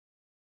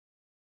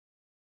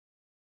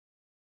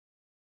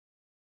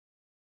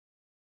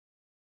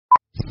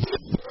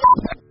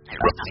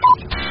Good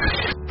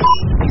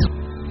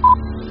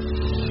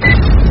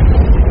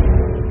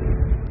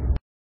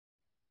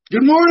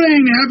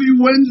morning, happy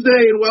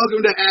Wednesday, and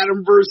welcome to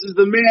Adam versus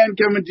the Man,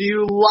 coming to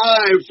you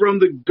live from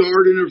the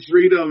Garden of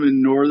Freedom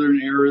in northern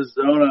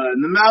Arizona,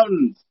 in the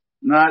mountains.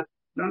 Not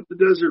the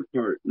desert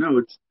part. No,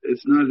 it's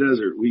not a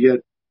desert. We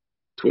get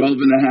 12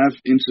 and a half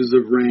inches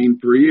of rain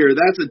per year.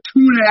 That's a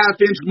 2.5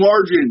 inch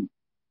margin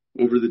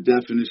over the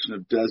definition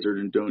of desert,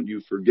 and don't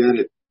you forget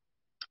it.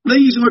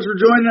 Thank you so much for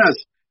joining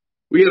us.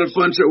 We had a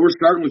fun show. We're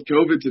starting with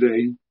COVID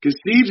today because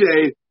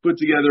CJ put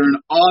together an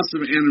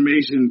awesome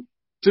animation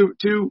to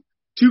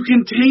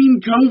contain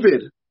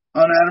COVID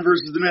on Adam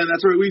versus the Man.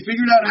 That's right. We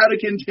figured out how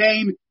to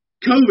contain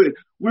COVID.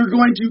 We're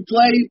going to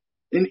play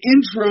an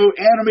intro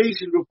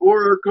animation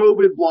before our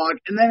COVID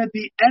block, and then at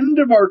the end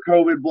of our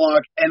COVID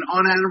block and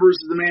on Adam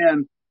versus the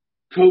Man,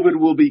 COVID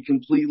will be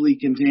completely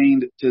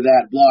contained to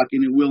that block,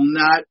 and it will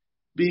not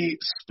be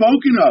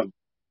spoken of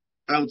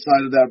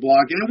outside of that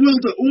block, and it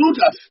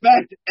won't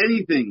affect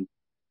anything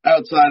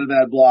outside of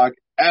that block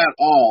at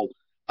all.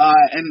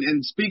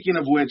 And speaking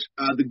of which,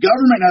 the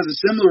government has a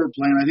similar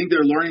plan. I think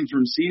they're learning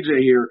from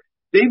CJ here.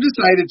 They've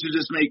decided to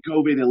just make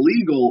COVID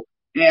illegal,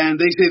 and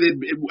they say that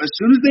as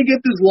soon as they get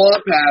this law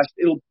passed,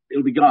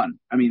 it'll be gone.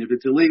 I mean, if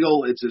it's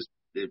illegal, it's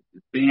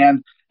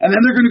banned. And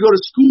then they're going to go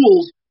to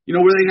schools,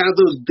 where they have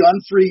those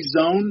gun-free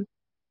zone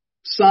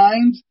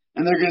signs,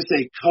 and they're going to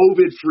say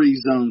COVID-free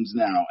zones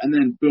now, and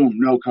then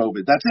boom, no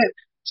COVID. That's it.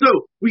 So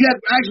we do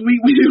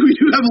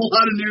have a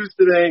lot of news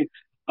today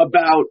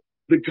about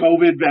the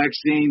COVID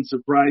vaccine.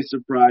 Surprise,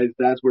 surprise.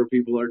 That's where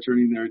people are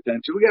turning their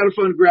attention. We got a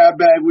fun grab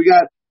bag. We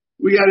got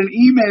an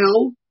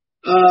email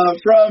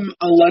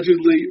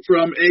allegedly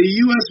from a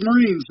U.S.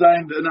 Marine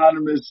signed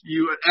anonymous.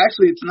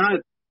 Actually, it's not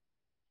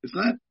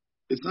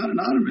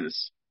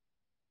anonymous.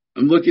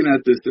 I'm looking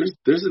at this.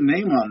 There's a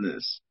name on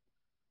this.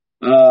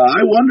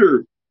 I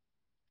wonder.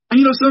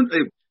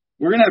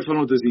 We're gonna have fun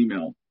with this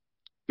email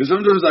because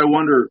sometimes I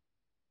wonder.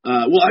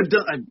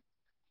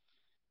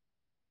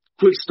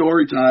 Quick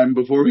story time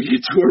before we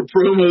get to our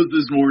promos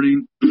this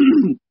morning.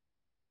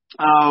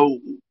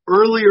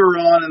 Earlier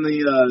on in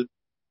the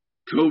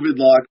COVID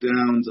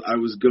lockdowns, I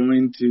was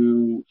going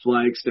to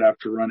Flagstaff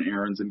to run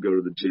errands and go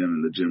to the gym,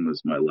 and the gym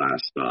was my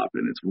last stop.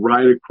 And it's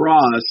right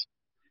across,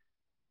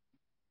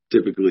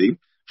 typically,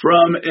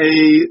 from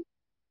a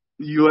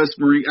U.S.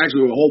 Marine,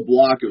 actually a whole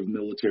block of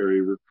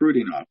military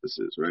recruiting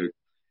offices, right?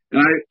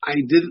 And I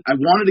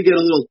wanted to get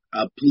a little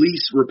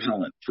police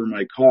repellent for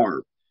my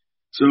car.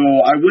 So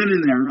I went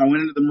in there. I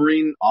went into the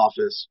Marine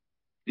office,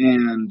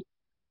 and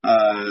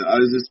I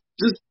was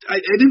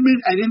I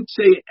didn't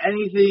say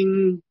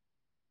anything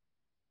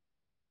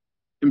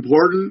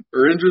important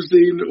or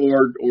interesting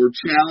or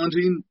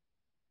challenging.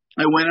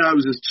 I went in. I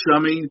was just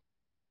chummy,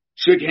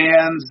 shook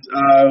hands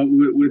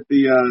with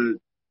the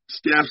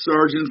staff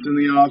sergeants in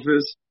the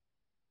office,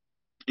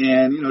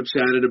 and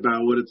chatted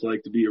about what it's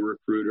like to be a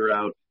recruiter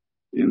out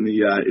in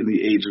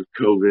the age of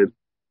COVID.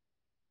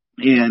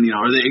 And,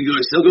 are they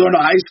still going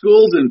to high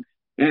schools and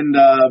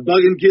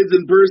bugging kids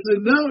in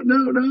person? No,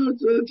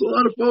 it's a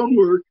lot of phone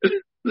work.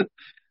 I'm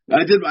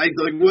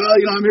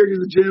here to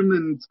the gym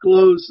and it's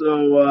closed,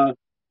 so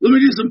let me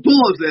do some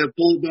pull-ups. They have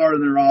pull-up bar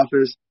in their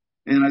office.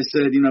 And I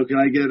said, can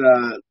I get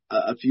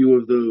a few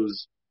of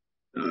those,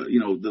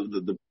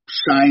 the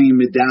shiny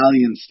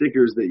medallion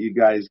stickers that you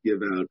guys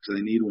give out, because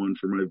I need one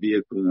for my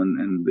vehicle,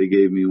 and they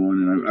gave me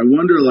one. And I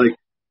wonder,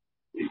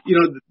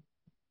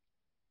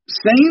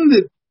 saying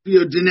that,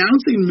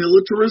 denouncing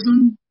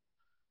militarism,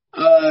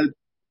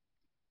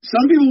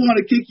 some people want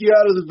to kick you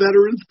out of the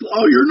veterans.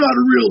 Oh, you're not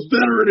a real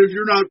veteran if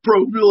you're not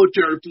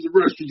pro-military for the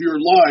rest of your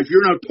life.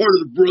 You're not part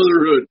of the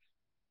brotherhood.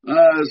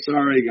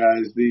 Sorry,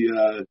 guys.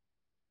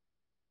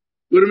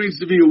 What it means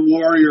to be a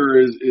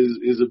warrior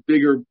is a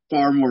bigger,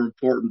 far more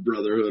important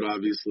brotherhood,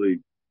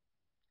 obviously.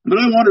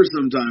 But I wonder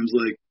sometimes,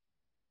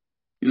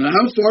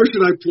 how far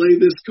should I play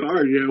this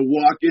card?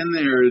 Walk in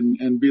there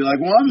and be like,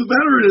 well, I'm a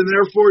veteran, and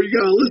therefore you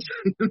got to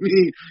listen to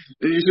me,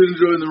 and you shouldn't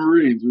join the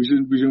Marines. We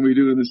shouldn't be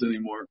doing this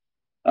anymore.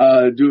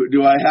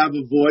 Do I have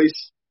a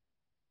voice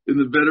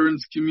in the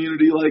veterans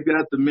community like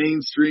that? The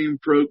mainstream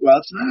well,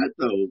 it's not,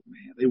 though,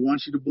 man. They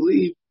want you to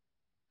believe.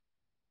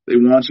 They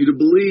want you to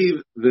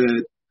believe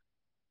that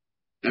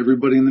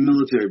everybody in the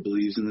military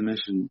believes in the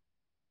mission,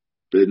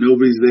 that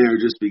nobody's there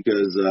just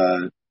because,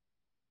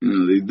 they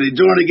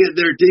want to get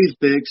their teeth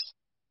fixed.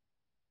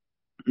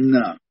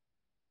 No.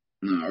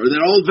 Or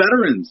they're all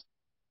veterans.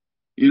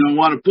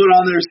 Want to put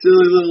on their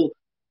silly little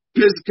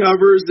piss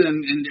covers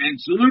and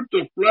salute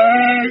the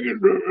flag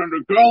and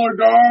the color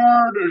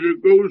guard as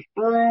it goes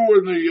through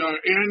in the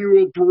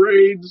annual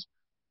parades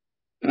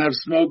and have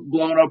smoke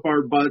blown up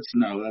our butts.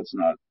 No, that's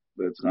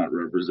not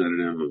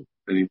representative of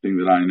anything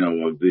that I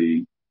know of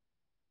the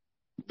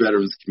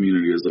veterans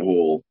community as a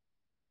whole.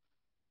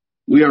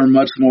 We are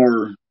much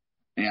more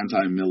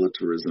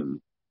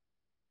anti-militarism,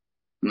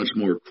 much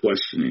more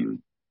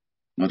questioning,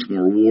 much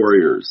more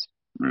warriors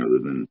rather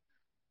than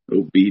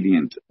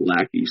obedient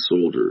lackey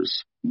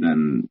soldiers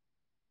than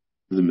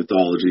the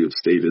mythology of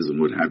statism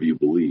would have you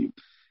believe.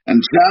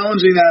 And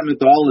challenging that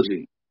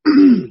mythology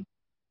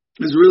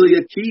is really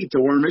a key to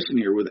our mission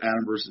here with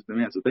Adam versus the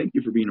Man. So thank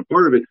you for being a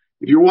part of it.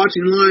 If you're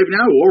watching live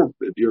now, or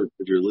if you're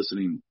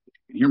listening, you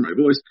can hear my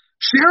voice,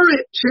 share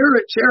it,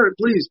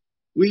 please.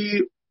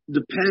 We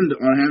depend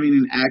on having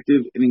an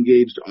active and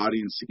engaged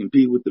audience to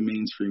compete with the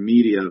mainstream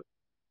media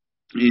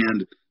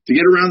and to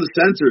get around the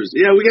censors.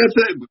 Yeah, we got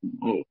to.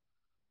 Oh,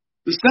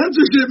 the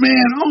censorship,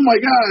 man. Oh my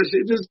gosh,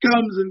 it just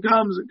comes and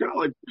comes and goes.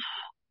 Like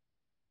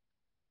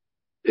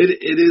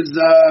it is.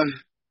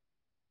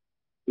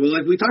 Well,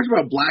 like we talked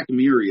about Black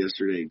Mirror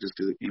yesterday, just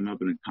because it came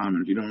up in a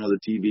comment. If you don't know the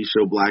TV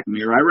show Black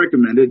Mirror, I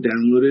recommend it.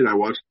 Download it. I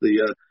watched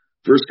the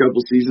first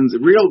couple seasons. A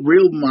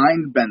real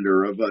mind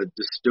bender of a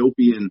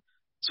dystopian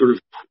sort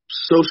of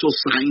social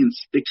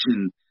science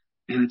fiction.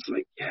 And it's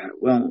like, yeah,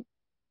 well,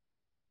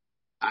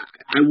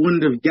 I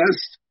wouldn't have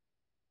guessed,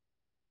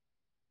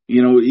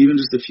 even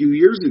just a few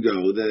years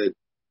ago that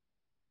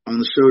on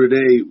the show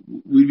today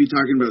we'd be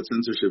talking about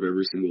censorship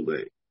every single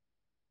day.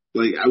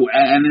 Like,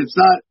 and it's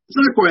not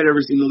quite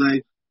every single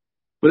day.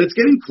 But it's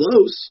getting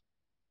close.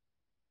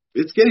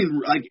 It's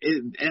getting like,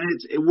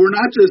 we're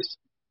not just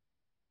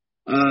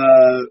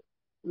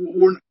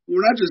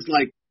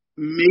like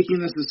making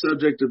this the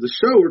subject of the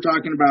show. We're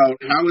talking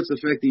about how it's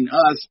affecting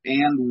us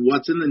and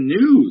what's in the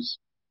news.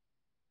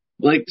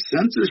 Like,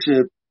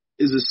 censorship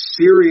is a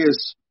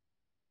serious,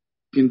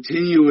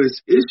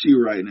 continuous issue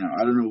right now.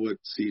 I don't know what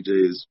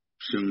CJ is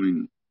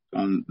showing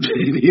on there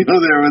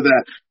with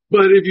that.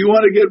 But if you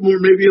want to get more,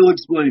 maybe he'll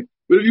explain.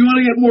 But if you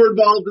want to get more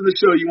involved in the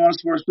show, you want to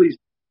support us, please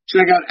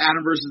check out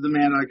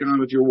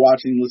AdamVersusTheMan.com. If you're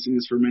watching, listening to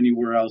this from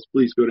anywhere else,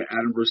 please go to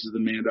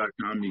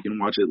AdamVersusTheMan.com. You can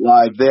watch it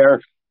live there.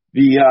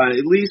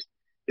 At least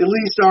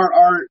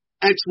our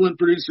excellent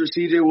producer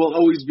CJ will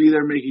always be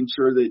there, making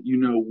sure that you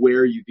know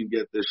where you can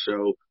get this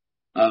show,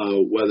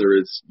 whether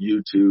it's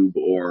YouTube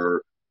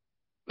or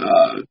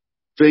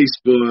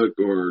Facebook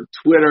or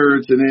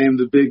Twitter, to name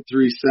the big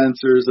three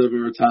censors of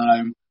our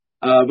time.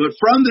 But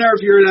from there,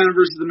 if you're at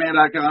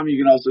AdamVersusTheMan.com, you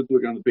can also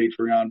click on the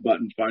Patreon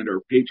button, find our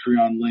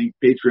Patreon link,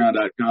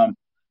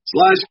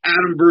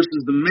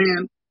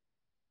 patreon.com/AdamVersusTheMan.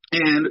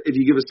 And if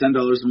you give us $10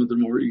 a month or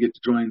more, you get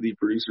to join the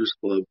Producers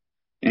Club.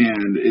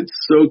 And it's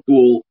so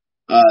cool.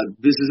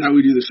 This is how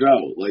we do the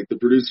show. Like, the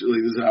producer,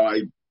 like, this is how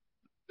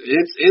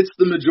it's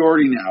the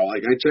majority now.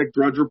 Like, I check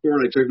Drudge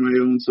Report, I check my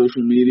own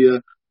social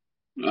media,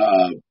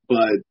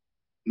 but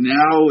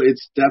now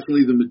it's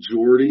definitely the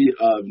majority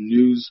of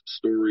news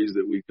stories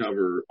that we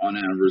cover on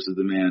Adam versus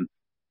the Man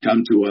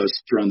come to us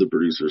from the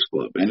Producers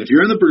Club. And if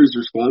you're in the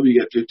Producers Club, you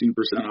get 15%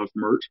 off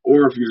merch.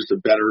 Or if you're just a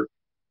better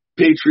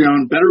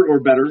Patreon,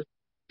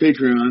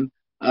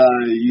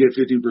 you get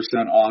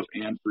 15% off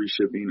and free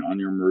shipping on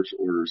your merch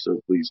order.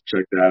 So please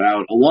check that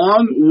out.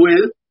 Along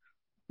with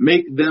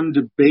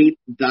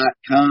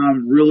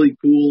MakeThemDebate.com, really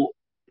cool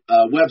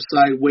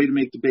website, way to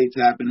make debates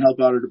happen. Help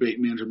out our debate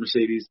manager,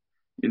 Mercedes,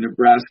 in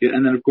Nebraska.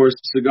 And then, of course,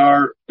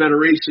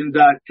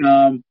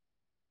 CigarFederation.com.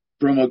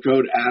 Promo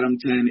code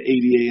Adam10,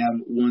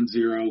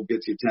 ADAM10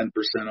 gets you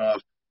 10%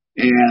 off.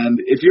 And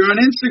if you're on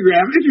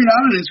Instagram, if you're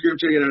not on Instagram,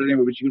 check it out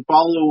anyway. But you can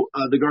follow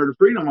The Garden of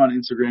Freedom on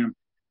Instagram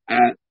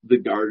at The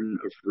Garden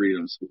of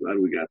Freedom. So glad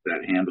we got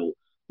that handle.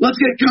 Let's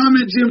get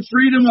Comment Jim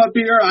Freedom up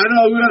here. I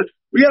know we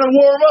got to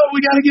warm up.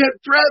 We got to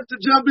get prepped to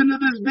jump into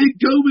this big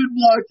COVID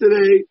block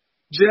today.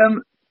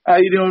 Jim,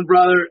 how you doing,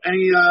 brother?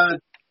 Any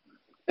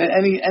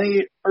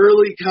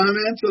early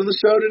comments on the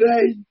show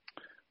today?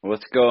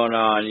 What's going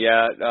on?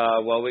 Yeah,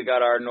 well, we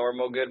got our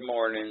normal good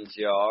mornings,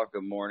 y'all.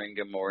 Good morning.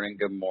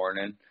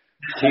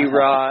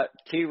 T-Rod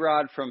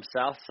from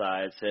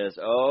Southside says,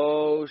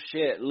 oh,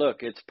 shit,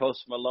 look, it's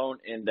Post Malone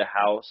in the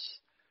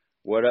house.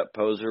 What up,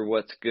 poser?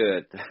 What's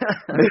good?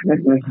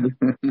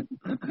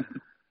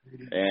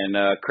 And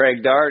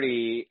Craig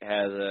Darty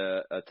has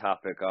a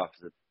topic off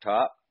the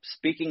top.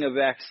 Speaking of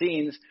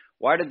vaccines,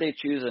 why did they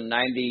choose a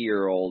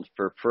 90-year-old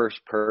for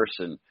first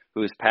person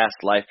who is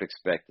past life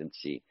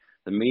expectancy?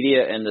 The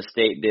media and the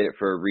state did it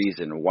for a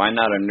reason. Why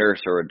not a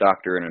nurse or a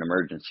doctor in an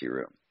emergency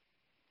room?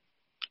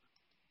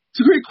 It's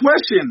a great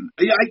question.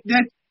 Thank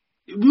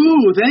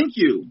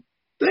you.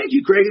 Thank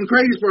you, Craig. And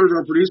Craig is part of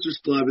our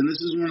Producers Club, and this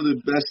is one of the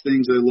best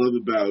things I love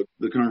about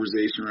the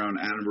conversation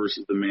around Adam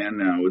versus the Man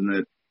now, and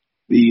that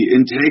the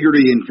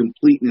integrity and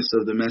completeness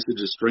of the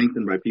message is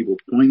strengthened by people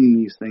pointing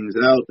these things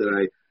out that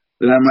I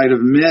might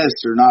have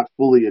missed or not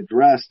fully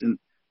addressed. And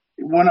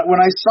when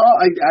I saw,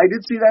 I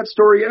did see that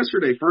story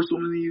yesterday. First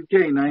one in the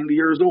UK, 90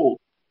 years old.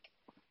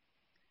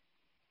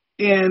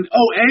 And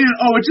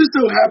it just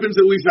so happens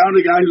that we found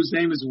a guy whose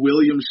name is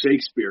William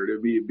Shakespeare to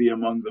be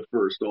among the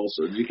first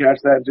also. Did you catch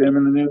that, Jim,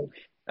 in the news?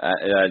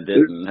 I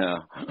didn't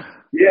know.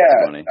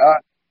 Yeah. Funny.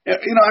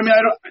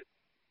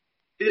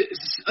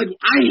 It's like,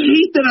 I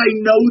hate that I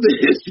know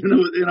this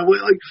in a way.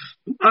 Like,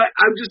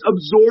 I'm just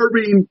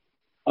absorbing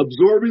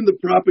the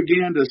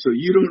propaganda so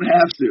you don't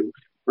have to,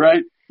 right?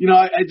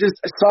 I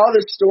saw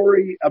this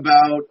story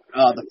about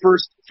the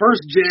first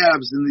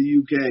jabs in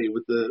the UK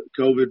with the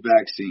COVID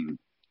vaccine.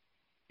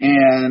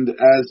 And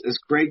as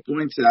Craig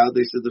points out,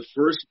 they said the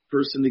first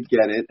person to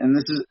get it, and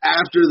this is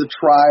after the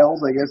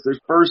trials. I guess there's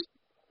first,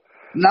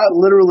 not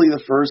literally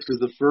the first, because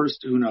the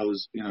first, who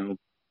knows,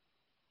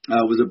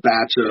 was a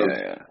batch of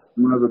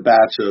one of a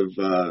batch of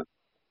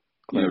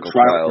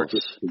trial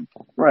participants,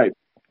 right?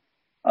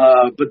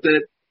 But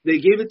that they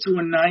gave it to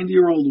a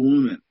 90-year-old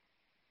woman.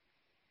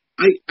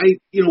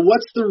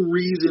 What's the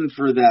reason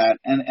for that?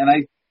 And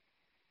I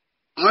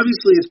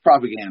obviously it's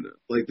propaganda.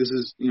 Like, this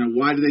is,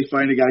 why do they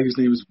find a guy whose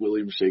name is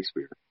William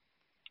Shakespeare?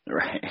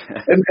 Right.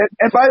 And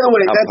by the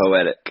way, how that's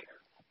poetic.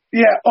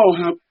 Yeah. Oh,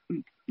 how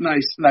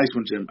nice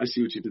one, Jim. I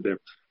see what you did there.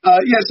 So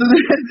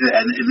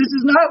and this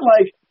is not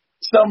like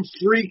some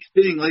freak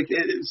thing. Like,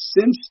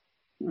 since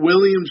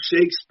William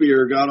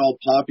Shakespeare got all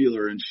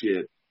popular and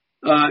shit,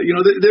 there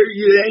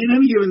in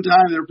any given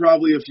time there are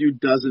probably a few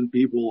dozen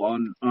people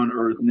on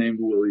Earth named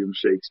William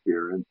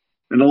Shakespeare,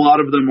 and a lot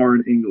of them are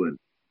in England,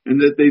 and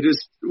that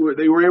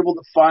they were able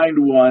to find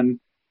one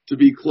to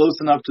be close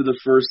enough to the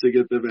first to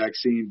get the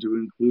vaccine to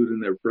include in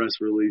their press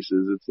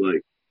releases. It's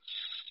like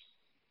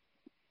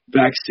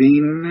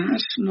vaccine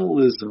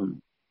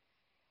nationalism,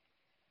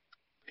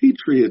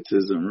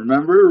 patriotism.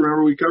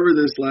 Remember we covered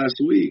this last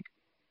week,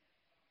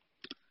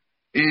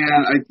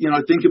 and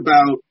I think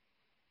about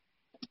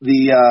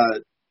the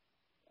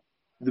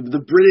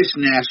British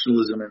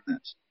nationalism in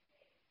this,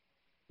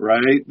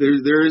 right?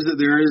 There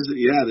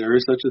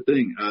is such a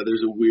thing.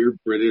 There's a weird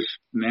British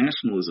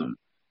nationalism,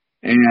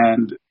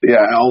 and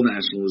all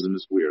nationalism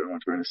is weird. I'm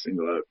not trying to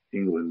single out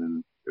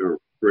England or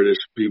British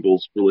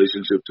people's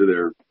relationship to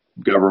their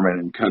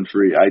government and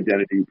country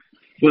identity,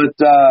 but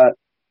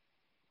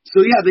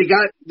they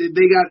got.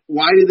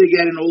 Why did they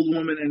get an old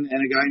woman and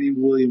a guy named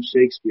William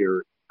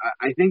Shakespeare?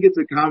 I think it's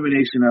a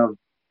combination of,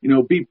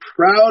 be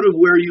proud of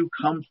where you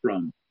come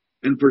from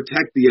and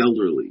protect the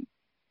elderly.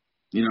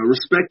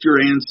 Respect your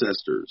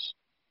ancestors.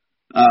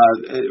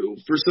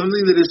 For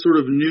something that is sort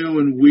of new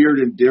and weird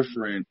and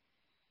different,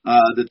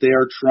 that they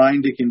are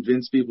trying to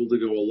convince people to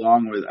go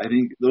along with, I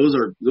think those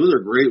are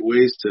great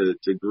ways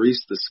to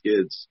grease the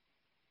skids.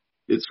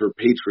 It's for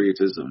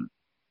patriotism.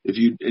 If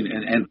you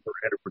and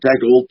to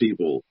protect old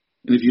people,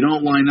 and if you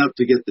don't line up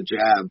to get the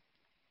jab,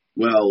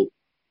 well,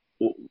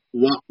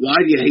 why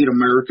do you hate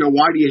America?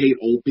 Why do you hate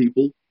old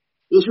people?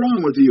 What's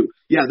wrong with you?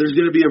 Yeah, there's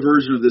going to be a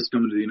version of this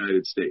coming to the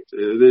United States.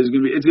 It's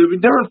going to be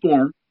different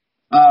form,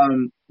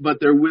 but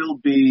there will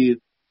be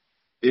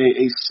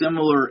a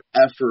similar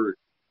effort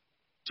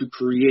to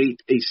create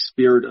a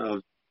spirit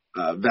of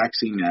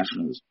vaccine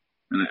nationalism,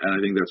 and I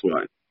think that's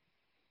why.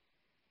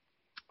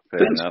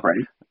 Thanks,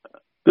 Frank.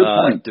 Good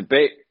point.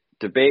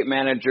 Debate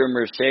manager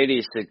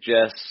Mercedes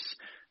suggests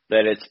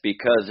that it's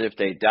because if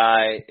they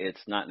die,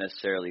 it's not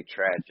necessarily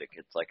tragic.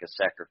 It's like a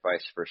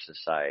sacrifice for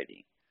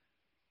society.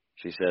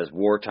 She says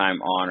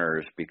wartime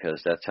honors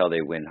because that's how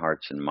they win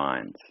hearts and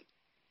minds.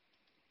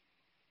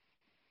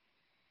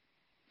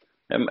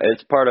 And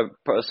it's part of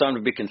something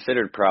to be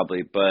considered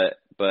probably, but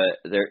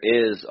there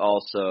is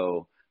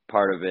also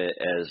part of it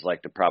as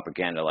like the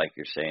propaganda, like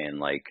you're saying,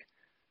 like,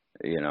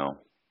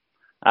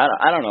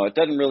 I don't know. It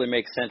doesn't really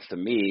make sense to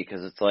me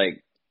because it's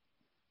like,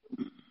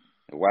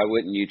 why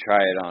wouldn't you try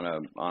it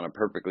on a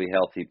perfectly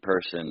healthy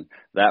person?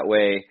 That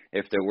way,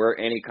 if there were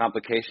any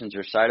complications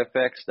or side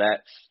effects, that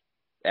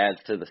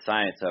adds to the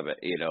science of it.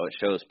 It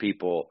shows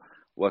people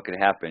what could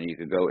happen. You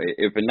could go,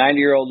 if a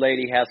 90-year-old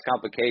lady has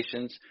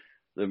complications,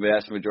 the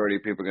vast majority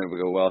of people are going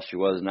to go, well, she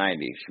was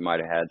 90. She might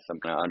have had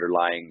some kind of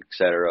underlying, et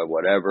cetera,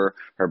 whatever.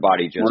 Her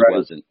body just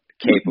wasn't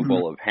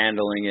capable of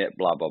handling it,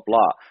 blah, blah,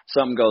 blah.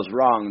 Something goes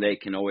wrong, they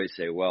can always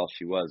say, well,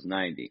 she was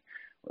 90.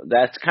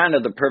 That's kind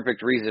of the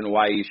perfect reason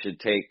why you should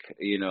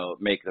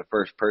make the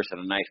first person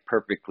a nice,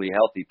 perfectly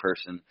healthy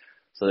person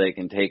so they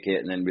can take it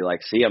and then be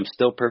like, see, I'm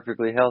still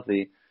perfectly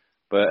healthy.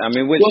 But,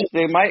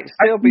 they might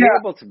still be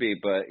able to be,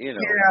 but,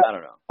 I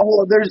don't know.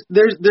 Oh, there's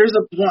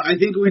a point. I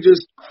think we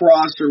just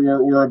crossed, or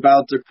we're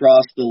about to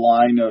cross the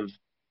line of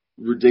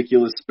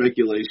ridiculous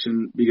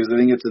speculation, because I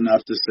think it's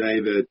enough to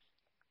say that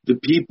the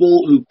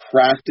people who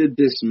crafted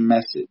this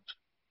message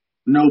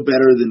know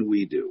better than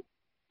we do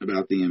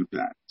about the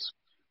impacts,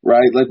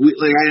 right?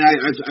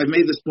 I've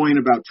made this point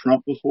about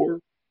Trump before.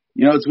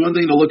 It's one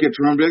thing to look at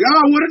Trump and be like,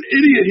 oh, what an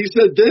idiot. He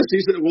said this.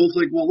 He said, well, it's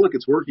like, well, look,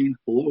 it's working.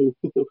 Hello.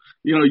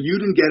 You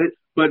didn't get it,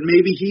 but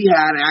maybe he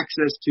had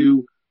access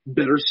to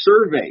better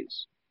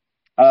surveys,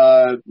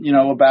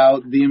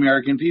 about the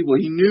American people.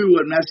 He knew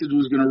what message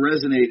was going to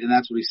resonate, and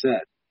that's what he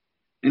said.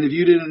 And if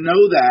you didn't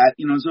know that,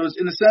 so it's,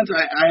 in a sense,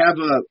 I have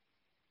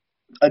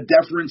a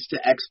deference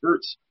to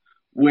experts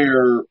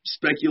where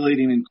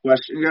speculating and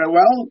questioning,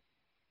 well,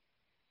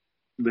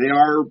 they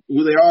are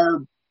who they are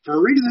for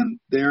a reason.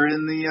 They're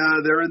in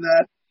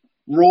that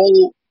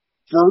role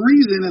for a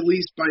reason, at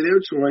least by their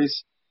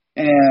choice.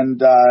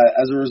 And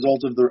as a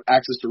result of the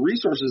access to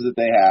resources that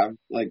they have,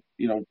 like,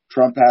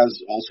 Trump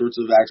has all sorts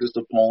of access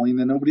to polling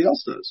that nobody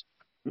else does.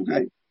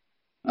 Okay.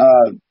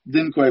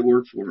 Didn't quite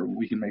work for him.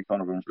 We can make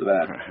fun of him for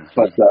that.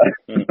 But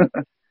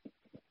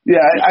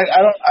yeah,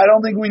 I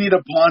don't think we need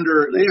to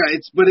ponder.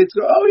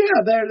 Yeah,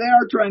 they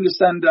are trying to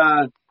send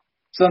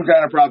some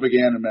kind of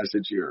propaganda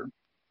message here.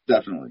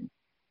 Definitely.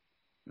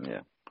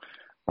 Yeah.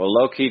 Well,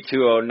 Low-Key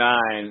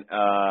 209,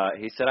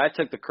 he said, I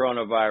took the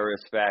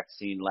coronavirus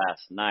vaccine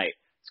last night.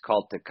 It's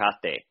called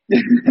Tecate.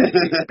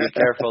 Be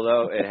careful,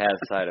 though. It has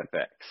side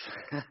effects.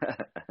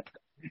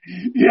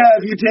 Yeah,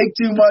 if you take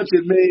too much,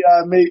 it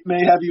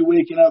may have you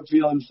waking up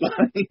feeling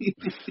funny.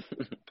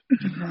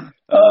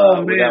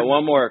 We got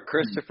one more.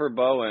 Christopher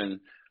Bowen.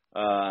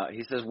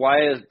 He says,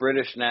 why is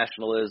British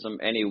nationalism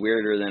any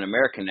weirder than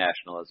American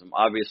nationalism?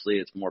 Obviously,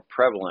 it's more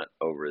prevalent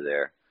over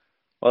there.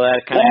 Well,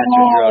 that kind of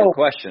answers your own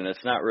question.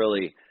 It's not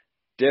really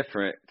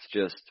different. It's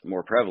just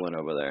more prevalent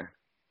over there.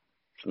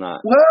 It's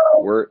not.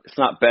 It's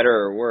not better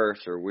or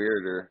worse or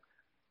weirder.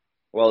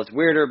 Well, it's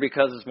weirder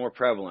because it's more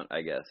prevalent,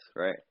 I guess,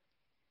 right?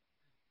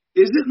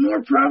 Is it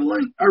more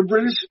prevalent? Are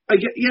British?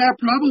 Yeah,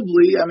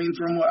 probably. I mean,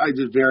 from what I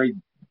did, very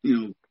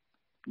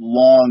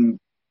long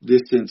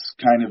distance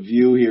kind of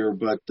view here,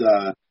 but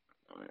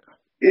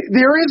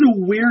there is a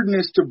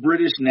weirdness to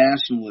British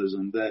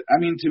nationalism that, I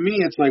mean, to me,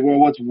 it's like, well,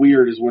 what's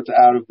weird is what's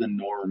out of the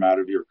norm, out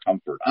of your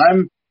comfort.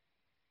 I'm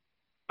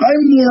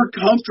more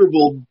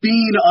comfortable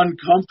being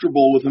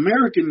uncomfortable with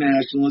American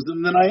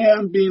nationalism than I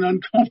am being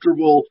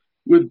uncomfortable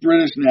with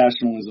British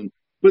nationalism.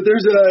 But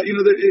there's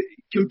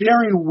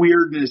comparing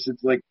weirdness,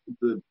 it's like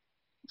it's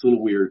a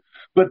little weird.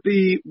 But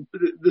the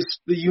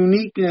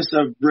uniqueness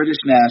of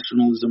British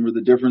nationalism, or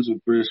the difference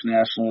with British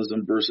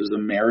nationalism versus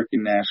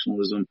American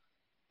nationalism,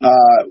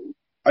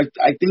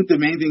 I think the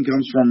main thing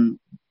comes from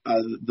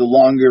the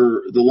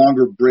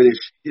longer British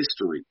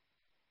history.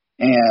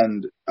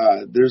 And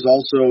there's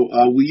also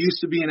we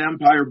used to be an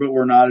empire, but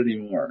we're not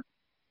anymore.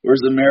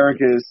 Whereas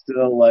America is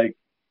still like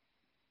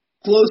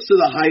close to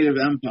the height of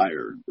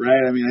empire,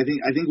 right? I mean, I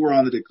think we're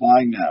on the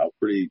decline now,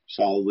 pretty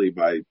solidly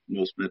by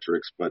most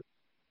metrics. But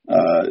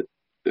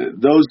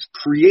those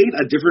create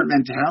a different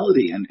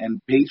mentality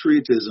and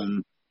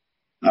patriotism.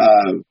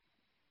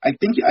 I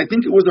think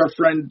it was our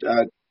friend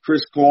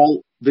Chris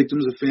Cole,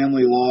 Victims of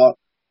Family Law,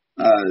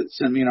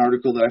 sent me an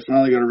article that I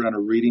finally got around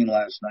to reading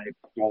last night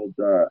called,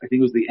 I think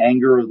it was The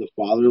Anger of the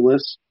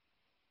Fatherless,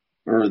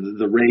 or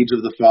the Rage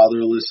of the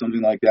Fatherless,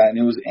 something like that. And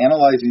it was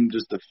analyzing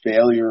just the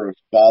failure of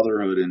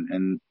fatherhood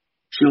and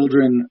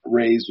children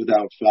raised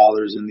without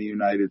fathers in the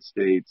United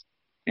States,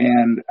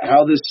 and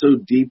how this so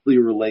deeply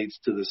relates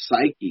to the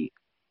psyche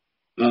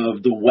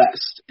of the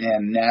West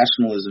and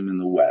nationalism in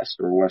the West,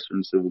 or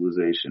Western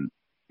civilization.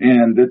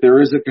 And that there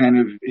is a kind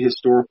of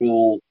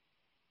historical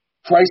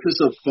crisis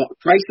of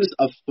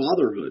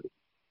fatherhood.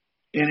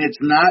 And it's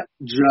not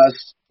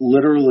just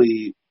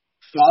literally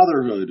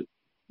fatherhood,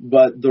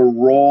 but the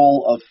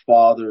role of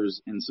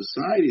fathers in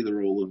society, the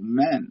role of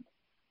men,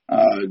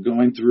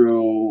 going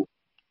through,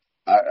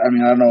 I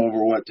mean, I don't know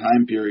over what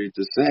time period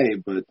to say,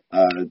 but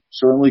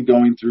certainly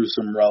going through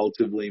some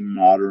relatively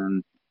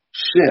modern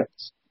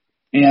shifts.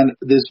 And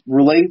this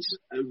relates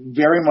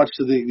very much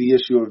to the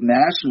issue of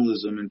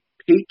nationalism and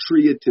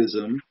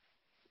patriotism,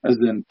 as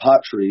in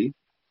patrie.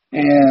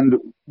 And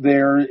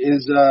there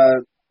is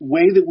a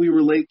way that we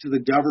relate to the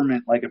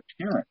government like a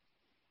parent.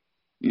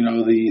 You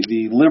know,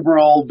 the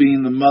liberal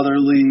being the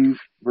motherly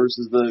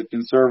versus the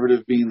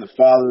conservative being the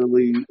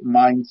fatherly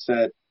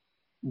mindset.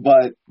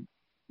 But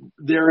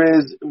there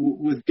is,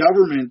 with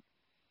government,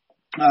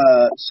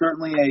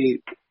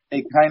 certainly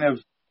a kind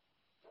of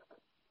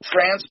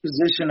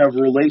transposition of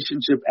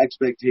relationship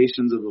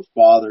expectations of a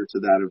father to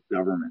that of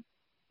government.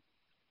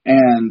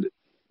 And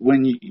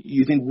when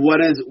you think,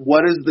 what is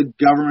the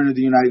government of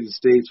the United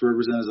States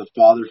represent as a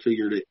father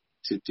figure to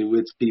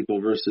its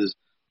people versus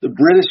the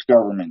British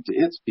government to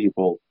its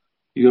people,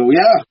 you go,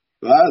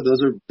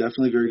 those are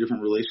definitely very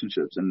different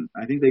relationships. And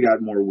I think they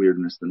got more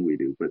weirdness than we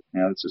do, but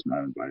that's just my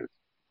own bias.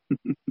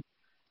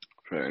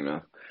 Fair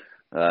enough.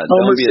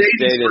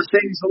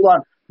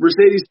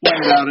 Mercedes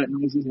pointed out it,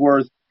 and this is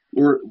worth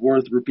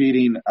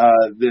repeating,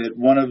 that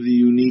one of the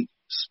unique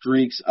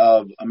streaks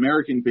of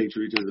American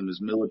patriotism is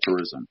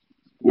militarism,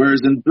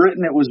 whereas in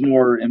Britain it was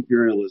more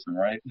imperialism,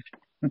 right?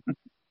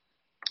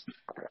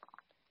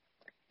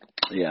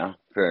 Yeah,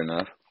 fair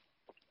enough.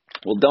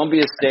 Well, Don't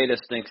Be a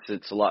Statist thinks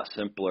it's a lot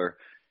simpler.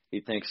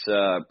 He thinks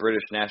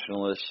British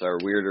nationalists are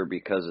weirder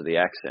because of the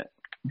accent.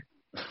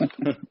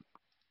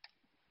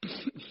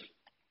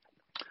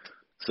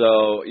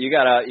 So you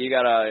got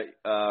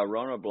a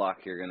Rona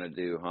block you're gonna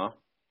do, huh?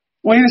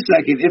 Wait a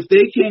second. If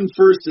they came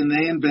first and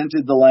they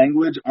invented the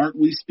language, aren't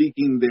we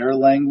speaking their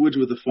language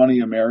with a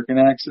funny American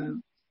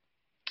accent?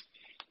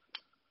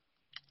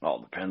 All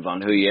depends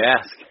on who you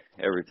ask.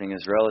 Everything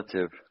is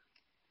relative.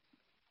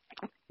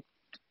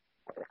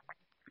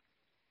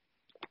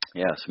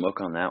 Yeah, smoke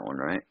on that one,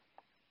 right?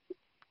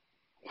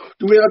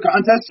 Do we have a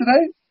contest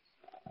today?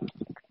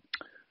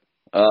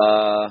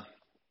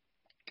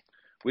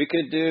 We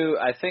could do,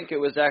 I think it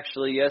was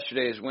actually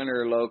yesterday's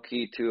winner,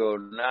 Low-Key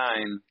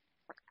 209,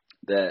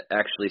 that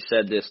actually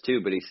said this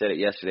too, but he said it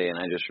yesterday and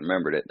I just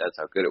remembered it. That's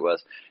how good it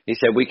was. He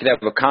said we could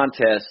have a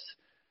contest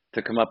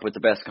to come up with the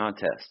best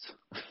contest.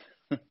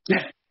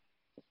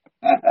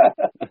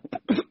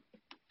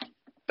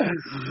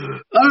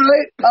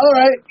 All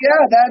right.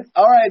 Yeah, that's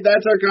all right.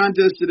 That's our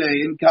contest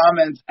today. In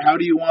comments, how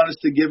do you want us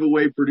to give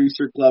away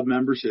producer club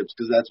memberships?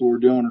 Because that's what we're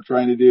doing. We're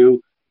trying to do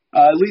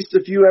at least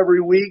a few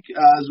every week,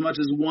 as much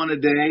as one a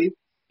day.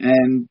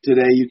 And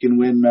today you can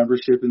win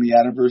membership in the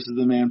Adam versus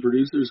the Man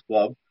Producers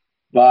Club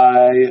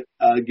by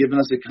giving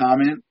us a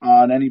comment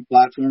on any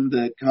platform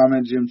that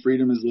Comment Jim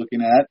Freedom is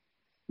looking at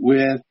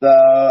with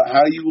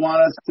how you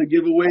want us to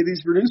give away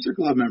these producer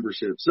club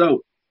memberships.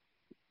 So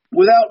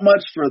without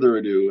much further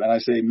ado, and I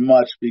say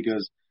much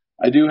because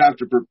I do have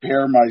to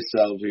prepare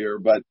myself here,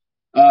 but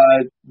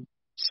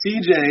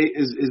CJ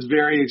is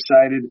very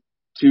excited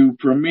to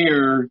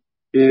premiere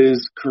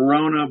his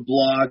Corona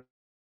block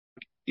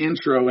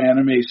intro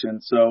animation.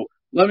 So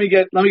let me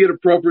get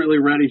appropriately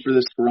ready for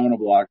this Corona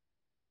block.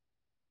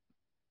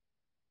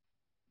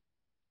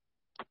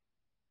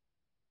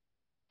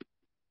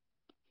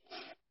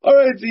 All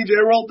right, CJ,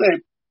 roll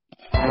tape.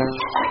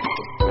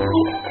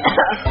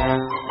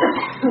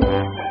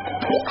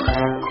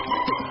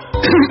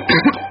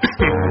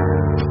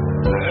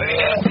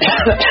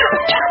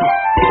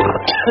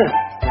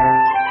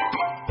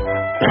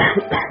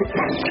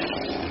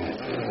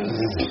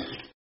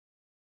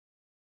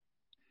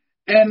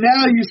 And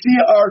now you see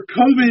our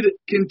COVID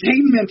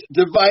containment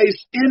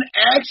device in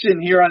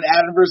action here on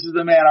Adam versus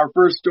the Man. Our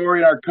first story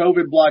in our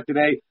COVID block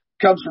today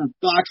comes from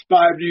Fox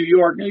 5 New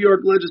York. New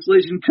York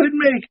legislation could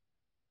make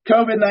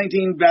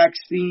COVID-19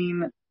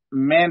 vaccine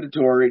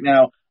mandatory.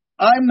 Now,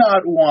 I'm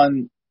not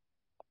one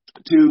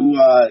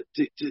to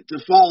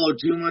follow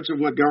too much of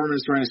what government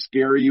is trying to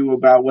scare you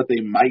about what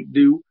they might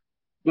do.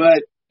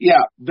 But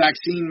yeah,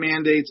 vaccine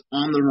mandates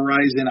on the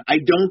horizon. I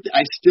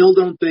still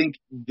don't think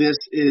this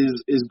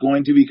is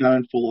going to become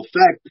in full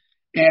effect.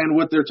 And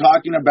what they're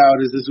talking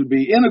about is this would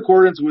be in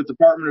accordance with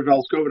Department of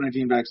Health's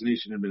COVID-19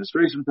 vaccination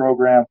administration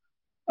program,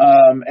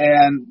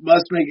 and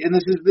must make. And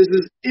this is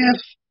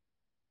if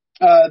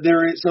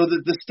there is so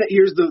that the state.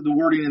 Here's the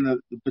wording in the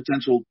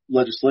potential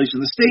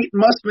legislation. The state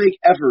must make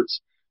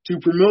efforts to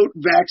promote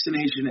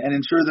vaccination and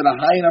ensure that a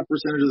high enough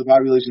percentage of the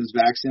population is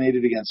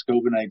vaccinated against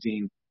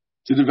COVID-19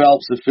 to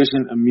develop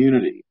sufficient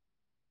immunity.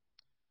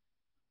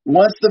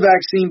 Once the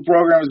vaccine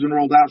program has been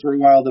rolled out for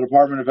a while, the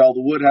Department of Health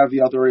would have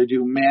the authority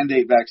to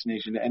mandate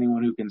vaccination to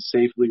anyone who can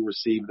safely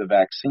receive the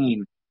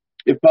vaccine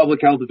if public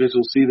health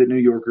officials see that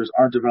New Yorkers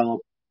aren't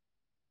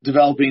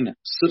developing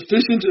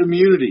sufficient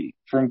immunity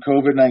from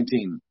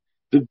COVID-19.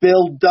 The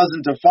bill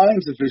doesn't define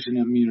sufficient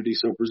immunity,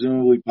 so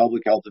presumably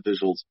public health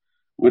officials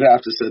would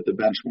have to set the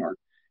benchmark.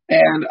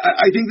 And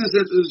I think this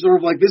is sort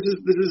of like this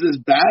is as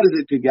bad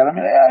as it could get. I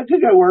mean, it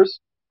could get worse.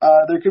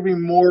 There could be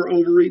more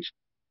overreach,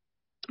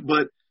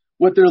 but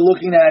what they're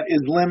looking at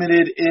is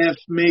limited, if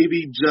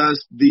maybe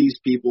just these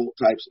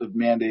types of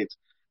mandates.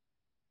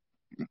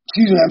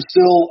 Excuse me,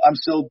 I'm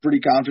still pretty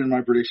confident in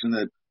my prediction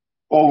that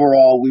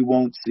overall we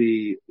won't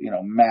see,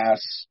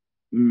 mass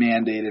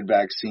mandated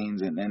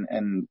vaccines,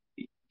 and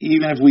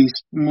even if we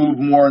move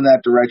more in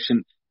that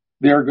direction,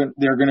 there are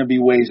going to be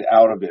ways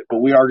out of it.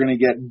 But we are going to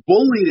get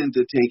bullied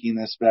into taking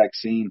this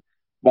vaccine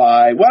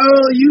by,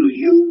 well,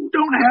 you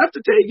don't have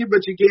to take it,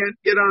 but you can't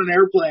get on an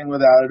airplane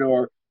without it,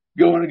 or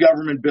go in a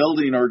government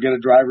building, or get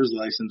a driver's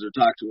license, or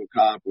talk to a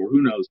cop, or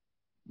who knows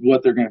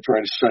what they're going to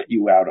try to shut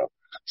you out of.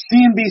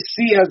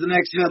 CNBC has the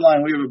next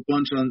headline. We have a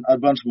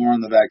bunch more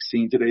on the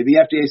vaccine today.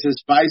 The FDA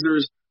says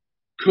Pfizer's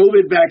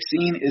COVID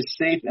vaccine is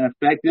safe and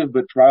effective,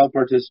 but trial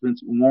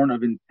participants warn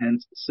of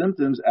intense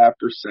symptoms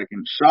after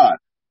second shot.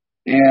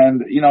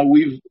 And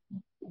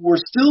we're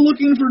still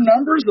looking for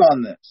numbers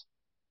on this.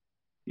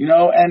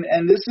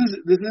 And this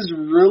is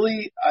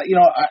really,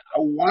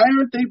 why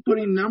aren't they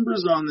putting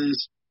numbers on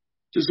this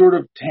to sort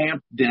of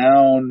tamp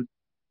down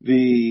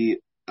the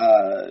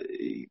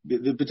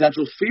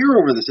potential fear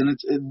over this? And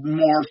it's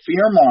more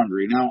fear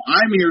mongering. Now,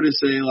 I'm here to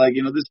say,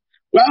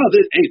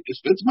 this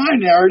fits my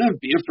narrative.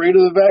 Be afraid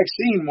of the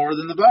vaccine more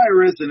than the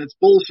virus, and it's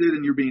bullshit,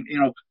 and you're being,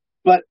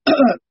 but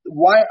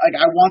why?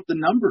 I want the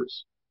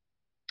numbers.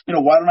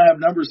 Why don't I have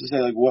numbers to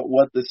say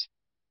what this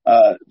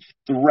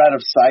threat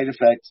of side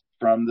effects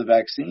from the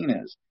vaccine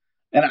is?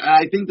 And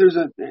I think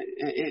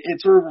it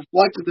sort of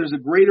reflects that there's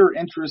a greater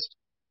interest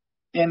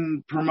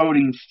in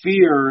promoting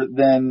fear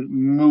than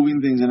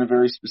moving things in a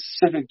very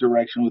specific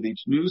direction with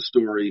each news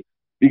story,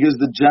 because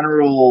the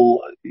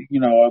general,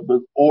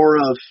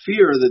 aura of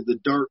fear, that the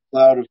dark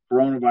cloud of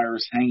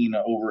coronavirus hanging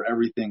over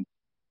everything,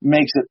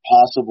 makes it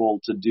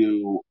possible to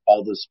do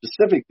all the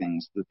specific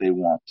things that they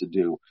want to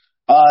do.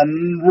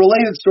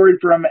 Related story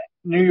from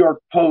New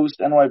York Post,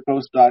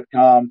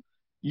 nypost.com.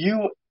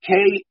 UK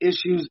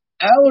issues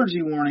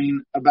allergy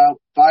warning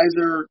about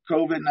Pfizer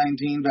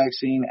COVID-19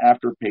 vaccine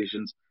after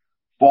patients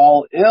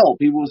fall ill.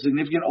 People with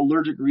significant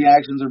allergic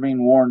reactions are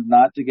being warned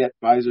not to get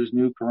Pfizer's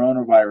new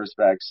coronavirus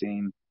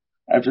vaccine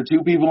after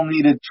two people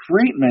needed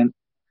treatment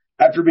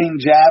after being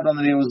jabbed on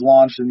the day it was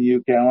launched in the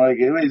UK. I'm like,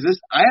 wait,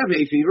 I have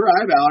hay fever,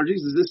 I have allergies.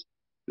 Is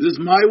this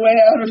my way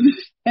out of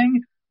this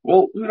thing?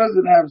 Well, who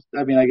doesn't have?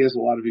 I mean, I guess a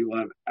lot of people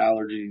have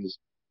allergies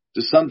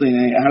to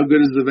something. How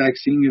good is the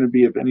vaccine going to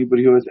be if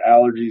anybody who has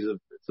allergies of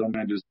some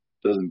kind just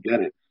doesn't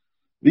get it?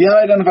 The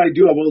unidentified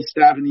duo, both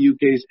staff in the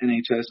UK's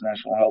NHS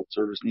National Health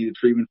Service, needed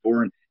treatment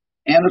for an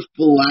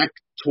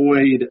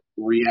anaphylactoid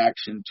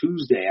reaction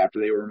Tuesday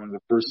after they were among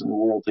the first in the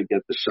world to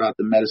get the shot.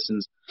 The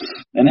Medicines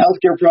and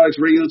Healthcare Products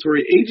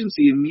Regulatory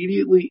Agency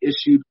immediately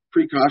issued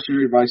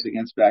precautionary advice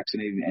against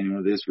vaccinating anyone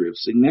with a history of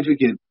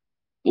significant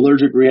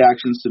allergic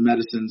reactions to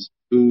medicines,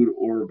 food,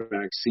 or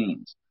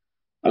vaccines.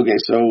 Okay,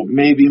 so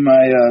maybe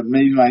my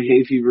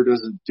hay fever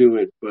doesn't do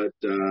it, but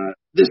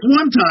this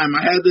one time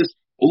I had this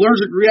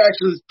allergic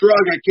reaction to this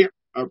drug. I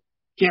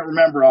can't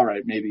remember. All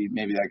right, maybe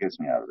that gets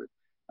me out of it.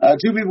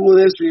 2 people with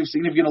a history of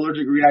significant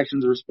allergic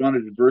reactions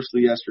responded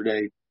adversely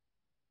yesterday,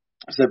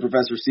 said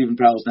Professor Stephen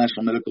Powles,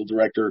 National Medical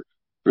Director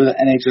for the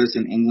NHS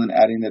in England,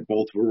 adding that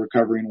both were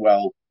recovering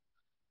well.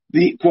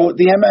 The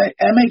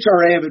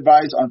MHRA have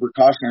advised on a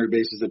precautionary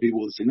basis that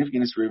people with a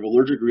significant history of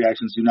allergic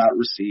reactions do not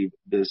receive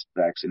this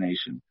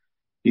vaccination.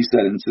 He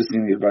said,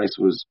 insisting the advice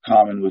was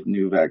common with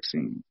new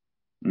vaccines.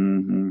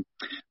 The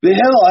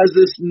Hill has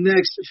this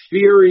next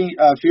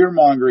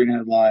fear-mongering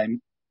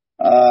headline.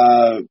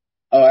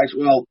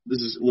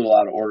 This is a little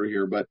out of order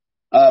here, but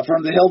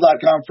from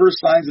thehill.com, first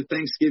signs of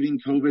Thanksgiving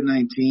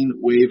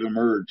COVID-19 wave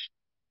emerge.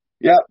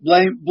 Yeah,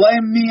 blame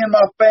me and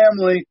my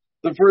family.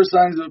 The first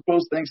signs of a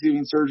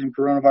post-Thanksgiving surge in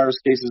coronavirus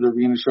cases are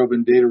beginning to show up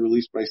in data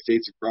released by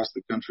states across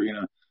the country in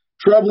a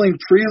troubling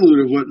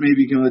prelude of what may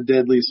become the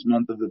deadliest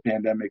month of the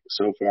pandemic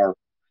so far.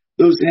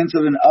 Those hints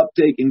of an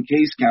uptake in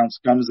case counts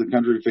come as the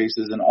country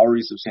faces an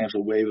already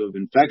substantial wave of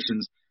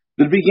infections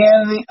that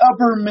began in the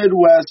upper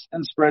Midwest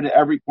and spread to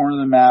every corner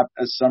of the map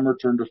as summer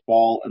turned to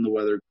fall and the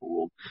weather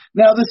cooled.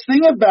 Now, this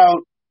thing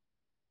about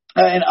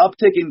an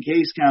uptick in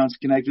case counts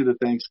connected to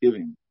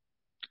Thanksgiving,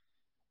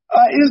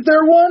 is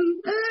there one?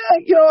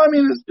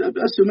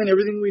 Assuming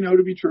everything we know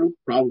to be true,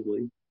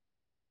 probably.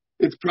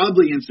 It's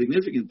probably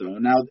insignificant, though.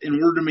 Now, in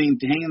order to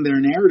maintain their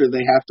narrative,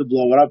 they have to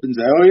blow it up and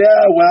say, oh,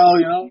 yeah, well,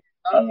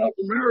 not enough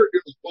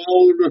Americans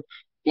followed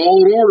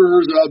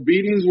orders.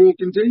 Beatings will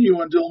continue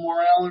until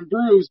morale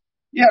improves.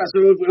 Yeah,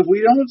 so if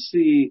we don't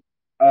see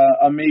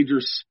a major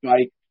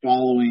spike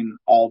following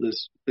all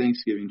this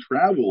Thanksgiving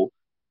travel,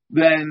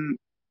 then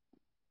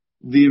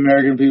the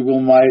American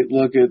people might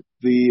look at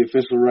the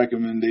official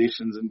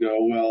recommendations and go,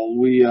 well,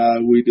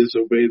 we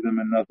disobeyed them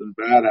and nothing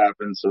bad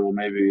happened, so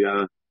maybe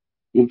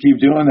we'll keep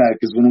doing that,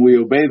 because when we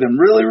obey them,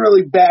 really,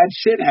 really bad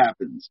shit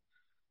happens,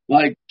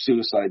 like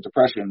suicide,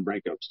 depression,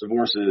 breakups,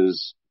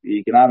 divorces,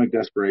 economic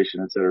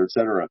desperation, et cetera, et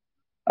cetera.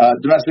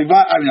 Domestic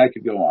violence, I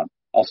could go on.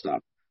 I'll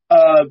stop.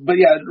 But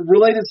yeah,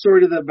 related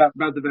story to about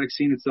the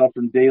vaccine itself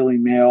from Daily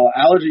Mail.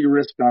 Allergy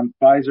risk on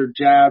Pfizer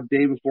jab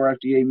day before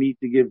FDA meet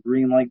to give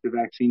green light to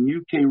vaccine.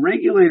 UK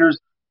regulators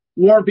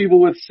warn people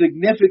with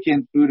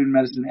significant food and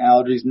medicine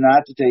allergies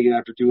not to take it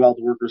after 2 health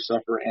workers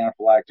suffer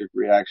anaphylactic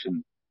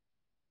reaction.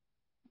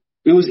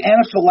 It was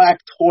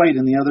anaphylactoid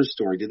in the other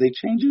story. Did they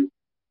change it?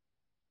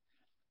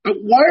 But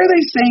why are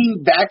they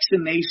saying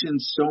vaccination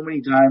so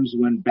many times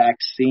when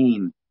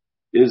vaccine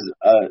is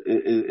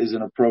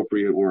an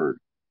appropriate word?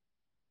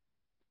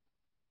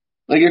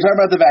 Like, you're talking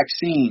about the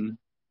vaccine.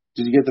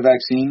 Did you get the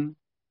vaccine?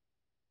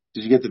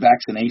 Did you get the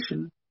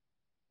vaccination?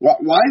 Why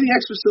the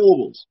extra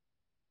syllables?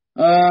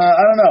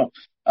 I don't know.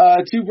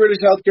 2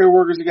 British healthcare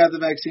workers who got the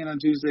vaccine on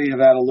Tuesday have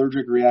had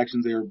allergic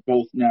reactions. They are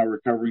both now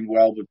recovering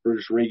well, but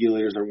British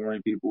regulators are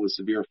warning people with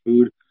severe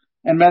food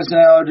and medicine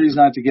allergies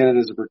not to get it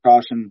as a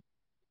precaution.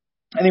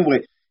 Anyway,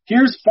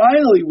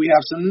 finally we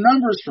have some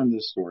numbers from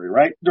this story,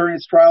 right? During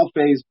its trial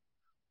phase,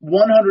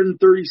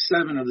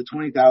 137 of the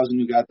 20,000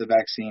 who got the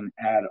vaccine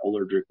had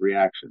allergic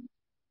reactions.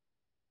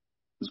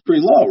 It's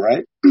pretty low,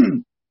 right?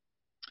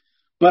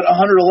 But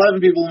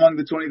 111 people among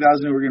the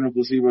 20,000 who were given a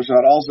placebo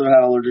shot also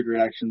had allergic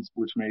reactions,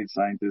 which made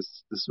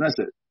scientists dismiss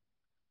it.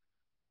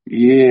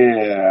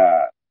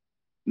 Yeah.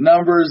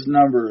 Numbers,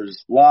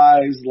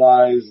 lies,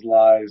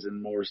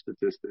 and more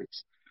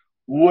statistics.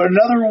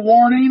 Another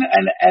warning,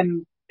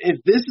 and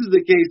if this is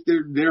the case,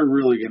 they're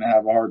really going to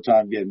have a hard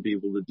time getting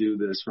people to do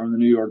this. From the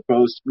New York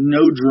Post,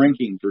 no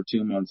drinking for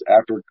 2 months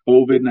after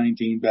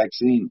COVID-19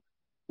 vaccine,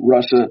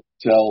 Russia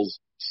tells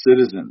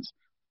citizens.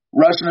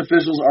 Russian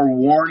officials are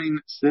warning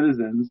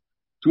citizens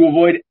to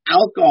avoid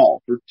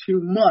alcohol for 2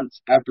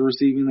 months after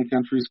receiving the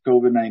country's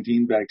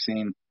COVID-19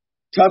 vaccine.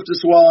 Tough to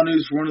swallow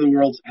news for one of the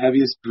world's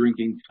heaviest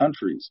drinking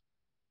countries.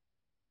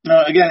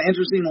 Again,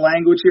 interesting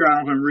language here. I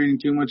don't know if I'm reading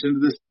too much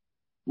into this.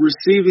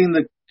 Receiving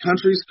the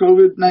country's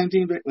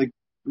COVID-19, like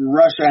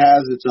Russia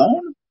has its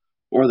own,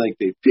 or like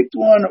they picked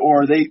one,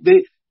 or they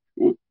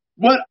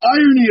what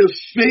irony of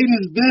fate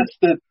is this,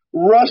 that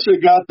Russia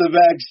got the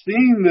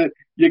vaccine that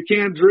you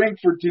can't drink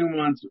for 2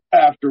 months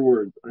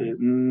afterwards?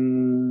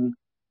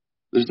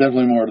 There's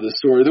definitely more to the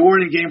story. The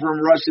warning came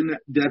from Russian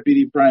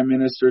Deputy Prime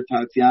Minister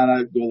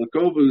Tatiana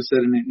Golikova, who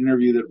said in an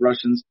interview that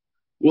Russians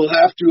will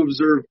have to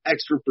observe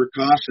extra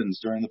precautions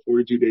during the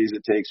 42 days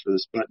it takes for the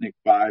Sputnik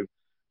 5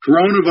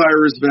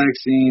 coronavirus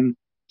vaccine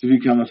to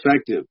become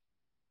effective.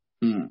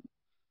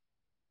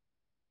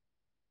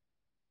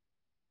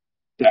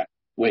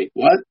 Wait,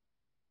 what?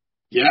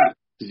 Yeah,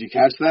 did you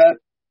catch that?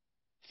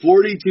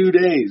 42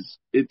 days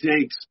it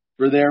takes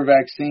for their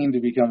vaccine to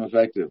become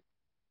effective.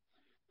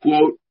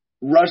 Quote,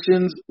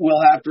 Russians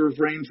will have to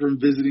refrain from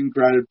visiting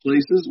crowded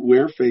places,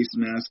 wear face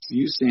masks,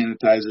 use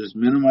sanitizers,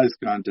 minimize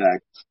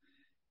contacts,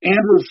 and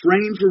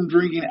refrain from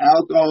drinking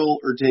alcohol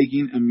or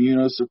taking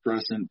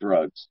immunosuppressant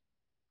drugs.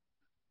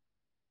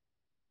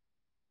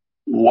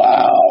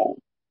 Wow.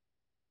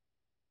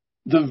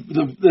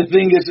 The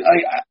thing is,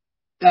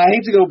 I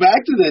hate to go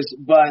back to this,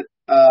 but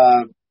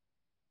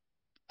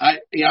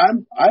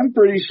I'm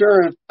pretty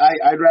sure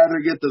I'd rather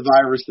get the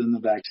virus than the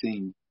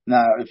vaccine.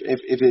 Now,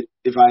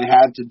 if I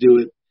had to do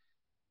it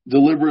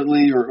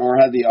deliberately or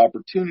had the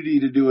opportunity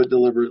to do it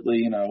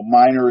deliberately,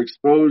 minor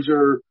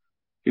exposure,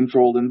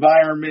 controlled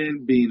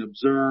environment, being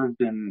observed,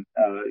 and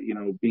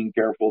being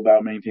careful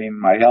about maintaining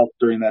my health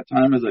during that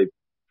time, as I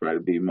try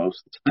to be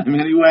most of the time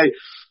anyway.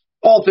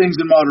 All things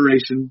in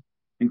moderation,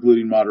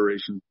 including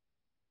moderation.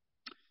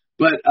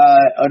 But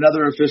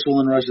another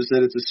official in Russia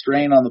said it's a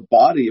strain on the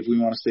body. If we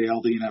want to stay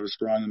healthy and have a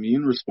strong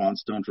immune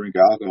response, don't drink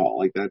alcohol.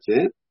 Like, that's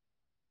it.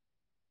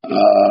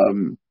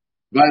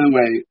 By the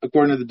way,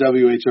 according to the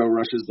WHO,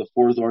 Russia is the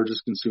fourth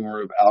largest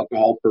consumer of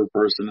alcohol per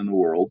person in the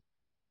world.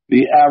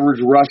 The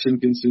average Russian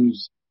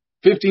consumes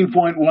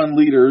 15.1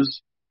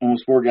 liters,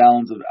 almost 4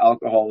 gallons of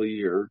alcohol a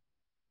year,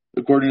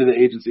 according to the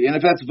agency. And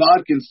if that's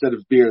vodka instead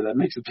of beer, that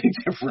makes a big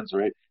difference,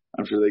 right?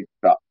 I'm sure they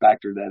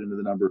factored that into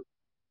the number.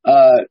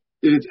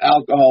 If it's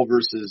alcohol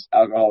versus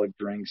alcoholic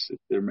drinks, if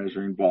they're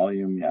measuring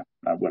volume,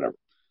 whatever.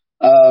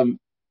 So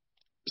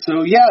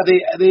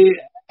they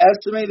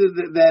estimated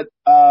that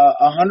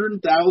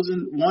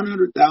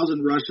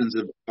 100,000 Russians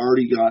have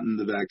already gotten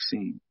the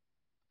vaccine.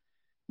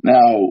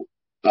 Now,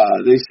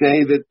 they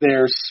say that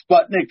their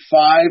Sputnik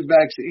 5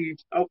 vaccine,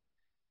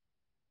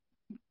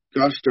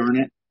 gosh darn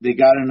it, they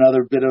got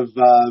another bit of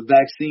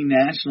vaccine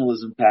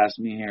nationalism past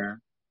me here.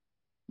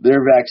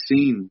 Their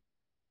vaccine,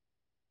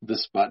 the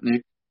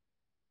Sputnik.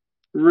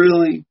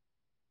 Really?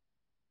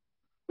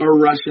 Are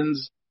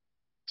Russians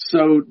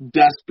so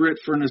desperate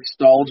for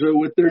nostalgia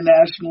with their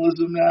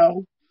nationalism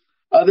now?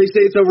 They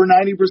say it's over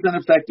 90%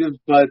 effective,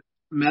 but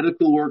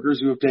medical workers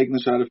who have taken the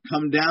shot have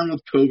come down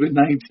with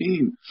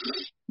COVID-19.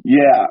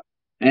 Yeah.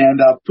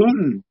 And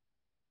Putin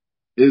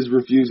is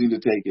refusing to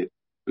take it,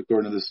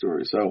 according to the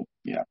story. So,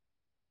 yeah.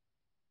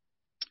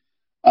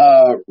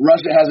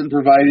 Russia hasn't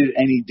provided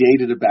any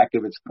data to back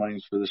up its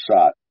claims for the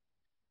shot.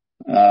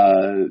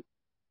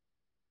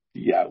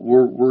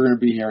 We're going to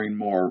be hearing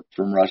more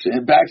from Russia.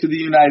 And back to the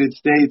United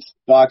States,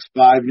 Fox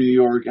 5 New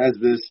York has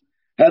this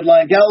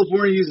headline: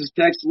 California uses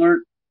text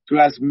alert to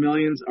ask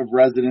millions of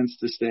residents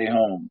to stay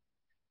home.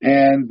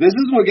 And this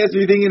is what gets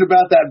me thinking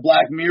about that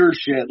Black Mirror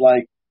shit,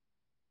 like,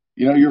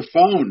 your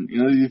phone,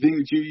 you think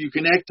that you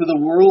connect to the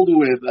world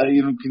with,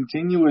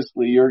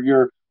 continuously,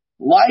 your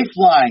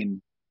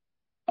lifeline.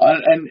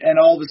 And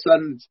all of a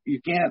sudden you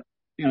can't,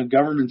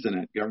 government's in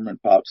it.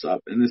 Government pops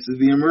up. And this is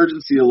the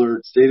emergency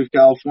alert. State of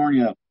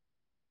California.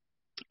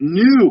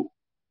 New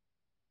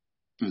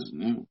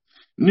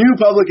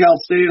public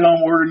health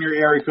stay-at-home order in your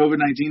area.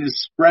 COVID-19 is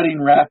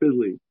spreading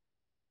rapidly.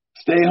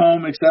 Stay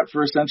home except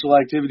for essential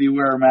activity.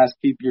 Wear a mask.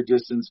 Keep your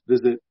distance.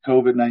 Visit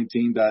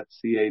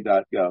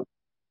covid19.ca.gov.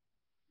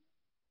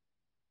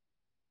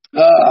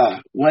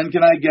 When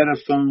can I get a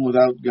phone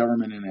without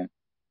government in it?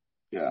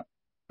 Yeah.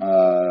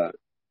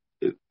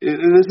 This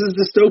is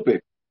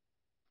dystopic.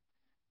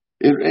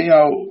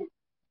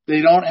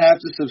 They don't have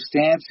to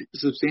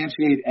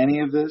substantiate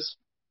any of this.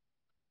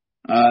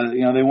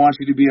 They want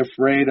you to be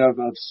afraid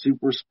of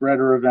super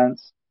spreader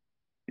events.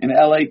 In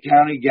LA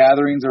County,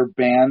 gatherings are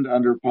banned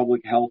under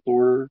public health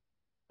order,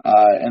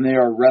 and they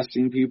are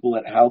arresting people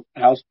at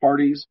house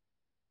parties.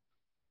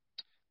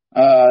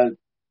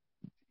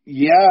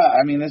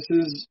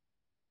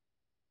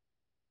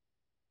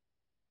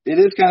 It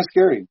is kind of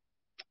scary.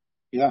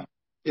 Yeah.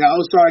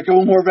 A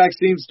couple more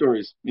vaccine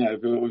stories. Yeah,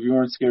 if you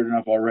weren't scared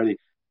enough already.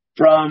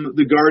 From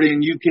The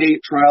Guardian, UK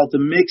trial to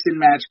mix and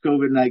match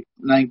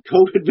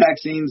COVID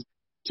vaccines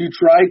to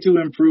try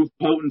to improve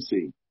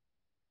potency.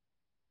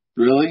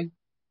 Really?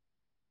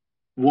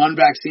 One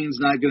vaccine's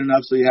not good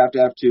enough, so you have to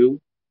have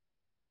two?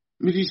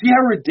 I mean, do you see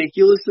how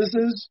ridiculous this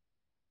is?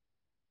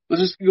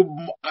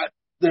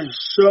 There's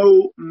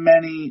so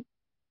many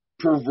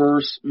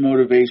perverse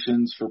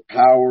motivations for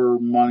power,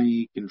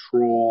 money,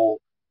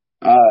 control,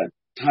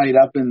 tied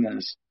up in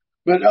this.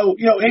 But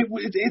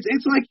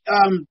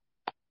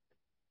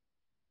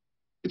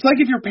it's like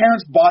if your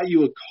parents bought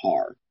you a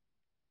car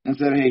and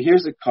said, "Hey,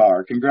 here's a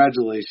car.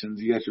 Congratulations,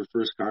 you got your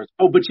first car."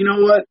 Oh, but you know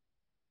what?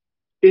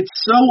 It's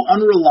so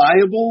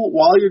unreliable.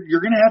 While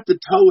you're going to have to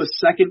tow a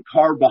second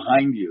car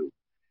behind you,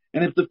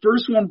 and if the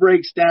first one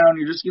breaks down,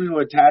 you're just going to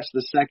attach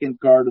the second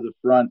car to the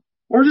front,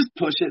 or just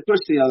push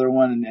the other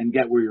one and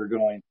get where you're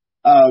going.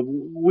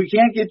 We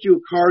can't get you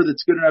a car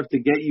that's good enough to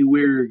get you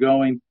where you're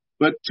going.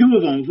 But two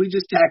of them, if we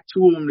just tack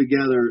two of them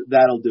together,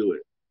 that'll do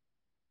it.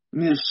 I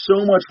mean, there's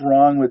so much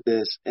wrong with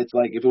this. It's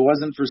like, if it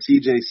wasn't for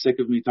CJ sick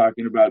of me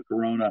talking about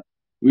Corona,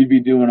 we'd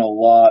be doing a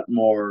lot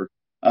more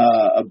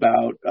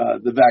about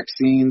the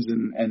vaccines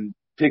and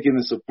picking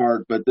this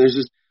apart. But there's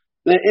just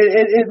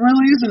It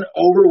really is an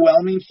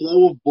overwhelming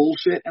flow of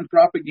bullshit and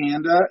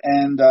propaganda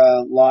and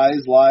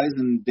lies,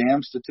 and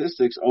damn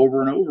statistics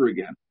over and over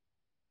again.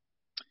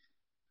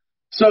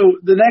 So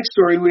the next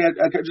story, we had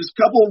just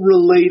a couple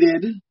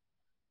related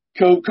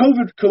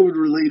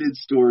COVID-related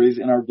stories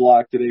in our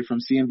block today from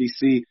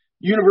CNBC.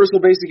 Universal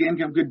basic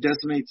income could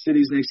decimate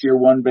cities next year,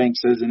 one bank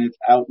says in its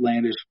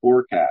outlandish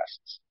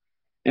forecasts.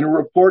 In a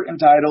report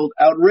entitled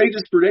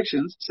Outrageous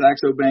Predictions,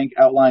 Saxo Bank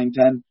outlined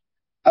 10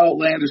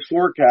 outlandish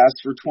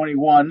forecasts for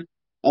 21,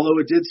 although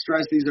it did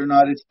stress these are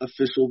not its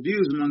official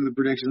views. Among the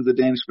predictions, the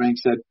Danish bank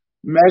said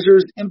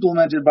measures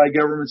implemented by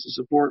governments to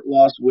support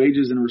lost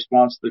wages in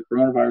response to the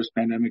coronavirus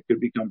pandemic could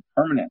become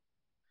permanent.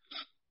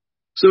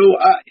 So,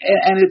 I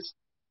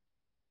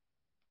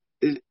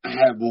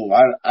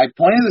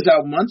pointed this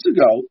out months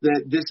ago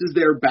that this is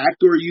their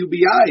backdoor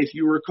UBI. If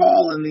you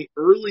recall, in the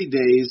early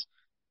days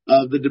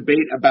of the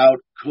debate about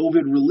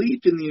COVID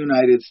relief in the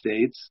United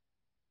States,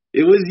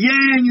 it was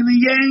Yang and the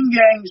Yang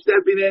gang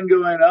stepping in,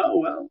 going,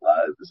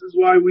 this is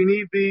why we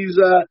need these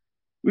COVID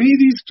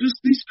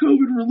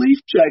relief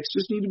checks.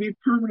 Just need to be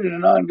permanent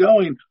and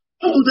ongoing.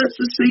 Oh, that's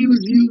the same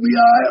as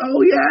UBI.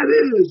 Oh, yeah,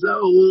 it is. Oh,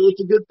 well,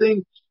 it's a good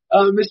thing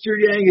Mr.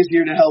 Yang is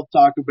here to help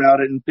talk about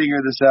it and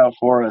figure this out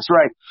for us,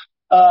 right?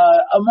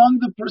 Among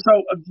the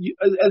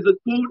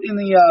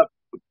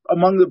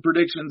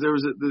predictions, there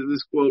was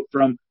this quote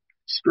from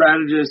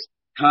strategist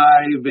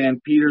Kai Van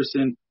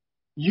Peterson.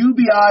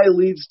 UBI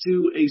leads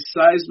to a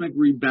seismic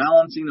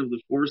rebalancing of the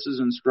forces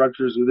and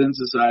structures within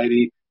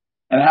society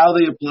and how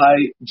they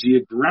apply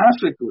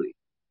geographically.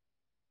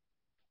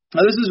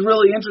 Now, this is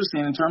really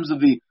interesting in terms of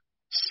the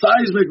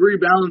seismic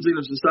rebalancing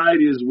of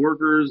society as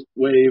workers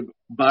wave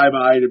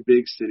bye-bye to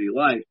big city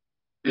life.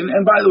 And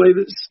by the way,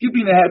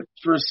 skipping ahead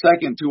for a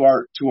second to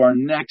our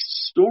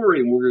next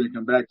story, and we're going to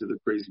come back to the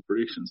crazy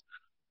predictions.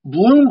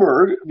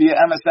 Bloomberg, via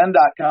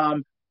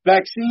MSN.com,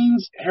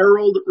 vaccines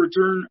herald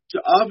return to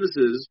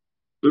offices,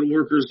 but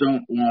workers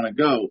don't want to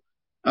go.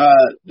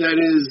 That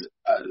is,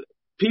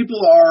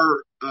 people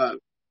are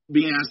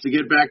being asked to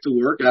get back to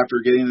work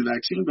after getting the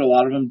vaccine, but a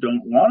lot of them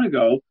don't want to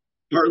go,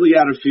 partly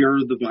out of fear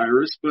of the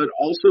virus, but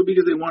also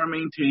because they want to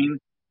maintain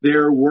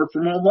their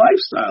work-from-home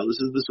lifestyle. This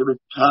is the sort of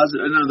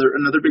positive,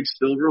 another big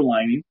silver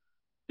lining,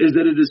 is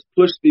that it has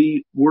pushed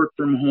the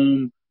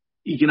work-from-home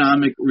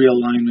economic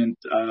realignment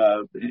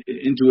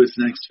into its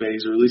next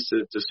phase, or at least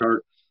to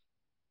start,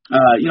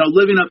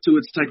 living up to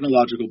its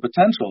technological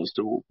potential as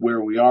to where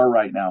we are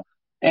right now.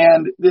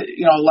 And,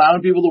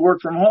 allowing people to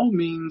work from home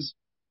means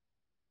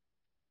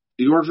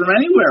you work from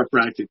anywhere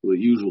practically,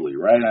 usually,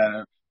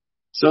 right?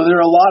 So there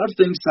are a lot of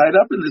things tied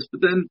up in this,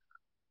 but then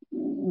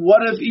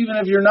what if, even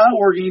if you're not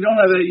working, you don't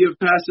have that, you have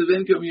passive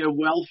income, you have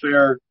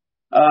welfare,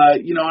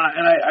 and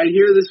I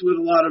hear this with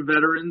a lot of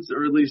veterans,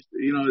 or at least,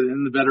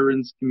 in the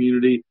veterans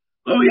community.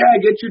 Oh yeah,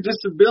 get your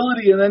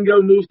disability and then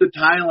go move to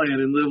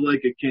Thailand and live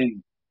like a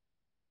king.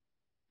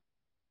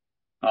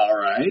 All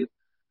right.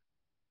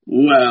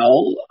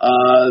 Well,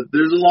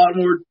 there's a lot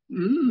more,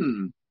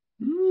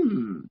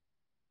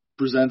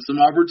 presents some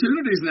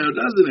opportunities now,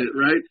 doesn't it,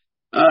 right?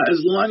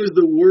 As long as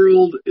the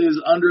world is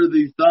under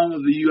the thumb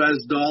of the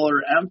U.S.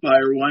 dollar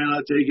empire, why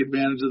not take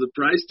advantage of the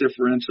price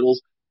differentials,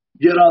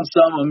 get on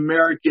some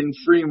American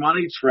free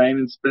money train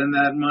and spend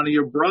that money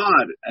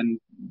abroad and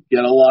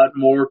get a lot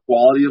more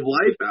quality of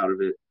life out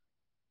of it?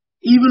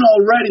 Even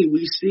already,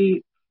 we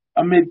see,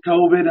 amid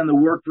COVID and the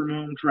work from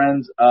home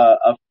trends,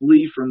 a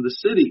flee from the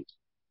cities.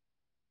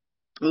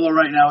 Although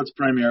right now it's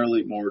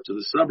primarily more to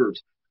the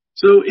suburbs.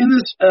 So in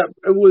this,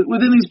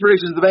 within these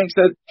predictions, the bank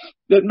said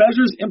that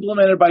measures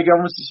implemented by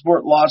governments to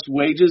support lost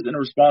wages in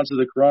response to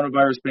the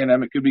coronavirus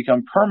pandemic could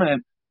become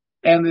permanent,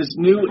 and this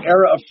new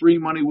era of free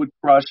money would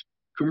crush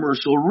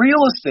commercial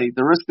real estate.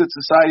 The risk that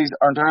societies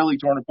are entirely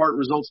torn apart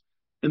results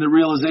in the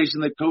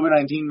realization that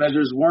COVID-19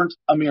 measures weren't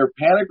a mere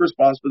panic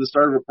response, but the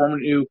start of a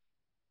permanent new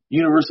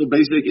universal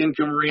basic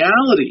income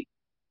reality.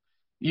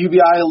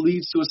 UBI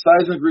leads to a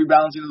seismic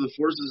rebalancing of the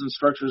forces and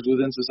structures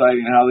within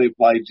society and how they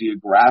apply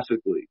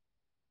geographically.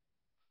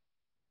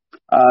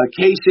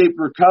 K-shaped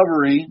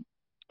recovery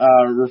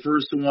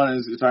refers to one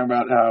as talking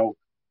about how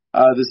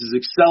this is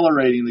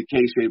accelerating the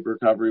K-shaped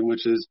recovery,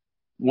 which is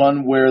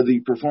one where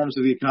the performance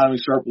of the economy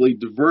sharply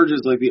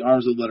diverges like the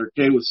arms of the letter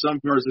K, with some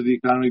parts of the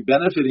economy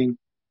benefiting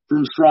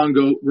from strong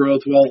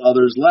growth while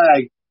others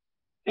lag.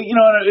 And,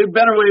 a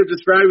better way of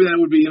describing that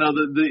would be,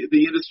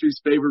 the industries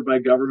favored by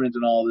government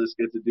and all of this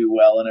get to do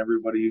well, and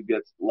everybody who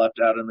gets left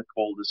out in the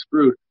cold is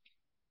screwed.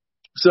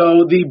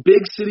 So the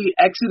big city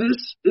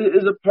exodus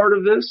is a part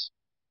of this.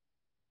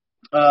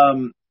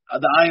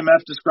 The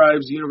IMF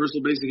describes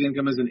universal basic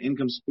income as an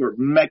income support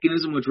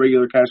mechanism, which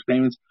regular cash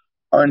payments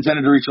are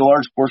intended to reach a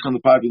large portion of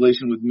the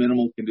population with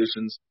minimal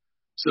conditions.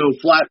 So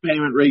flat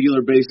payment,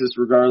 regular basis,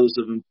 regardless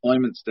of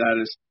employment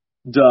status.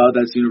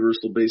 That's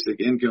universal basic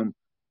income.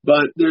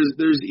 But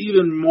there's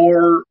even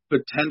more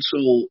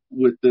potential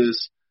with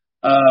this.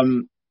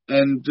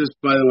 And just,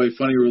 by the way,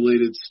 funny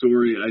related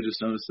story I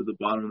just noticed at the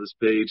bottom of this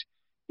page.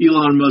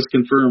 Elon Musk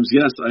confirms,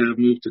 yes, I have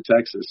moved to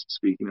Texas,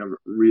 speaking of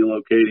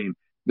relocating.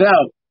 Now,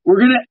 We're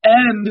going to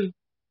end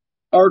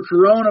our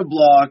Corona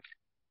block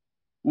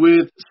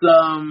with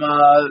some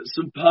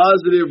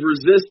positive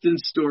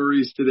resistance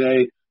stories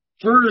today.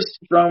 First,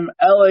 from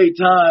LA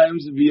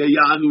Times via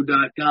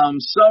yahoo.com,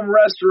 some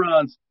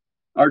restaurants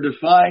are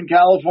defying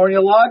California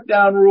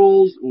lockdown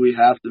rules. We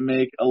have to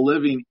make a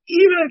living.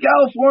 Even in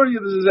California,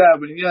 this is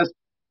happening. Yes,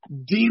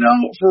 Dino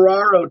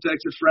Ferraro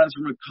texted friends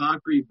from a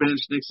concrete bench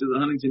next to the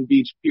Huntington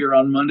Beach Pier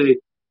on Monday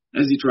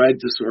as he tried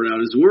to sort out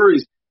his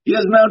worries. He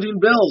has mounting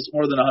bills,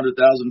 more than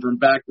 $100,000 from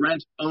back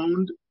rent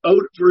owed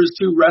for his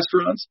two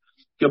restaurants,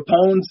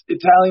 Capone's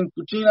Italian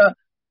Cucina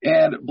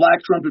and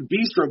Black Trumpet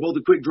Bistro, both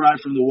a quick drive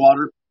from the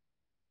water.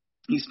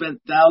 He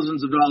spent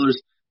thousands of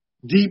dollars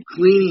deep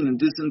cleaning and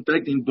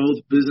disinfecting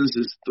both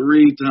businesses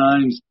 3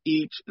 times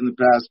each in the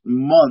past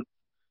month.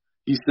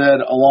 He said,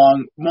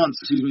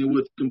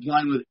 with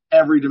complying with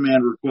every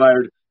demand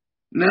required.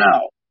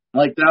 Now,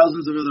 like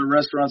thousands of other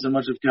restaurants in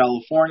much of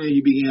California,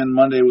 he began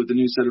Monday with a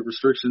new set of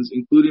restrictions,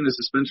 including a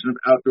suspension of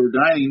outdoor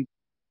dining,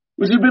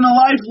 which had been a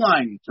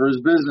lifeline for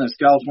his business.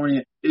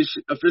 California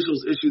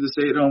officials issued the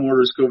stay-at-home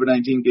order as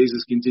COVID-19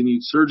 cases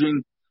continued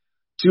surging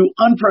to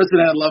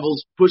unprecedented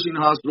levels, pushing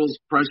hospitals'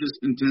 precious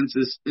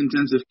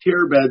intensive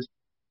care beds,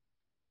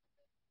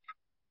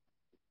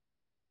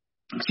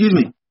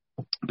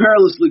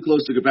 perilously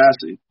close to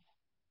capacity.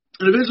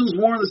 And officials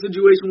warn the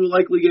situation will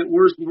likely get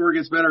worse before it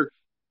gets better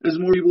as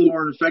more people who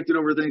are infected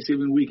over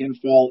Thanksgiving weekend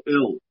fall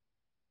ill.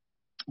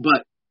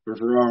 But for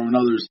Ferraro and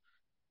others,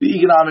 the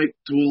economic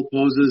tool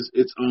poses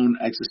its own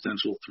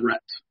existential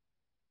threat.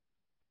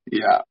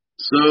 Yeah.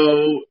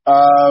 So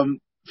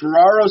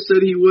Ferraro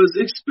said he was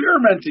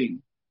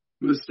experimenting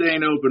with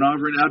staying open,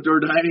 offering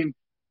outdoor dining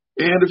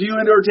and a few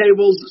indoor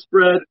tables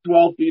spread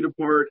 12 feet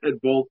apart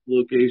at both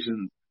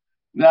locations.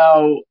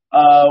 Now,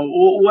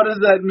 what does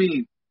that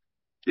mean?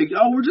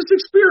 We're just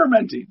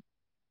experimenting.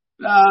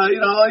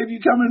 If you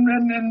come in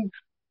and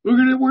we're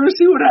gonna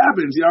see what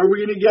happens. Are we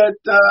gonna get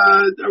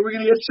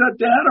shut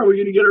down? Are we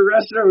gonna get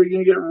arrested? Are we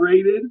gonna get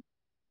raided?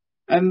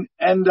 And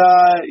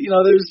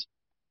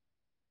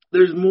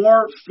there's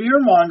more fear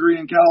mongering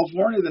in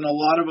California than a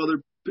lot of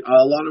other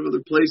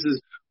places.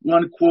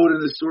 One quote in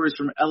the story is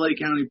from LA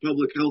County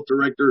Public Health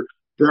Director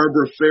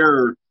Barbara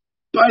Ferrer.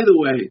 By the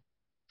way,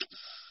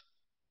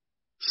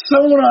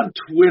 someone on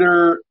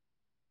Twitter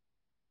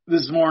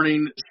this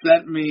morning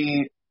sent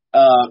me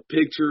a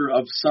picture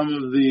of some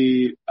of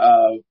the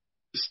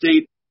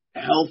state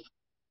health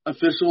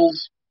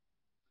officials,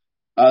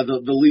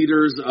 the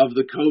leaders of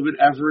the COVID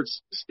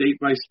efforts, state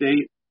by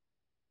state.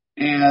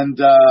 And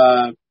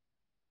I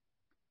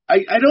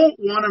don't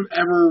want to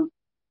ever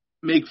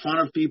make fun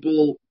of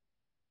people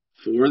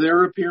for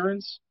their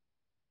appearance,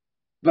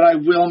 but I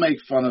will make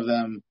fun of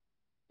them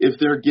if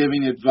they're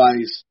giving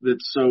advice that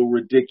so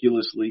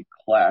ridiculously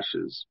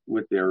clashes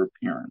with their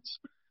appearance.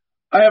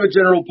 I have a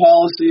general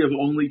policy of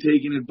only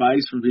taking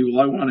advice from people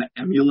I want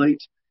to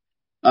emulate.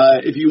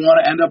 If you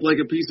want to end up like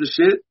a piece of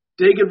shit,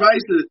 take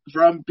advice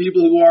from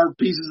people who are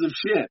pieces of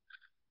shit.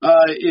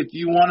 If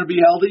you want to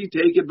be healthy,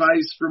 take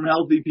advice from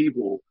healthy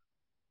people.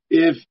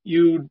 If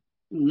you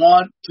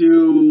want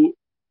to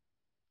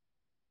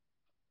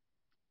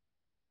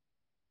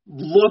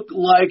look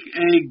like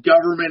a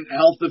government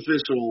health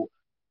official,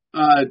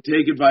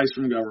 take advice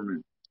from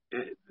government.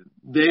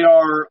 They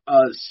are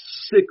a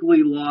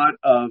sickly lot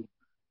of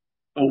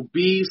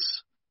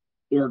obese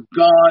or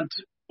gaunt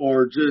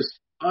or just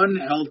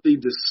unhealthy,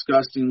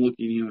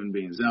 disgusting-looking human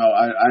beings. Now,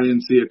 I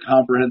didn't see a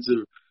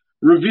comprehensive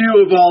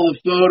review of all the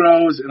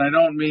photos, and I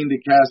don't mean to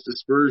cast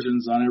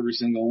aspersions on every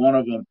single one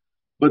of them,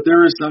 but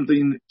there is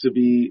something to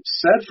be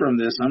said from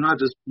this. I'm not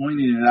just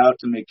pointing it out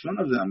to make fun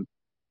of them.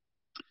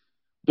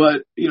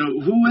 But,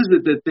 who is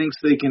it that thinks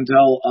they can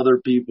tell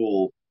other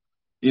people,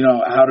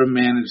 how to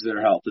manage their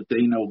health, that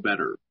they know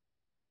better?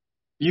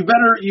 You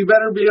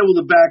better be able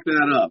to back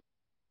that up.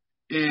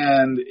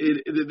 And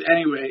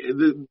anyway,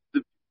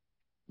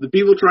 the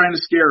people trying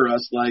to scare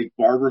us, like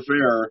Barbara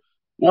Ferrer,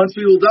 once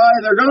people die,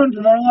 they're gone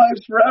from our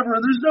lives forever.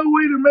 And there's no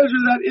way to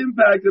measure that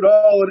impact at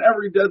all. And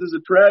every death is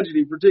a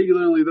tragedy,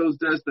 particularly those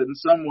deaths that in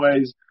some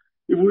ways,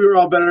 if we were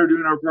all better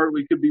doing our part,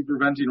 we could be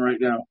preventing right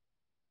now.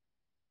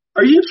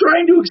 Are you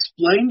trying to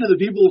explain to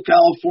the people of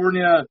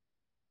California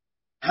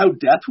how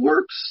death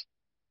works?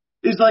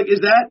 Is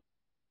that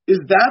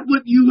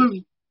what you have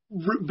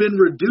been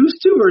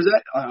reduced to, or is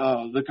that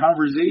the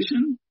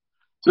conversation?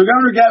 So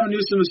Governor Gavin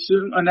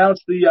Newsom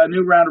announced the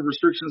new round of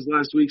restrictions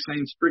last week,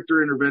 saying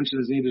stricter intervention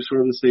is needed to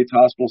shore the state's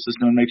hospital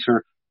system and make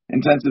sure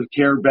intensive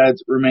care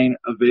beds remain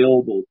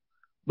available.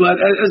 But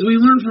as we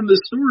learned from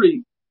this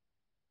story,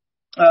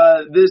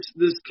 this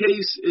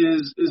case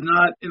is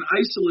not an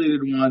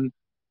isolated one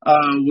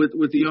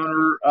with the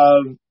owner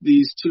of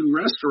these two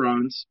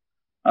restaurants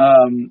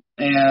and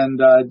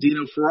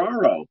Dino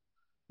Ferraro.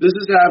 This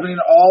is happening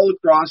all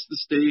across the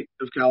state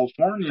of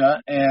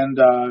California, and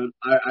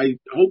I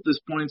hope this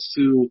points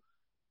to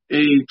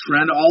a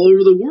trend all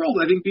over the world.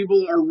 I think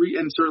people are,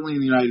 and certainly in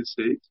the United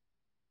States,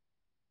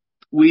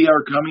 we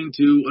are coming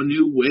to a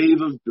new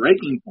wave of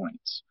breaking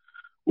points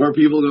where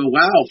people go,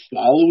 wow,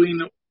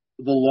 following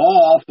the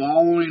law,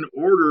 following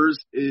orders,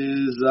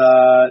 is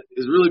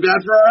really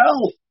bad for our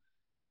health.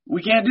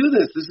 We can't do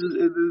this. This is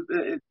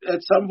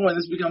at some point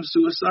this becomes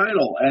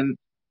suicidal, and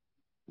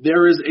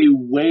there is a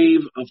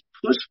wave of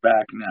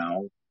pushback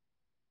now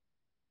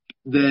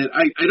that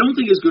I don't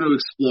think is going to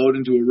explode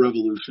into a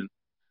revolution,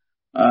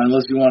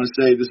 unless you want to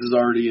say this is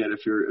already it.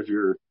 If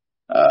your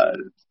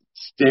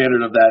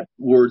standard of that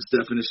word's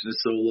definition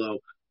is so low,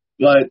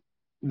 but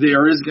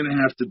there is going to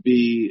have to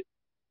be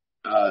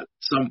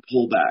some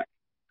pullback,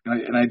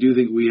 and I do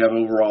think we have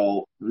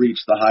overall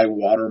reached the high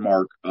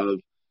watermark of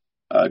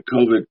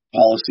COVID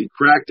policy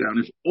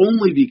crackdown, if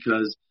only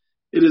because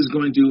it is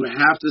going to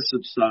have to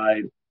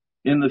subside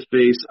in the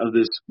face of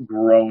this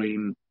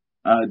growing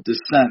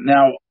dissent.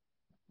 Now,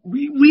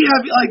 we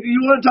have, like,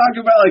 you want to talk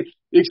about, like,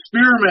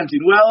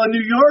 experimenting. Well, in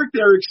New York,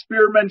 they're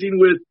experimenting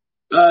with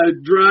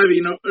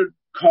driving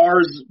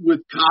cars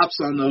with cops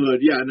on the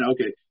hood. Yeah, no,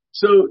 okay.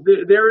 So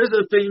there is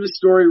a famous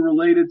story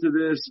related to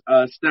this.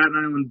 Staten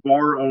Island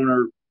bar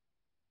owner,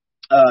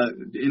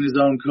 in his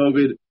own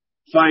COVID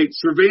fight,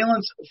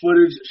 surveillance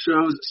footage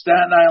shows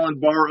Staten Island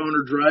bar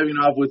owner driving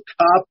off with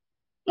cop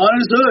on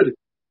his hood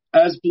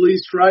as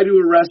police try to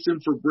arrest him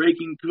for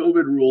breaking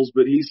COVID rules,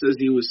 but he says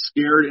he was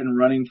scared and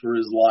running for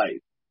his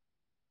life.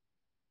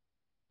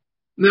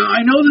 Now,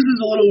 I know this is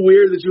a little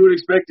weird that you would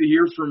expect to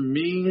hear from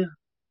me,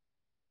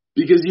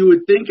 because you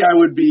would think I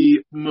would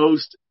be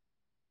most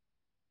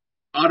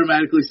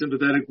automatically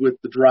sympathetic with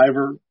the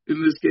driver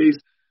in this case,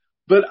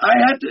 but I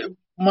had to,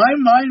 my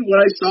mind, when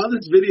I saw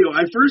this video,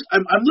 I'm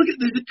looking,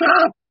 there's a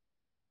cop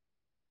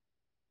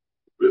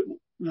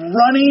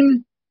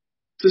running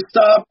to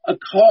stop a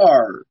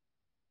car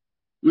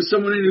with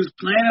someone who's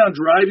planning on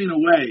driving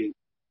away,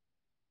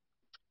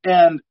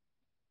 and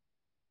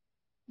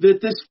that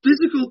this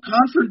physical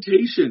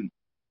confrontation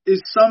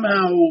is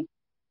somehow,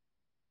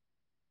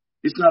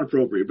 it's not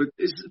appropriate, but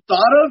is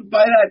thought of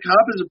by that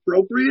cop as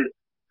appropriate.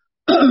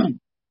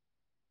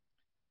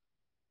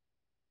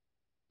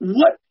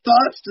 What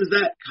thoughts does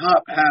that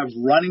cop have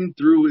running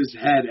through his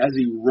head as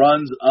he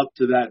runs up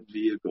to that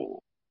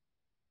vehicle?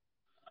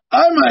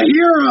 I'm a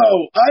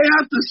hero. I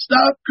have to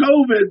stop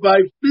COVID by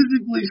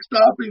physically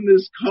stopping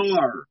this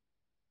car.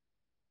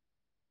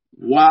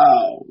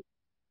 Wow.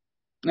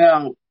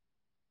 Now,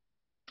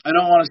 I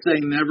don't want to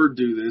say never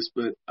do this,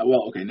 but,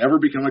 well, okay, never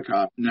become a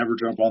cop, never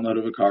jump on the hood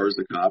of a car as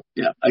a cop.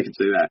 Yeah, I can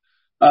say that.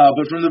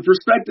 But from the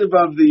perspective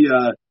of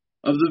the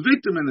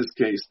victim in this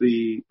case,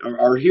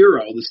 our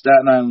hero, the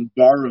Staten Island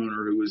bar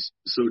owner who was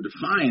so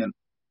defiant,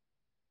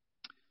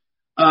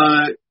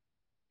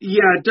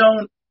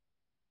 don't,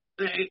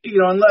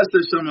 unless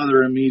there's some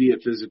other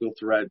immediate physical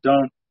threat,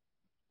 don't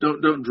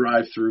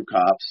drive through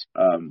cops.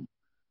 I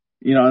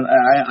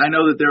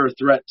know that they're a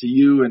threat to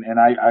you, and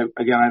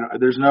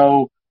there's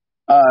no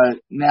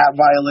NAP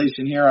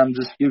violation here. I'm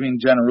just giving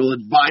general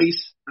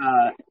advice,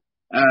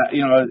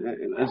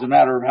 as a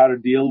matter of how to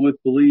deal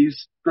with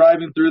police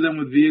driving through them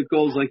with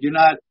vehicles. Like, you're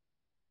not,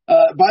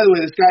 by the way,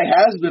 this guy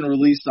has been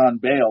released on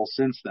bail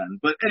since then.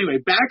 But anyway,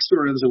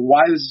 backstory on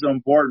why this is so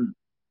important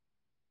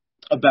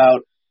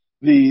about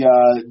the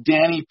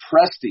Danny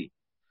Presti,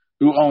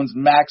 who owns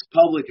Max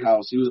Public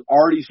House. He was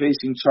already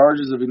facing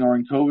charges of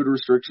ignoring COVID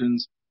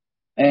restrictions.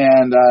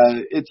 And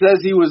it says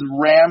he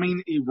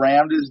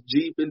rammed his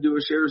Jeep into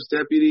a sheriff's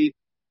deputy.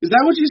 Is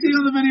that what you see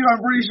on the video?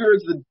 I'm pretty sure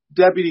it's the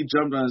deputy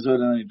jumped on his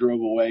hood and then he drove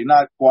away.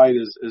 Not quite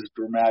as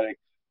dramatic.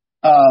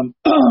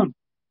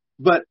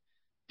 But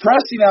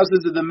Presti now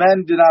says that the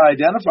men did not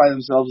identify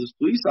themselves as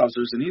police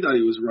officers, and he thought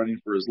he was running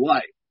for his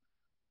life.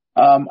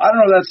 I don't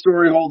know if that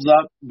story holds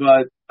up,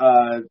 but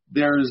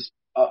there's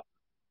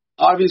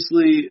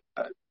obviously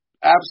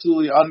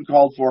absolutely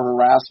uncalled for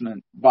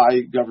harassment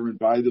by government,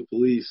 by the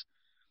police.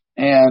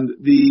 And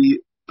the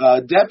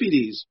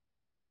deputies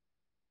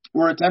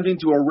were attempting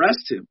to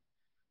arrest him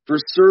for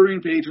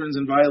serving patrons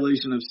in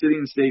violation of city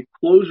and state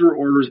closure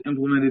orders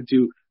implemented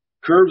to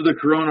curb the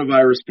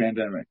coronavirus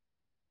pandemic.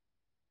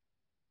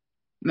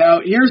 Now,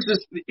 here's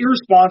just the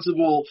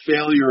irresponsible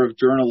failure of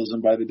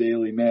journalism by the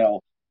Daily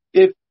Mail.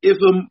 If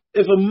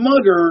a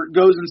mugger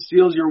goes and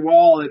steals your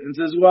wallet and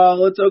says,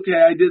 well, it's okay,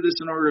 I did this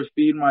in order to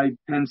feed my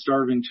 10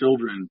 starving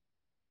children,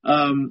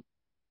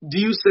 do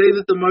you say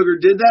that the mugger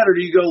did that, or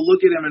do you go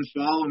look at him and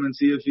follow him and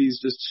see if he's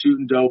just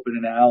shooting dope in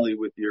an alley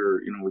with your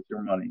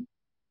money,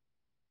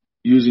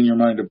 using your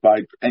money to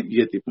buy? And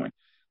you get the point.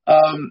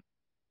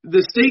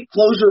 The state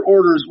closure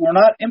orders were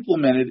not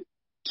implemented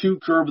to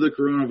curb the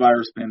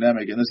coronavirus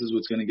pandemic, and this is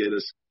what's going to get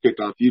us kicked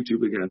off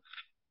YouTube again,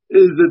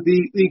 is that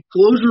the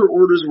closure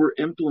orders were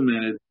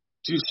implemented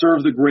to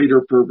serve the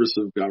greater purpose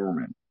of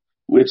government,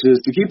 which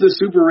is to keep the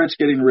super rich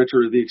getting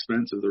richer at the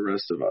expense of the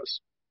rest of us.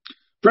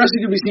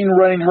 Presti could be seen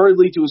running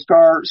hurriedly to his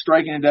car,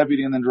 striking a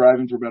deputy, and then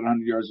driving for about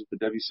 100 yards with the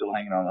deputy still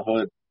hanging on the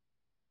hood.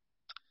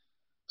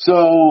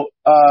 So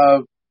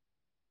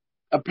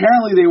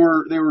apparently they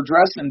were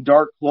dressed in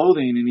dark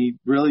clothing, and he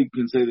really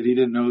can say that he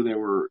didn't know they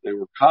were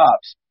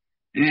cops.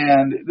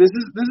 And this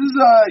is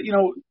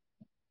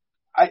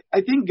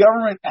I think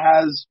government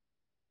has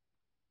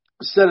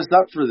set us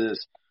up for this,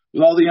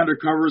 with all the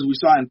undercovers we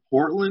saw in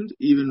Portland,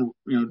 even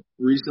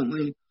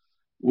recently,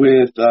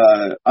 with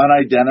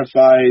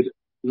unidentified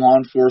law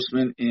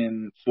enforcement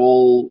in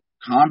full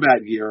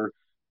combat gear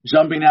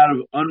jumping out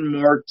of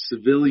unmarked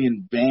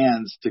civilian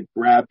vans to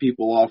grab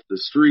people off the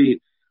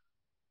street.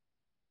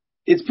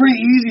 It's pretty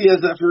easy as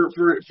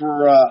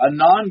for a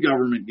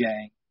non-government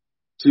gang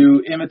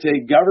to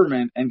imitate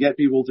government and get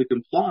people to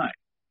comply.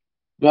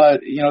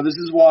 But, this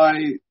is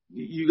why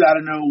you got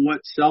to know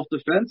what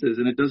self-defense is,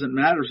 and it doesn't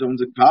matter if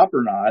someone's a cop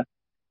or not.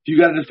 If you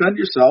got to defend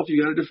yourself,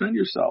 you got to defend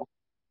yourself.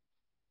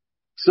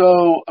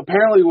 So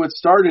apparently what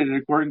started,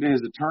 according to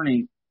his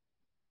attorney,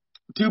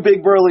 two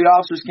big burly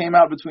officers came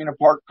out between a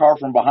parked car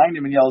from behind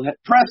him and yelled,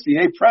 "Presty,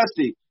 hey,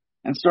 Presty,"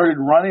 and started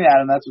running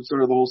at him. That's what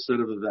started the whole set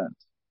of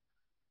events.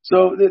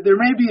 So there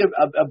may be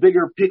a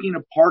bigger picking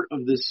apart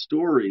of this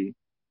story.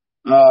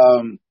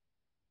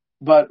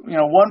 But,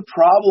 one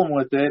problem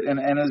with it,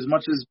 and as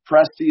much as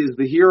Presty is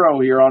the hero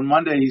here, on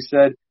Monday he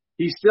said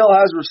he still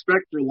has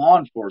respect for law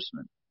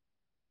enforcement.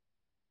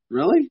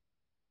 Really?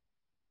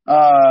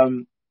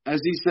 As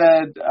he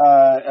said,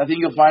 I think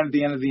you'll find at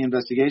the end of the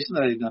investigation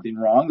that I did nothing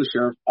wrong. The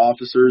sheriff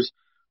officers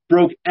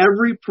broke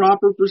every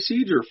proper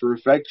procedure for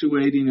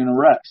effectuating an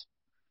arrest.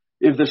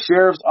 If the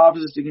sheriff's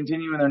office is to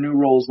continue in their new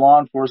role as law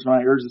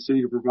enforcement, I urge the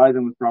city to provide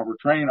them with proper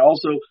training.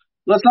 Also,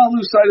 let's not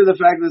lose sight of the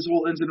fact that this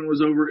whole incident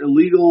was over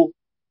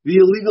the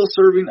illegal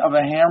serving of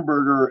a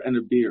hamburger and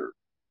a beer.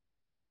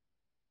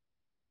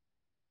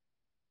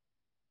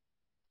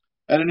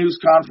 At a news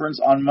conference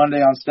on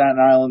Monday on Staten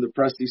Island, the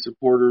Presty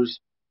supporters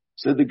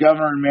said the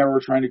governor and mayor were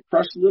trying to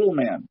crush the little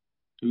man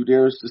who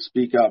dares to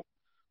speak up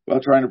while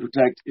trying to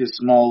protect his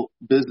small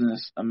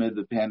business amid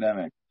the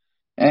pandemic.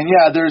 And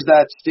yeah, there's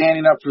that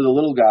standing up for the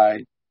little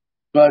guy,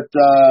 but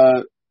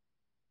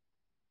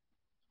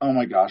oh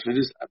my gosh,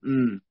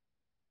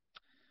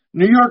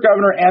 New York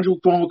Governor Andrew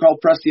Cuomo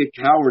called Presty a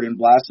coward and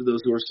blasted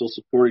those who are still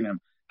supporting him.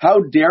 How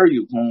dare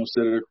you, Cuomo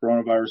said at a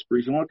coronavirus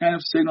briefing. What kind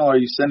of signal are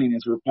you sending?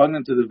 It's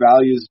repugnant to the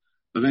values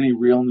of any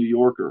real New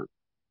Yorker.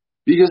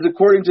 Because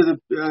according to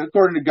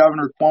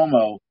Governor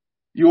Cuomo,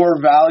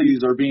 your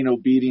values are being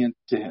obedient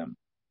to him.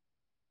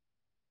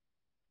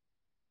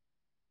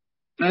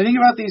 And I think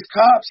about these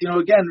cops,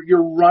 again,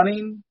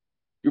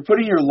 you're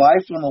putting your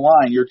life on the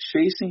line. You're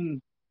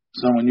chasing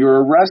someone.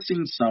 You're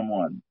arresting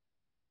someone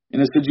in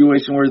a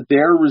situation where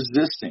they're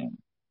resisting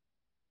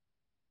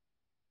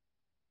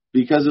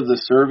because of the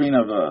serving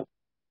of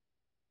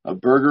a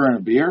burger and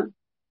a beer.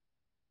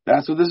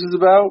 That's what this is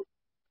about.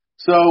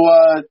 So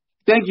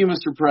thank you,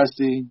 Mr.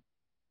 Presty.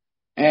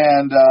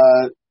 And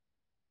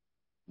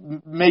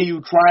may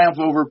you triumph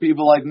over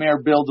people like Mayor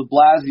Bill de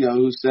Blasio,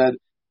 who said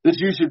that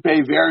you should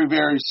pay very,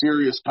 very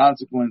serious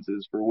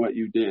consequences for what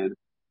you did.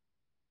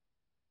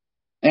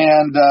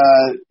 And,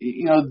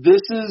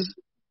 this is,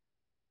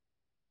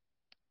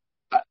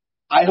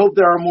 I hope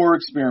there are more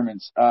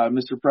experiments,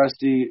 Mr.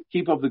 Presty.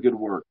 Keep up the good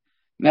work.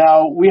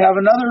 Now, we have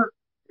another,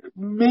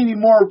 maybe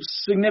more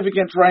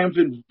significant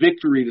triumphant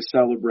victory to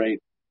celebrate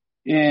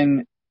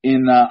in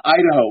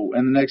Idaho.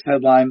 And the next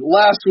headline,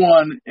 last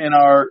one in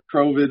our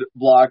COVID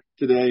block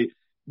today,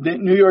 the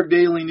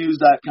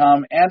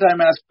NewYorkDailyNews.com,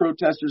 anti-mask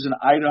protesters in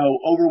Idaho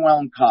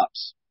overwhelm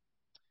cops.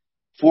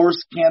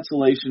 Forced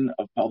cancellation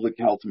of public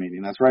health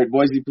meeting. That's right.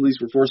 Boise police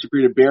were forced to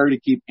create a barrier to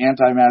keep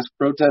anti-mask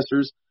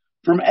protesters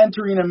from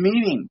entering a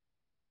meeting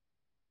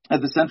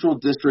at the Central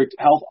District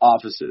Health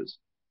offices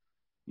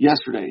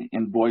yesterday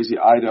in Boise,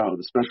 Idaho.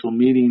 The special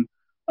meeting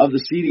of the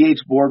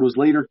CDH board was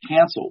later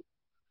canceled.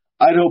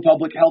 Idaho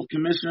Public Health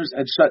Commissioners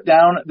had to shut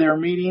down their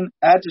meeting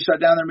and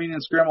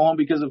scramble home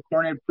because of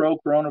coordinated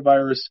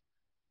pro-coronavirus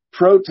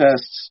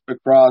protests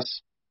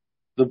across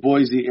the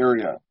Boise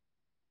area.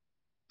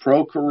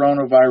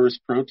 Pro-coronavirus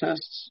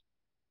protests?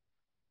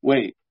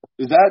 Wait,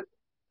 is that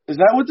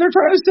what they're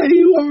trying to say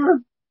you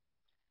are?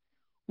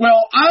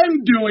 Well,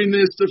 I'm doing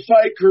this to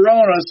fight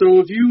corona, so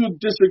if you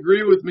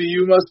disagree with me,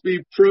 you must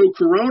be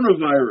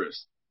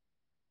pro-coronavirus.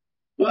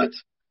 What?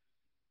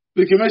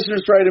 The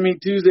commissioners tried to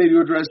meet Tuesday to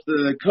address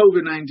the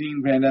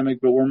COVID-19 pandemic,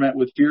 but were met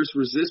with fierce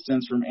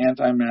resistance from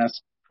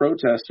anti-mask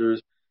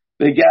protesters.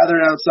 They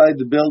gathered outside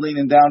the building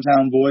in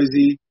downtown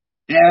Boise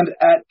and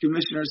at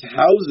commissioners'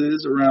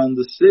 houses around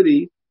the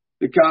city.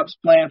 The cops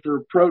planned for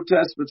a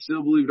protest, but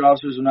still believed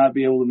officers would not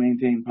be able to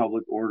maintain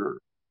public order.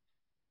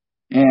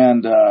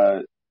 And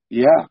so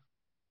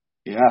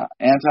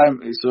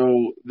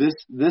this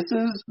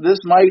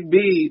might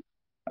be.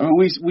 I mean,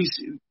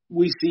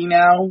 we see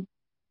now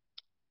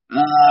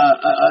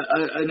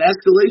an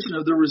escalation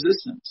of the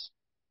resistance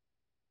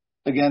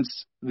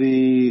against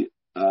the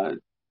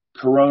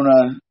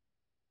corona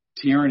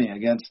tyranny,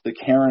 against the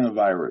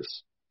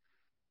coronavirus.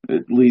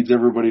 It leads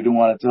everybody to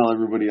want to tell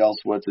everybody else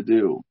what to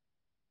do.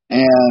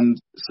 And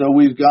so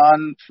we've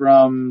gone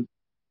from,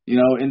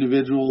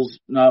 individuals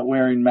not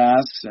wearing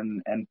masks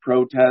and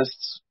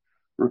protests,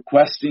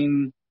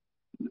 requesting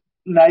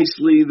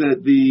nicely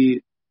that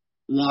the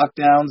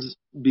lockdowns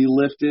be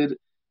lifted.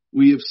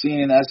 We have seen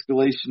an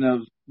escalation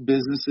of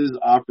businesses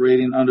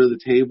operating under the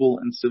table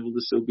in civil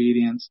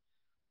disobedience.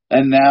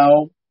 And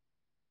now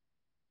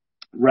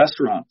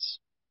restaurants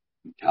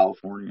in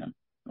California,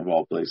 of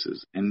all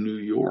places, and New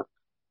York,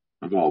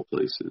 of all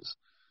places.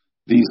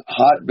 These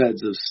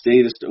hotbeds of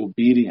statist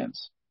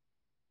obedience,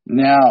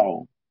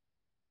 now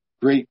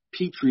great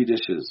petri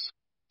dishes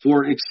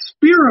for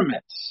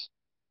experiments,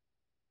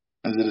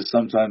 as it is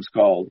sometimes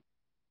called,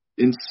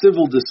 in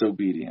civil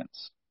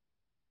disobedience.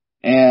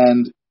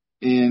 And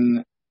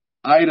in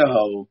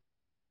Idaho,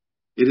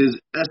 it is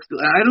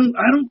I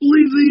don't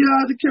believe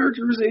the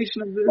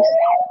characterization of this.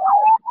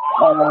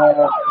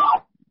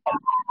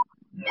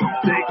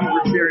 Thank you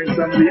for sharing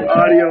some of the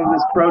audio of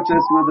this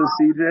protest with us,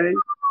 CJ.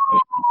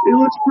 It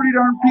looks pretty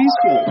darn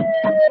peaceful,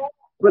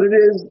 but it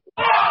is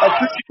a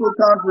physical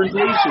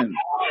confrontation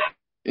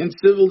in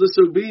civil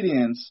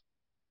disobedience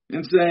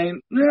and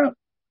saying, yeah,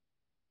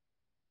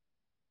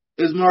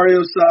 as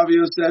Mario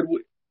Savio said,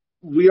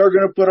 we are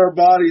going to put our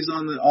bodies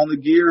on the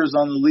gears,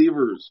 on the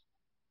levers,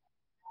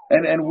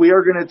 and we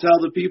are going to tell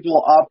the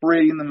people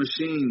operating the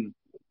machine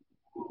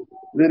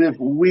that if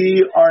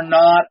we are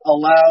not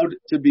allowed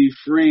to be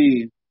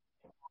free,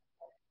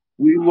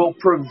 we will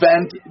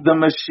prevent the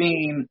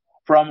machine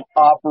from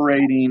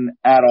operating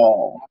at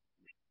all.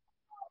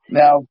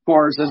 Now, of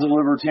course, as a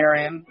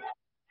libertarian,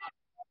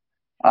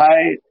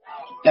 I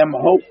am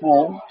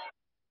hopeful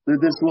that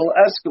this will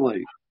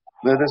escalate,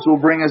 that this will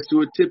bring us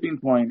to a tipping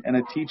point and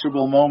a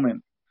teachable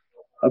moment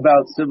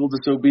about civil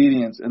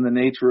disobedience and the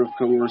nature of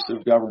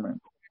coercive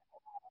government.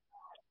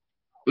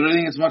 But I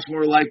think it's much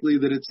more likely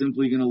that it's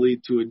simply going to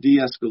lead to a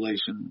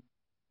de-escalation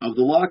of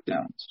the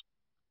lockdowns.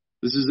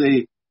 This is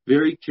a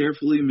very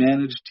carefully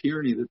managed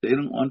tyranny that they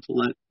don't want to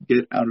let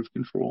get out of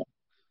control.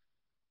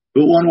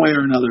 But one way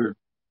or another,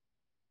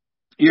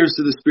 here's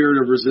to the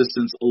spirit of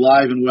resistance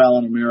alive and well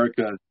in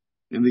America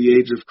in the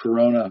age of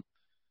Corona.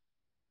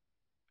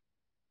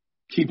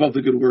 Keep up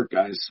the good work,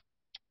 guys.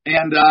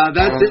 And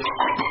that's it.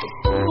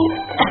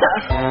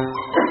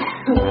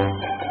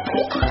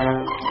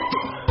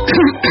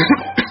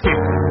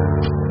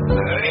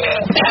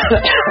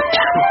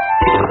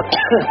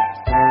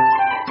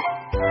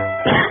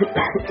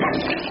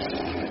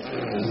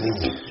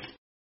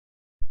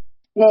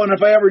 Well, and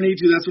if I ever need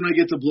to, that's when I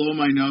get to blow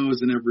my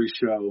nose in every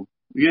show.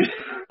 Yeah.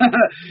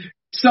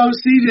 So,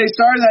 CJ,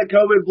 sorry that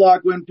COVID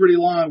block went pretty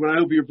long, but I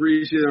hope you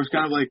appreciate it. There was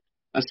kind of like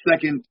a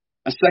second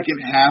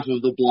half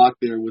of the block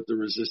there with the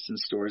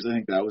resistance stories. I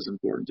think that was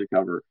important to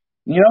cover.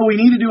 You know, we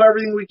need to do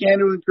everything we can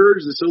to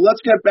encourage this. So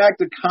let's get back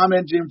to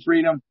Comment Jim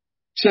Freedom.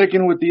 Check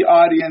in with the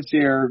audience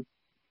here.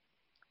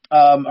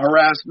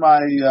 Harass my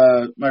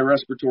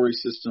respiratory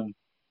system,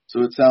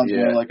 so it sounds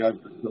more like I've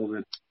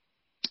COVID.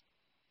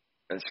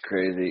 That's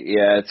crazy.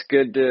 Yeah, it's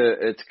good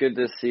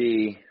to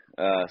see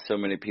so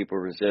many people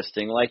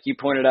resisting. Like you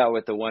pointed out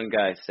with the one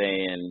guy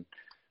saying,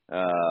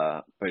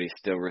 but he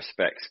still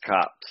respects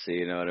cops.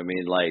 You know what I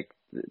mean? Like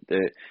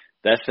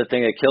that's the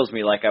thing that kills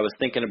me. Like I was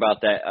thinking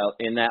about that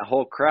in that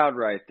whole crowd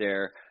right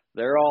there.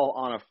 They're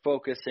all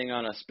focusing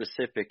on a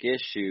specific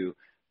issue.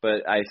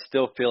 But I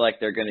still feel like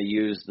they're going to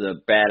use the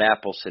bad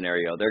apple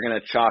scenario. They're going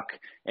to chalk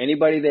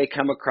anybody they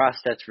come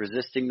across that's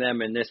resisting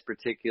them in this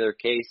particular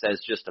case as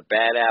just a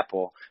bad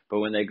apple. But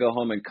when they go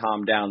home and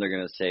calm down, they're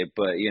going to say,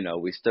 "But you know,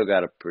 we still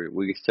got to,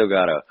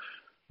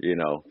 you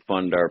know,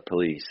 fund our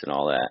police and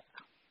all that."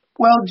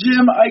 Well,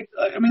 Jim, I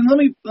mean, let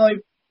me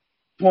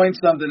point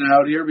something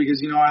out here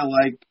because you know I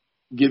like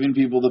giving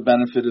people the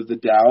benefit of the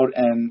doubt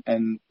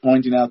and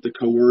pointing out the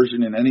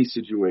coercion in any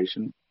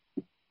situation.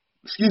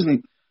 Excuse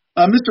me.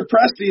 Mr.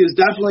 Presti is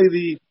definitely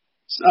the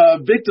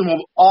victim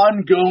of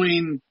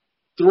ongoing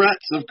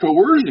threats of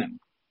coercion.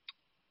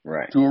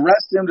 Right. To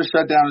arrest him, to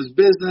shut down his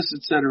business,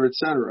 et cetera, et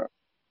cetera.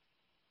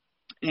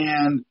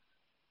 And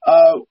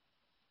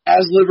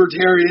as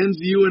libertarians,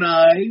 you and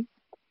I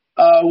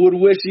would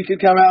wish you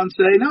could come out and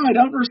say, no, I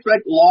don't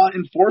respect law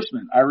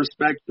enforcement. I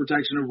respect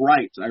protection of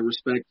rights. I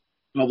respect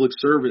public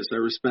service. I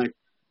respect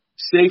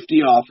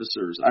safety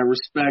officers. I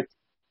respect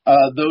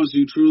those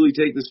who truly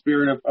take the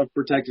spirit of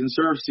protect and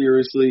serve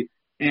seriously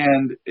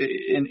and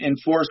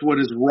enforce what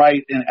is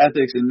right in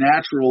ethics and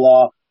natural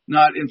law,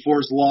 not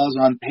enforce laws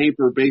on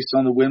paper based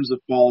on the whims of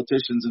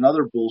politicians and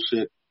other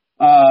bullshit,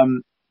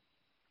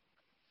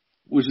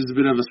 which is a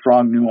bit of a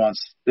strong,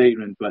 nuanced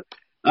statement. But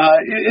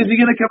is he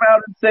going to come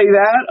out and say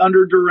that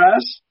under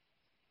duress?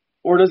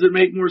 Or does it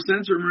make more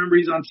sense? Remember,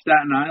 he's on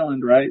Staten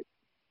Island, right?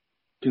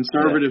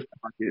 Conservative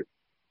market.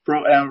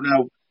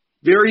 Now,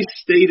 very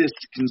statist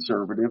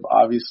conservative,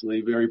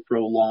 obviously, very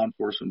pro-law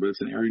enforcement, but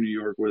it's an area in New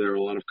York where there are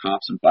a lot of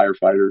cops and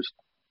firefighters.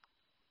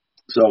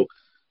 So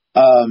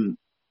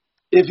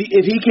if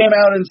he came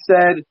out and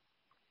said,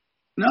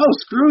 no,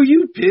 screw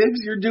you,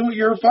 pigs,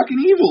 you're fucking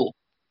evil.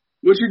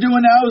 What you're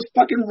doing now is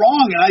fucking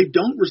wrong, and I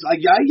don't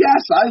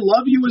yes, I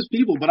love you as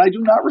people, but I do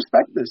not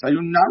respect this. I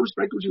do not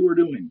respect what you are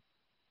doing.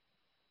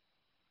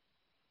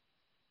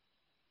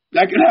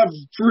 That could have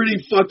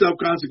pretty fucked up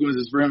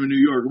consequences for him in New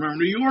York. Remember,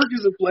 New York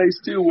is a place,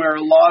 too, where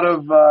a lot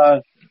of,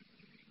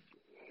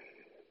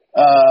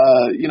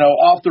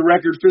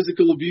 off-the-record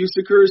physical abuse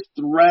occurs,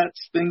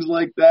 threats, things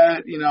like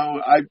that. You know,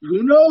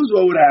 who knows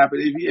what would happen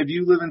if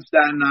you live in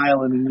Staten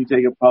Island and you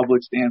take a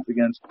public stance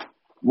against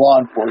law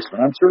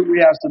enforcement. I'm sure we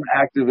have some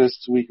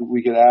activists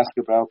we could ask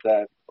about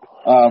that.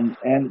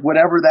 And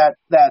whatever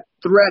that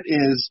threat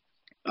is,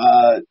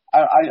 I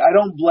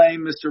don't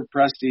blame Mr.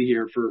 Presti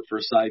here for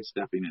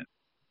sidestepping it.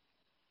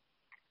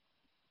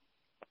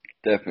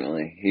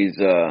 Definitely. He's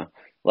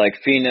like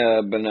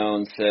Fina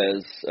Bonone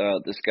says,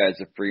 this guy's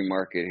a free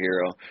market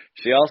hero.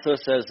 She also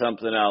says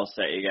something else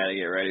that you got to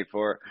get ready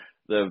for.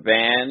 The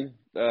van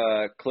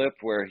clip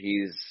where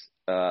he's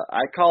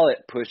I call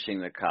it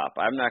pushing the cop.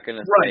 I'm not going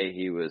to say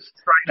he was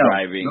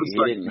driving. No,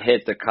 he didn't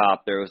hit the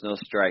cop. There was no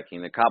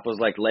striking. The cop was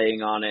like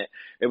laying on it.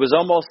 It was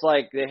almost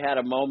like they had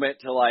a moment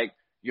to like,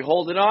 you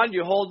holding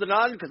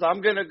on, because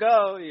I'm going to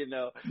go, you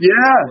know.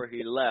 Yeah. Before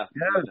he left,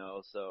 you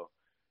know, so.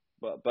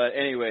 But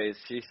anyways,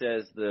 she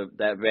says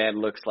that van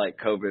looks like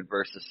COVID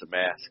versus a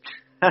mask.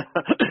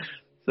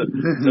 So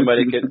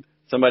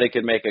somebody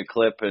could make a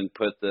clip and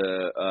put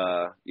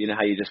the you know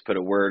how you just put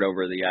a word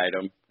over the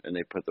item and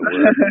they put the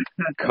word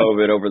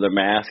COVID over the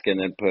mask and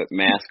then put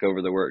mask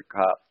over the word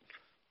cop.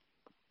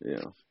 You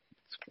know.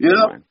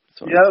 Yep.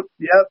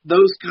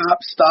 Those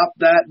cops stopped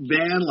that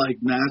van like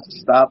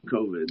masks stopped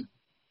COVID.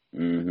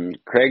 Mm-hmm.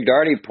 Craig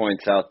Darty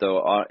points out,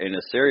 though, in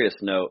a serious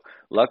note,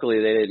 luckily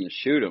they didn't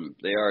shoot him.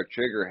 They are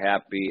trigger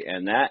happy,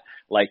 and that,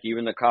 like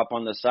even the cop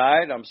on the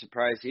side, I'm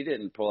surprised he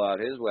didn't pull out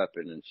his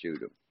weapon and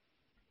shoot him.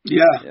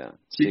 Yeah.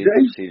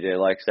 CJ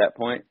likes that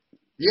point.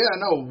 Yeah,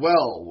 no,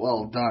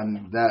 well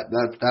done. That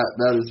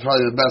is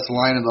probably the best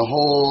line of the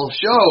whole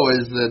show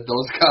is that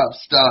those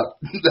cops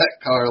stopped that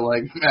car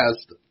like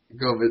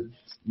COVID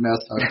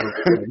mess.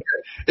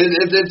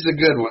 It's a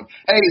good one.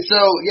 Hey, so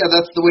yeah,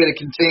 that's the way to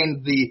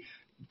contain the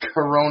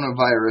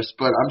coronavirus,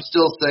 but I'm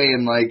still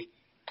saying, like,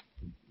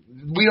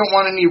 we don't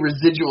want any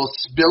residual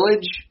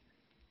spillage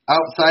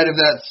outside of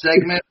that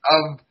segment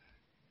of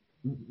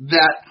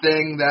that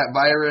thing, that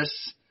virus.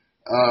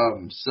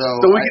 So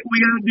we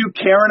gotta do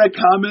Karen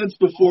comments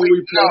before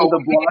we play the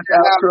block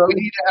outro. We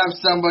need to have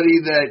somebody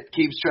that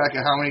keeps track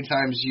of how many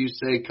times you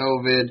say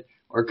COVID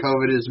or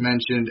COVID is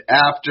mentioned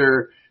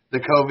after the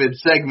COVID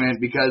segment,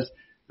 because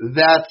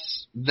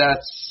that's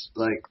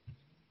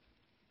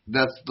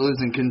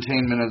losing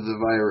containment of the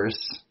virus.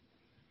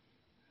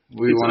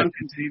 It's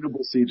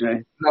uncontainable,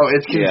 CJ. No,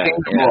 it's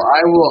containable. Yeah.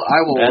 I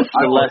will. That's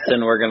the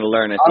lesson we're going to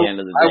learn at the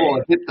end of the day. I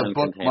will hit the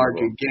bookmark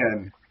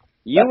again.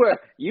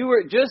 You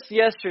were just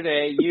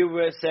yesterday. You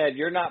said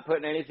you're not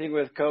putting anything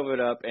with COVID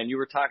up, and you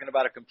were talking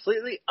about a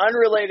completely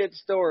unrelated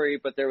story,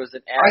 but there was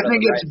an ad. I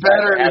think it's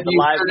better if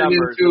you turn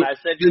it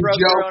into the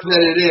joke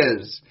that it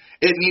is.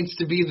 It needs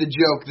to be the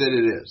joke that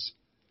it is.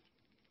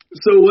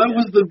 So what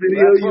was the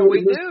video you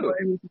were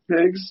playing with the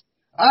pigs?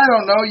 I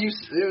don't know. It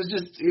was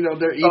just,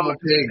 they're evil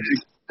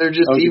pigs. They're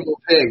just evil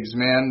pigs,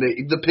 man.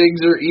 The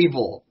pigs are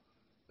evil.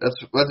 That's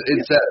what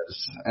it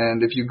says.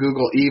 And if you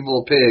Google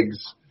evil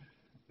pigs,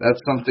 that's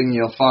something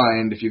you'll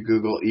find if you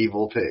Google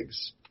evil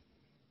pigs.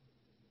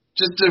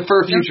 Just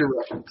for future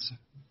reference.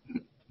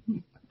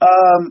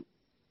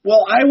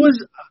 Well, I was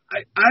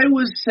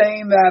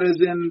saying that as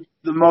in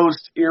the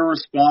most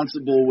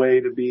irresponsible way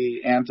to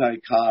be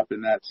anti-cop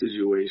in that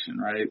situation,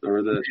 right?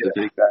 Or to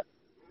take that.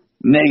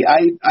 Nay,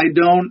 I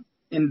don't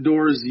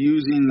endorse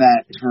using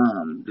that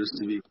term, just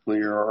to be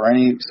clear, or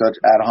any such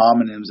ad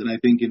hominems. And I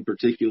think in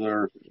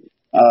particular,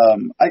 I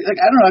don't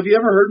know. Have you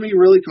ever heard me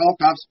really call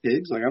cops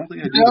pigs? Like, I don't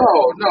think I did. No.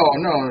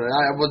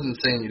 I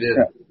wasn't saying you did.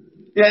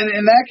 Yeah, and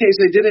in that case,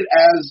 I did it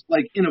as,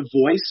 like, in a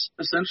voice,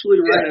 essentially,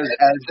 right?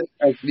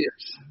 Yeah, as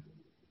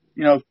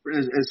you know,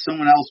 as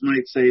someone else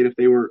might say it if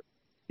they were,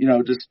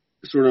 just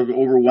sort of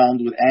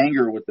overwhelmed with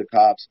anger with the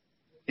cops.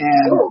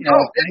 And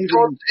it's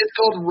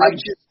called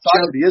righteous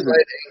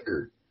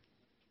anger.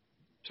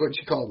 That's what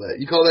you call that.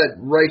 You call that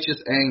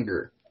righteous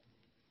anger.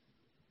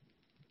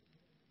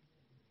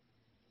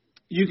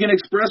 You can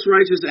express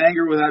righteous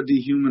anger without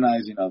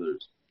dehumanizing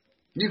others.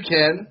 You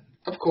can,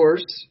 of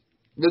course,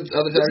 but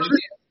other times you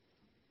can't.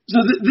 So,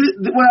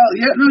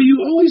 you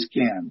always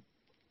can.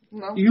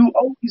 No. You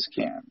always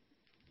can.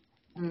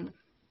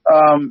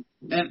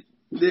 And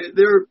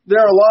there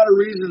are a lot of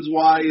reasons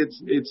why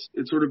it's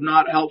sort of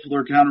not helpful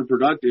or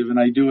counterproductive, and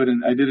I did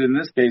it in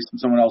this case in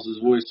someone else's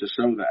voice to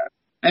show that.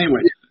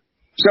 Anyway,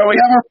 shall we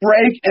have our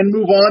break and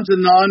move on to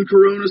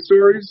non-corona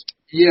stories?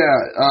 Yeah.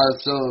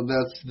 So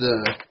that's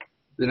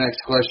the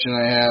next question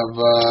I have.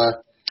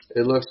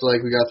 It looks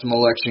like we got some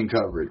election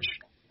coverage.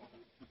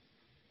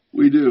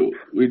 We do.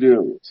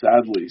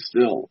 Sadly,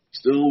 still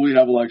we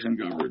have election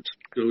coverage.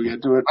 Shall we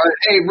get to it?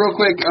 Hey, real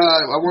quick,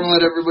 I want to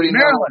let everybody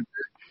know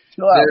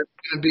there's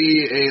going to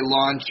be a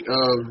launch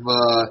of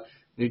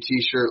new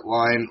T-shirt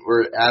line.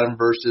 We're Adam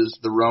versus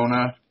the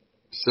Rona.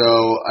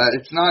 So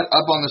it's not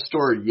up on the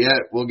store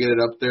yet. We'll get it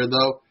up there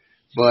though.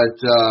 But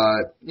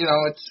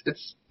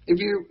it's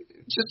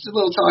just a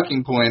little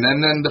talking point.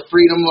 And then the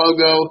Freedom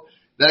logo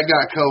that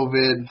got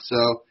COVID.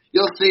 So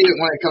you'll see it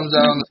when it comes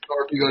out on the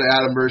store if you go to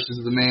Adam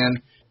versus the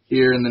Man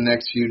here in the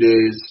next few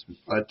days.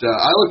 But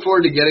I look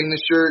forward to getting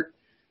the shirt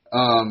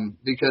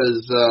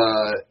because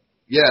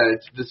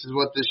this is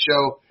what this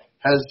show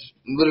has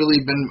literally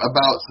been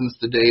about since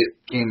the day it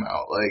came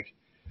out. Like,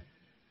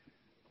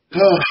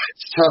 Oh,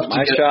 it's tough.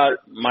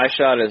 My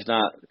shot is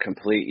not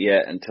complete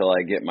yet until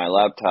I get my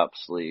laptop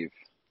sleeve.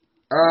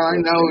 I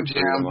know,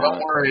 Jim.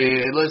 Don't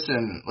worry.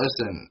 Listen.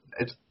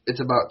 It's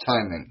about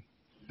timing.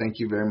 Thank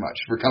you very much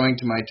for coming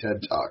to my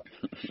TED Talk.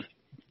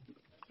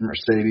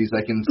 Mercedes,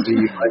 I can see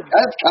you.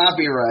 That's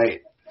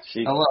copyright.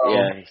 Hello.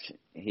 Yeah,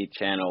 he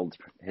channeled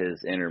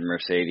his inner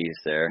Mercedes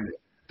there.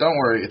 Don't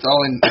worry. It's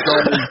all in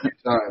due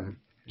time,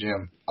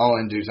 Jim. All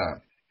in due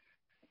time.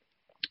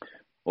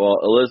 Well,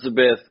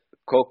 Elizabeth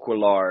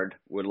Coquillard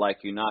would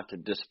like you not to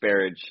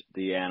disparage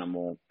the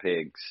animal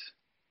pigs.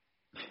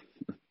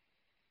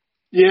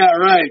 Yeah,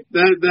 right.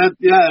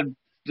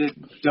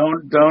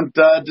 Don't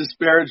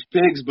disparage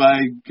pigs by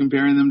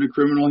comparing them to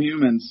criminal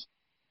humans.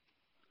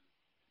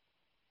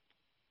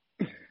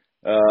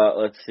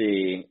 Let's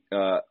see.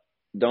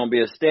 Don't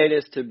be a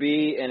statist to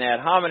be an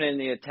ad hominem.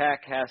 The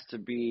attack has to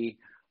be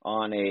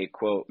on a,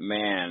 quote,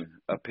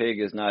 man. A pig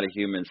is not a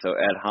human, so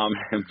ad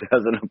hominem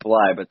doesn't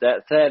apply. But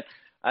that said,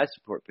 I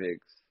support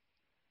pigs.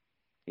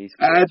 He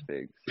supports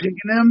pigs.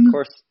 Piginem? Of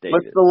course,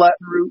 statist.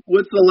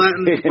 What's the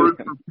Latin word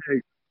for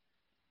pig?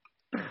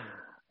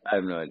 I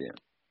have no idea.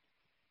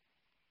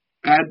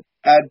 Ad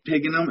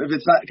piginem? If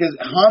it's not, because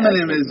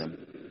homonym is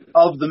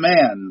of the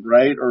man,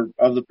 right? Or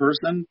of the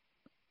person?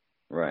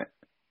 Right.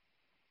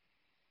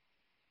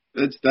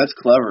 That's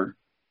clever.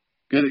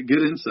 Good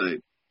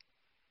insight.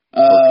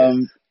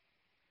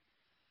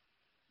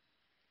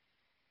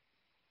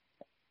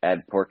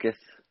 Ad porcus.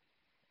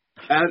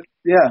 Ad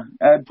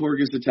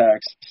porcus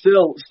attacks.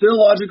 Still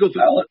logical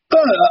fallacies.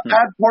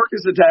 Ad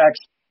porcus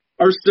attacks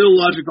are still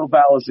logical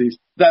fallacies.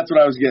 That's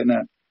what I was getting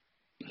at.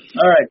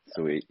 All right.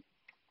 Sweet.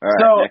 All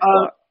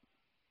right.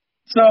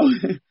 So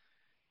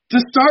to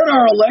start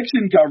our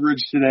election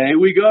coverage today,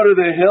 we go to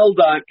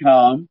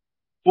thehill.com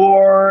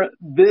for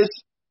this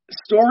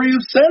story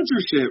of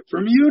censorship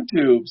from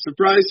YouTube.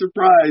 Surprise,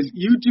 surprise.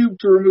 YouTube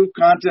to remove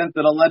content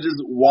that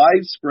alleges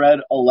widespread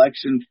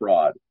election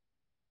fraud.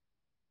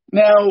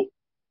 Now,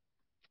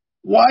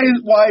 why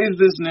is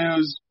this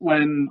news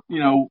when,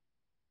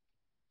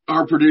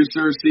 our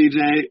producer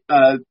CJ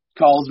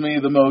calls me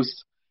the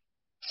most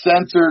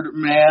censored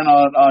man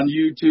on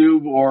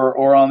YouTube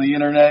or on the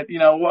internet?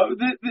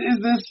 Is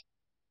this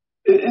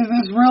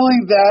really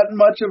that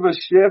much of a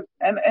shift?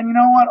 And you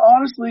know what?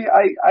 Honestly,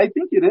 I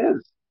think it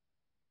is.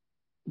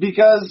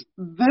 Because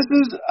this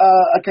is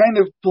a kind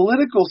of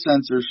political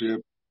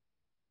censorship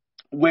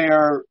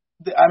where,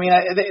 they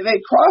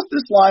crossed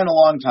this line a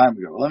long time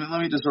ago.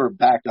 Let me just sort of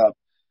back up.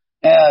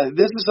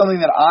 This is something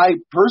that I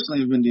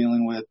personally have been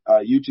dealing with,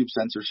 YouTube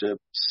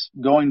censorship,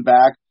 going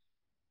back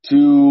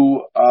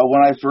to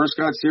when I first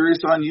got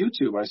serious on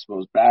YouTube, I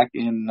suppose, back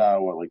in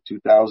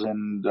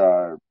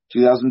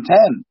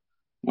 2010,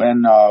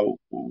 when the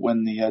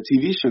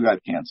TV show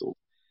got canceled.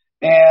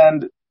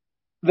 And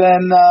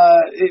then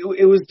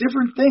it was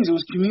different things. It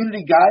was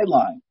community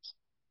guidelines.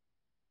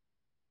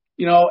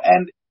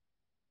 And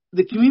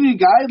the community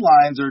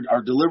guidelines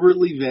are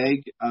deliberately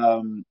vague.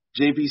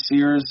 JP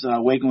Sears,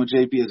 Waking with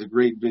JP, has a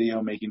great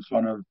video making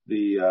fun of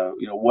the,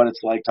 what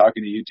it's like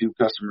talking to YouTube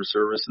customer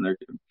service and their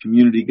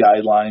community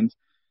guidelines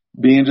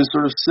being just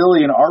sort of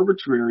silly and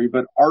arbitrary,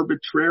 but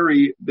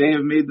arbitrary. They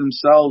have made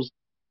themselves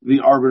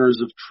the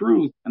arbiters of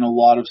truth in a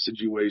lot of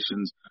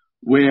situations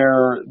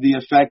where the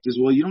effect is,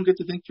 well, you don't get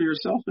to think for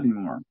yourself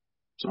anymore.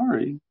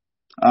 Sorry.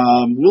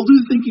 We'll do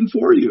the thinking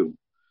for you.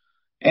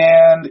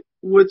 And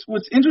what's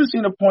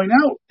interesting to point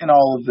out in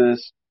all of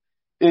this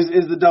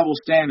is the double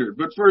standard.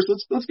 But first,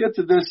 let's get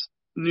to this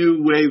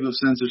new wave of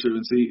censorship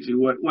and see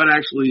what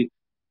actually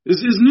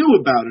is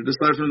new about it,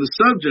 aside from the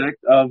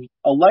subject of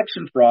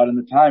election fraud and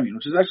the timing,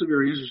 which is actually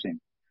very interesting.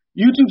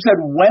 YouTube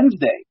said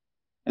Wednesday,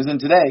 as in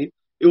today,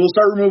 it will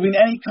start removing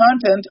any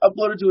content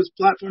uploaded to its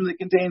platform that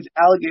contains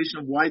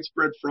allegation of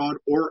widespread fraud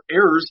or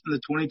errors in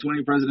the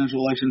 2020 presidential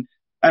election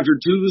after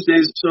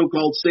Tuesday's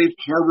so-called safe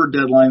harbor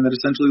deadline that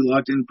essentially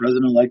locked in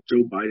President-elect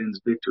Joe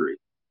Biden's victory.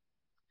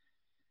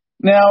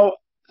 Now,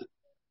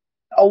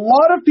 a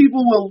lot of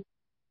people will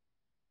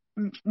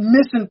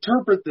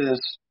misinterpret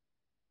this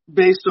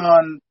based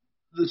on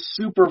the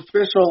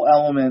superficial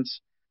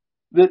elements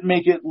that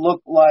make it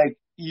look like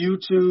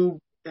YouTube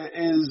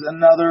is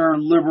another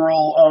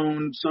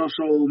liberal-owned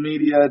social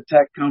media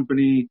tech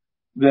company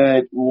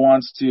that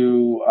wants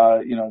to,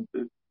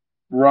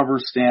 rubber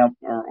stamp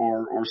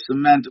or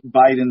cement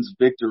Biden's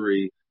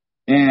victory.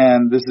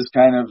 And this is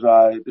kind of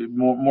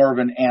more of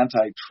an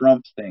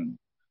anti-Trump thing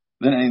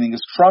than anything,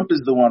 because Trump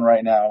is the one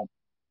right now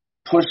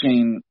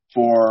pushing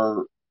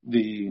for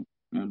the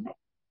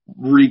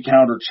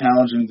recount or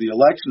challenging the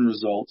election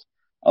results,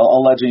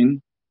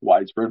 alleging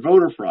widespread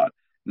voter fraud.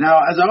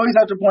 Now, as I always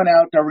have to point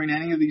out, covering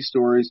any of these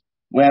stories,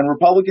 when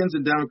Republicans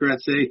and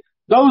Democrats say,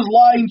 those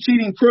lying,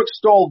 cheating crooks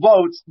stole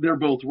votes, they're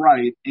both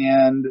right.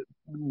 And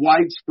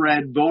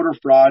widespread voter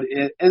fraud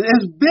it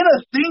has been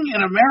a thing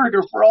in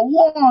America for a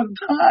long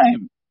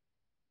time.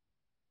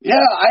 Yeah,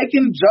 I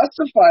can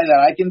justify that.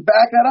 I can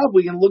back that up.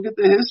 We can look at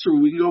the history.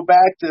 We can go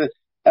back to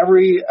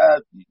every,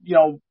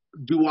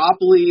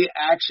 duopoly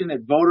action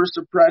at voter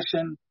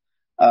suppression.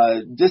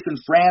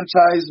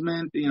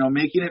 disenfranchisement,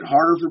 making it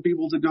harder for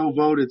people to go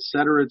vote, et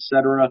cetera,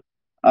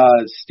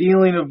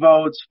 stealing of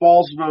votes,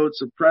 false votes,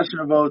 suppression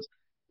of votes.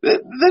 This is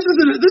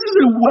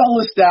a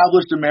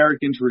well-established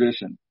American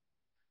tradition.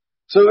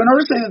 So in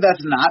order to say that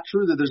that's not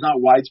true, that there's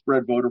not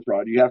widespread voter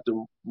fraud, you have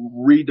to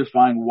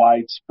redefine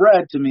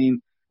widespread to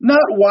mean not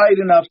wide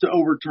enough to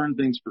overturn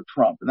things for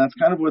Trump. And that's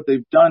kind of what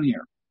they've done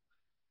here.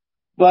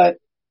 But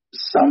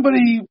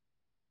somebody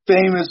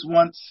famous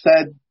once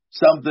said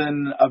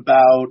something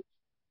about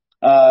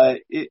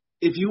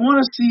if you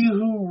want to see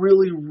who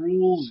really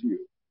rules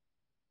you,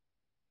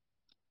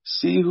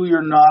 see who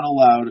you're not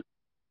allowed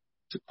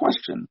to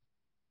question.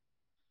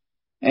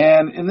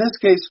 And in this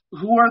case,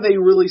 who are they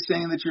really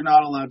saying that you're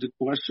not allowed to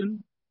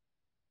question?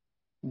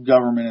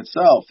 Government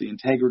itself, the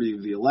integrity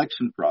of the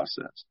election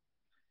process.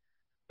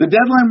 The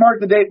deadline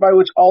marked the date by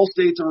which all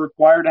states are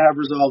required to have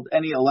resolved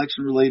any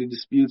election-related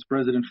disputes.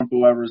 President Trump,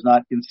 however, has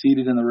not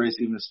conceded in the race.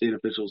 Even the state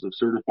officials have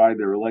certified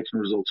their election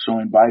results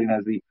showing Biden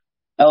has the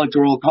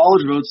Electoral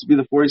College votes to be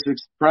the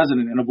 46th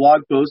president. In a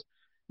blog post,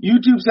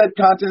 YouTube said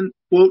content,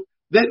 quote,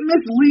 that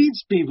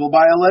misleads people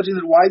by alleging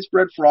that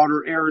widespread fraud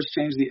or errors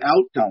change the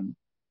outcome.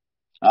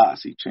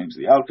 Change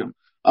the outcome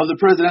of the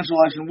presidential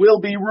election will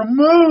be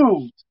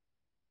removed.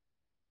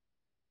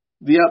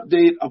 The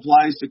update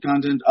applies to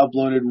content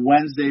uploaded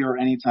Wednesday or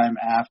any time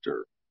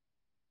after.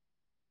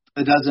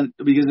 It doesn't,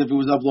 because if it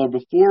was uploaded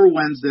before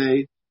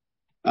Wednesday,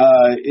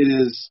 it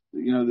is,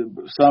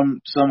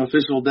 some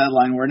official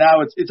deadline where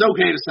now it's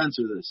okay to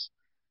censor this.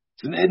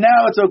 And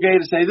now it's okay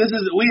to say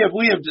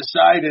we have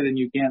decided, and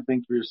you can't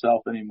think for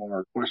yourself anymore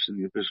or question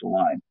the official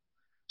line.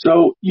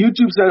 So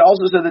YouTube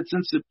also said that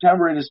since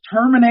September, it has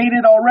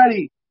terminated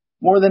already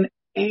more than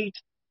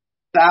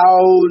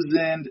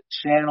 8,000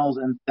 channels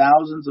and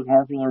thousands of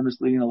harmful or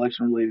misleading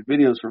election-related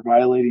videos for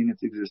violating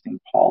its existing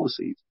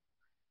policies.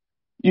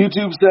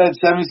 YouTube said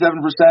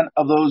 77%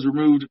 of those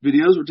removed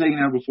videos were taken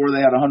out before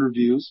they had 100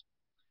 views,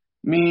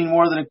 meaning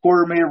more than a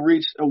quarter may have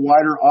reached a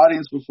wider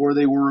audience before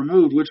they were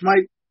removed, which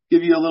might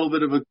give you a little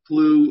bit of a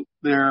clue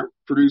there,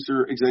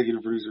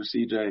 executive producer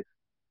CJ,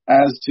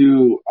 as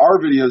to our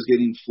videos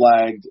getting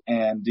flagged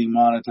and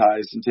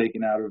demonetized and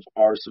taken out of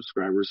our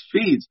subscribers'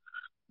 feeds.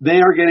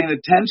 They are getting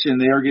attention.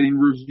 They are getting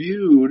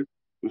reviewed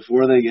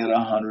before they get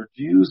 100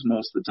 views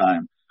most of the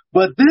time.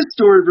 But this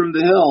story from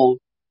The Hill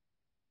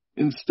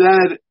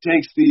instead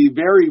takes the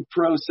very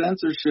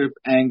pro-censorship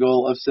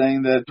angle of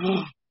saying that,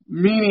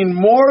 meaning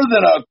more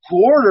than a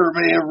quarter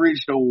may have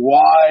reached a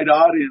wide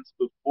audience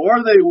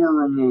before they were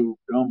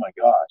removed. Oh my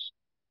gosh.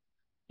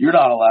 You're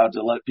not allowed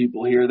to let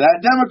people hear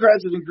that.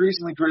 Democrats have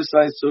increasingly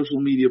criticized social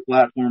media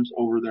platforms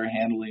over their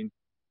handling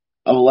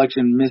of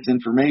election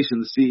misinformation.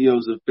 The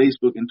CEOs of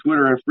Facebook and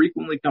Twitter have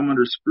frequently come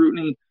under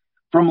scrutiny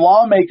from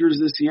lawmakers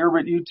this year,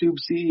 but YouTube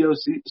CEO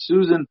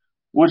Susan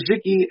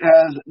Wojcicki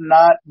has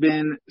not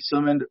been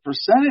summoned for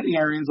Senate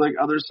hearings like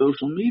other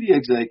social media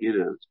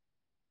executives.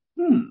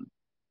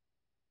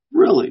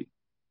 Really?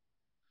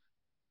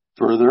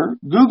 Further,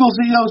 Google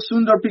CEO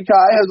Sundar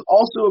Pichai has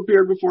also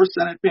appeared before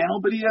Senate panel,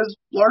 but he has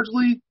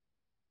largely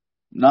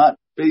not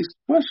faced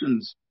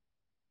questions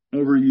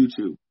over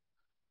YouTube,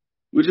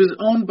 which is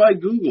owned by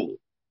Google.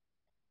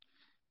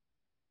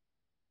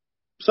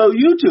 So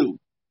YouTube,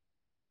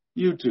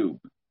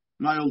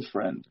 my old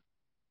friend.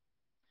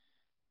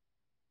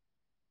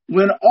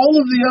 When all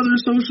of the other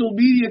social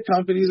media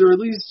companies are at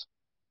least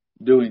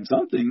doing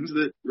some things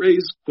that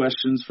raise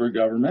questions for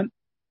government,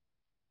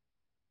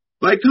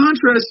 by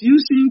contrast, you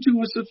seem to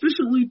have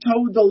sufficiently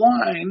towed the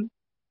line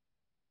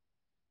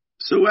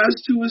so as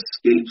to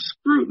escape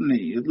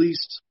scrutiny, at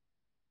least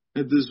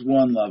at this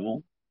one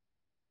level.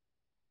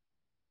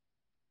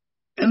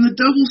 And the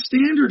double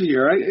standard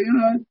here,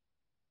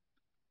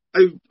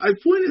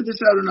 I've pointed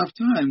this out enough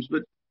times,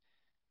 but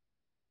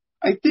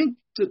I think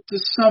to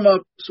sum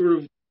up sort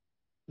of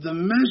the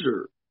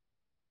measure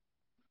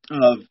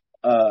of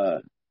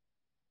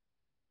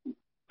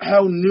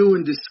how new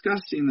and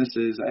disgusting this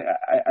is,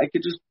 I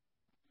could just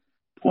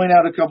point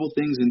out a couple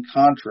things in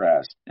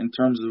contrast in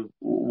terms of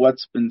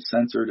what's been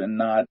censored and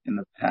not in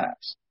the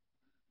past.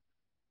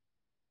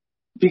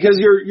 Because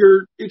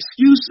your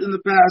excuse in the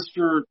past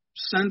for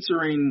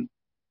censoring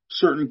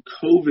certain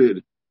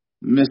COVID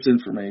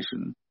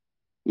misinformation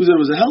was that it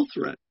was a health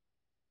threat.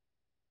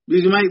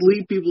 Because you might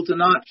lead people to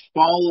not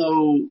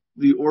follow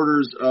the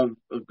orders of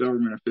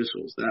government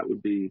officials. That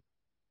would be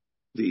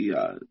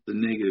the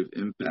negative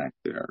impact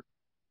there.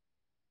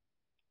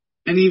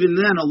 And even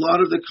then, a lot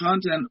of the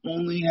content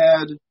only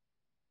had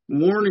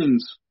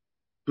warnings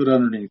put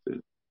underneath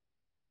it.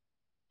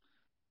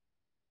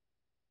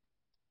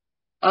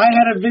 I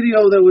had a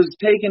video that was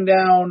taken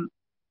down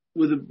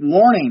with a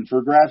warning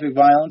for graphic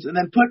violence and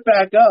then put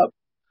back up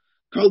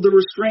called The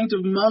Restraint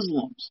of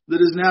Muslims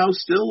that is now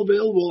still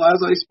available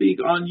as I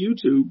speak on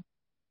YouTube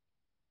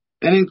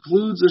and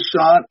includes a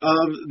shot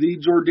of the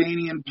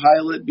Jordanian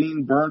pilot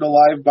being burned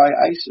alive by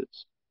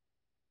ISIS.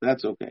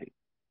 That's okay.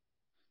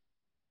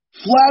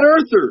 Flat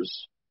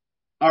earthers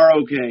are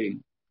okay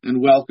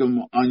and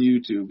welcome on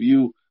YouTube.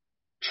 You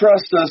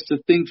trust us to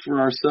think for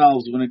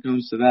ourselves when it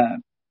comes to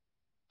that.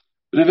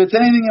 But if it's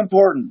anything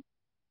important,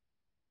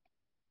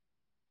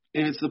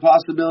 if it's the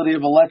possibility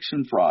of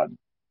election fraud,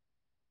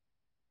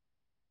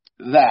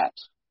 that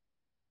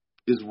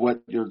is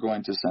what you're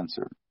going to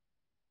censor.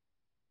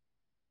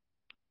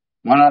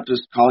 Why not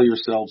just call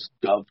yourselves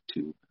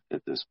GovTube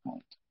at this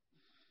point?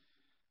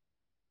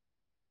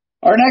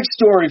 Our next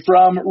story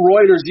from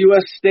Reuters,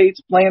 U.S. states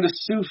plan to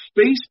sue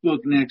Facebook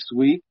next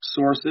week.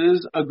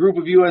 Sources, a group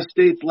of U.S.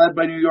 states led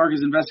by New York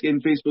is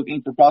investigating Facebook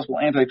Inc. for possible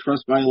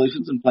antitrust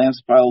violations and plans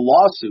to file a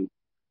lawsuit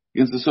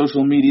against the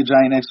social media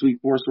giant next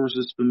week. Four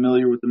sources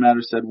familiar with the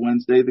matter said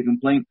Wednesday. The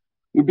complaint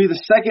would be the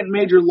second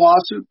major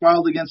lawsuit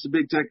filed against the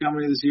big tech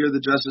company this year.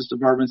 The Justice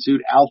Department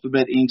sued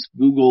Alphabet Inc.'s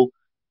Google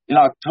in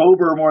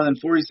October. More than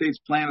 40 states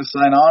plan to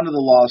sign on to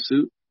the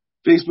lawsuit.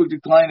 Facebook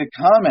declined to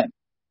comment.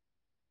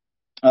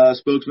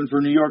 Spokesman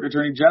for New York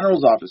Attorney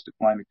General's office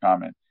declined to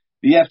comment.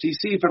 The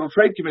FTC, Federal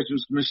Trade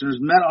Commission's commissioners,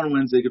 met on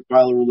Wednesday to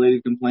file a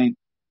related complaint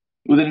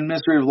with an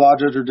administrative law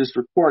judge or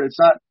district court. It's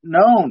not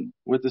known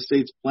what the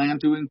states plan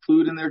to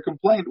include in their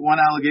complaint. One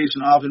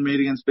allegation often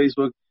made against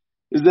Facebook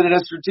is that it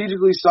has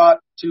strategically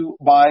sought to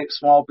buy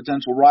small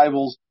potential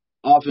rivals,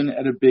 often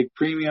at a big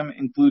premium,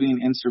 including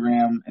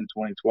Instagram in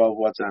 2012,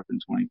 WhatsApp in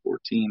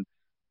 2014.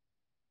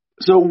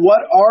 So what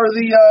are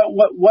the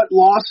what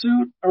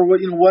lawsuit or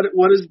what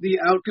is the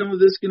outcome of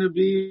this going to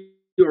be,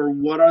 or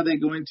what are they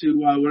going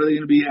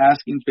to be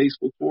asking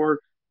Facebook for,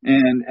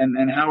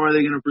 and how are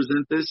they going to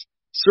present this?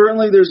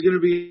 Certainly, there's going to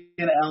be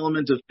an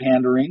element of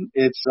pandering.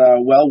 It's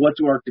what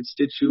do our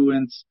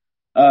constituents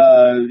what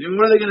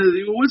are they going to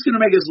do? What's going to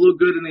make us look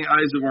good in the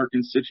eyes of our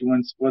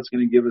constituents? What's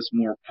going to give us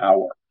more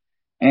power?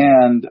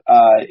 And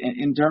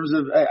in terms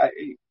of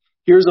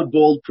here's a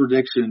bold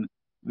prediction.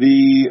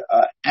 The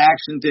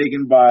action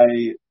taken by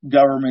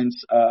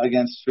governments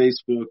against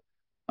Facebook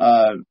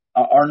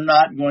are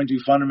not going to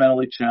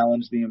fundamentally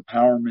challenge the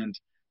empowerment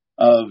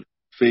of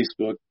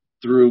Facebook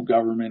through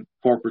government,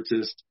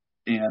 corporatist,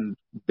 and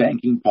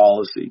banking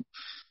policy.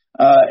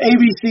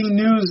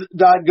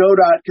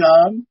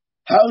 ABCnews.go.com.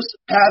 House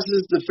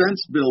passes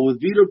defense bill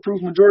with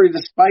veto-proof majority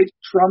despite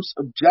Trump's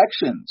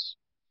objections.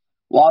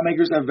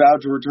 Lawmakers have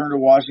vowed to return to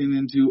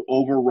Washington to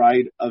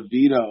override a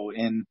veto.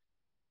 In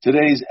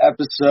today's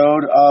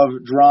episode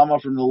of Drama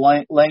from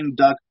the Lame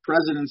Duck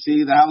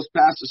Presidency, the House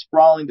passed a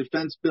sprawling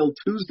defense bill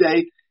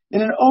Tuesday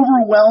in an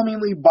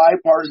overwhelmingly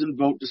bipartisan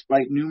vote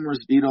despite numerous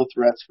veto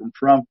threats from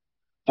Trump.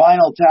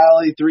 Final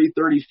tally,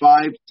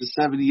 335 to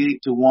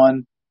 78 to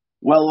 1,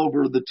 well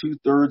over the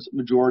two-thirds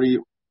majority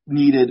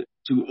needed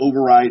to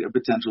override a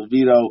potential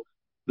veto.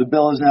 The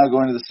bill is now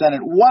going to the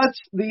Senate. What's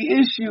the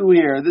issue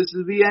here? This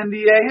is the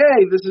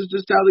NDAA. This is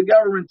just how the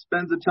government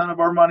spends a ton of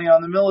our money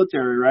on the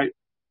military, right?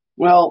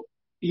 Well,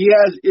 he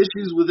has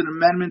issues with an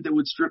amendment that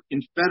would strip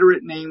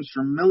Confederate names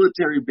from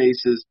military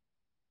bases,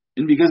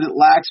 and because it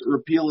lacks a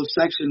repeal of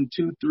Section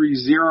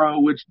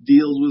 230, which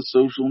deals with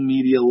social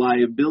media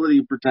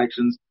liability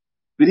protections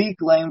that he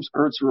claims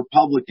hurts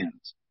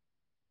Republicans.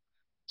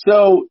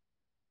 So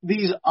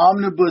these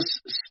omnibus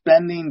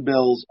spending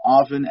bills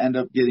often end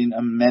up getting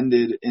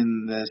amended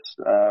in this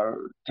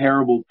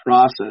terrible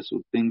process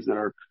with things that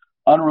are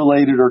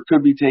unrelated or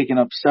could be taken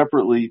up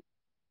separately.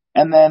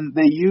 And then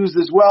they use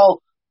this,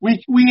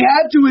 we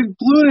had to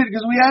include it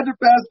because we had to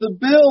pass the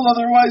bill,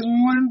 otherwise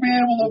we wouldn't be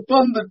able to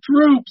fund the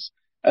troops,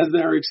 as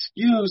their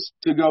excuse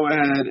to go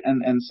ahead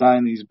and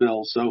sign these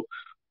bills. So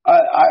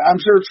I'm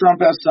sure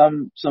Trump has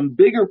some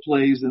bigger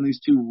plays than these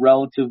two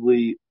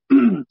relatively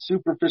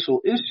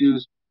superficial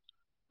issues.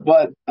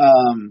 But,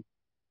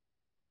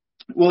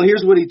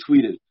 here's what he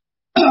tweeted.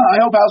 I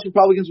hope House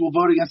Republicans will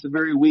vote against the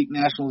very weak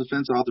National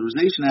Defense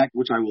Authorization Act,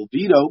 which I will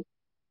veto.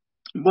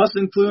 It must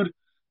include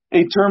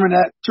a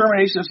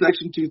termination of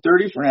Section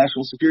 230 for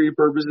national security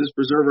purposes,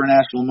 preserve our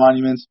national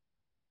monuments,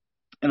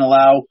 and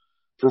allow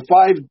for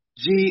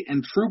 5G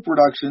and troop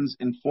reductions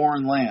in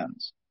foreign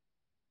lands.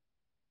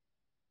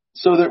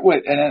 So that,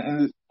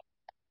 and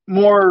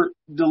more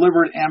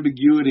deliberate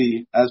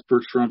ambiguity as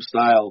per Trump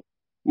style.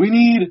 We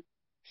need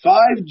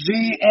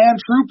 5G and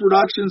troop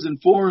reductions in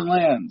foreign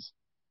lands.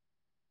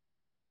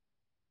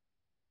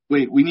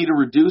 We need to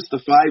reduce the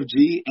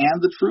 5G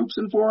and the troops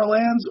in foreign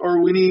lands,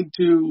 or we need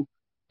to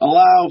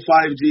allow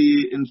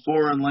 5G in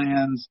foreign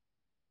lands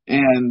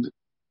and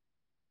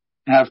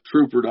have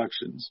troop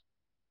reductions.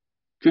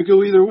 Could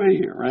go either way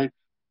here, right?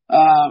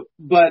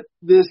 But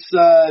this is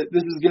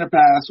going to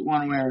pass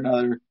one way or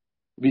another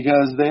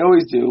because they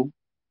always do.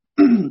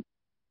 And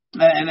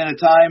in a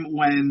time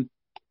when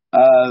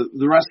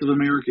the rest of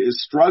America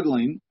is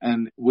struggling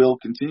and will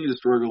continue to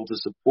struggle to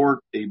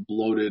support a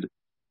bloated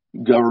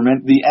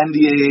government, the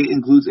NDAA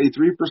includes a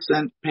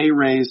 3% pay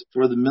raise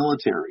for the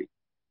military.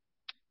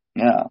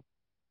 Yeah.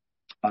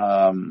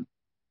 Of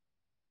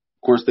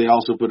course, they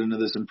also put into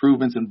this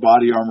improvements in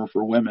body armor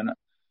for women,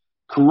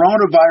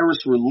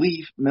 coronavirus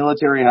relief,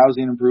 military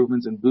housing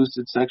improvements, and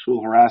boosted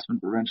sexual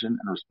harassment prevention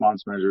and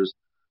response measures,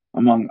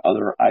 among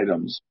other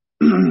items.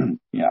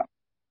 Yeah.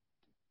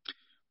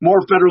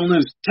 More federal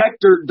news.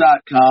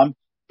 Techdirt.com.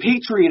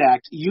 Patriot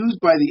Act used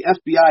by the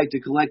FBI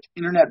to collect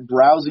internet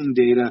browsing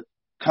data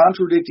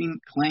contradicting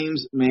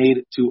claims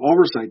made to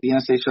oversight. The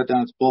NSA shut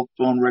down its bulk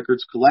phone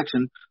records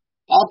collection,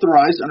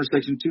 authorized under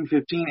Section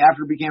 215,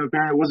 after it became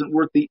apparent it wasn't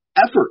worth the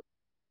effort.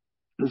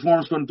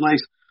 Reforms put in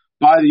place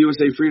by the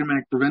USA Freedom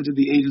Act prevented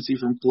the agency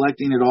from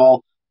collecting it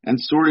all and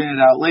sorting it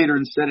out later.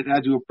 Instead, it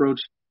had to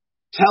approach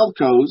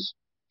telcos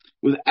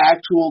with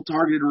actual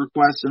targeted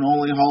requests and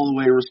only haul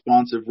away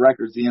responsive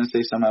records. The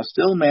NSA somehow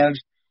still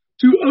managed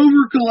to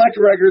over-collect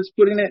records,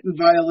 putting it in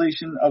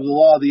violation of the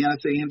law. The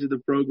NSA hinted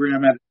the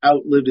program had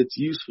outlived its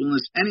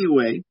usefulness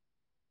anyway,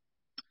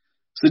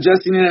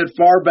 suggesting it had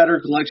far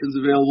better collections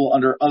available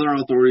under other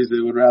authorities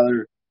they would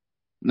rather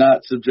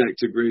not subject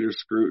to greater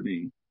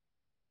scrutiny.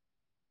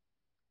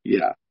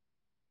 Yeah.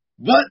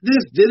 But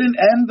this didn't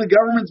end the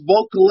government's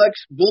bulk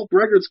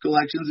records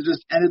collections. It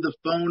just ended the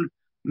phone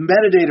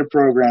metadata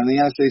program. The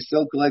NSA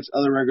still collects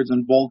other records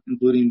in bulk,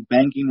 including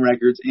banking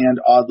records and,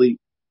 oddly,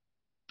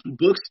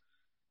 books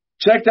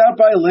checked out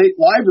by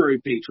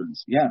library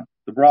patrons. Yeah.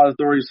 The broad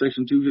authority of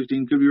Section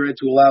 215 could be read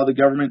to allow the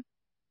government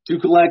to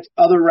collect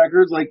other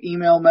records like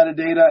email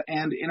metadata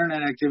and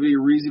internet activity,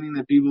 reasoning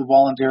that people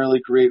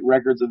voluntarily create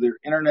records of their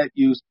internet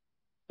use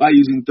by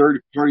using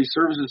third-party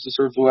services to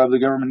surf the web. The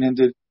government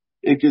hinted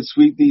it could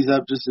sweep these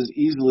up just as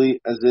easily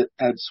as it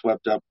had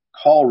swept up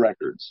call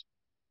records.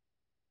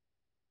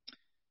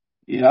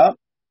 Yep.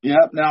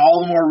 Now,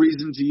 all the more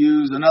reason to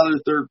use another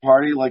third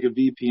party like a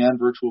VPN,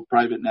 virtual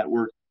private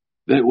network,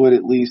 that would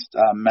at least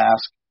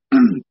mask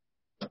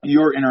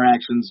your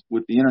interactions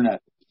with the internet.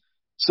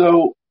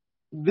 So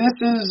this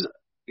is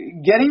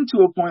getting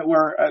to a point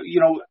where,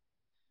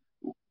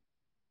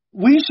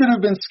 we should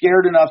have been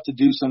scared enough to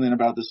do something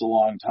about this a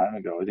long time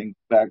ago. I think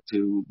back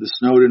to the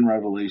Snowden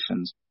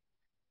revelations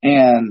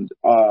and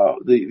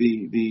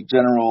the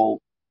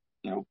general,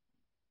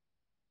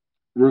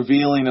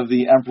 revealing of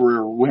the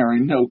emperor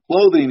wearing no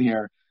clothing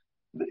here.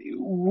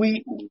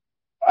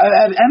 I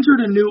have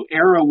entered a new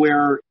era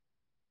where,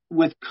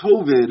 with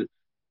COVID,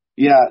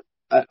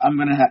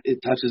 it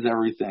touches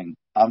everything.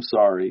 I'm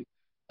sorry.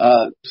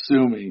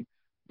 Sue me.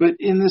 But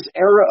in this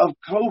era of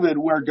COVID,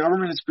 where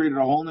government has created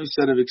a whole new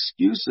set of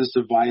excuses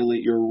to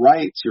violate your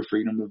rights, your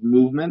freedom of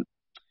movement,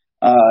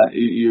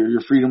 your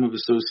freedom of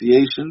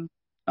association,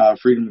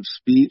 freedom of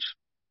speech,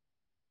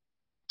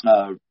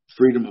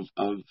 freedom of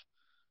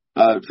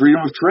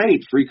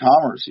trade, free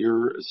commerce.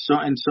 You're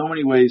in so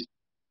many ways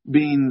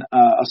being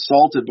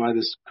assaulted by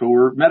this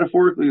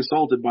metaphorically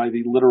assaulted by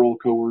the literal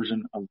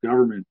coercion of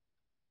government,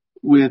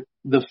 with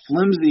the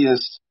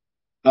flimsiest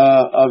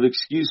of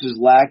excuses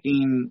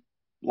lacking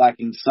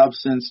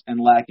substance and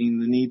lacking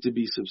the need to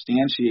be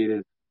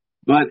substantiated.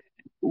 But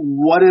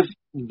what if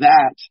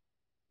that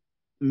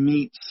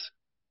meets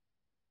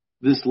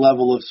this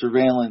level of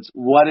surveillance?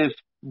 What if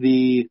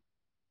the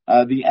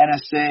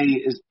NSA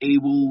is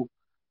able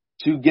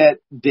to get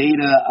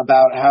data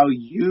about how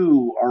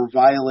you are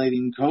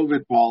violating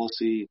COVID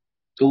policy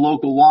to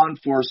local law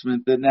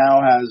enforcement that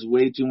now has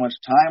way too much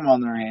time on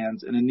their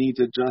hands and a need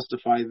to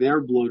justify their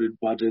bloated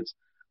budgets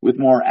with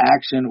more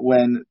action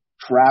when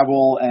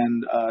travel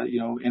and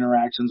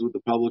interactions with the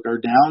public are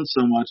down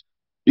so much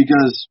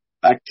because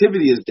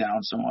activity is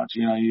down so much.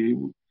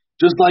 You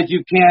just like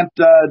you can't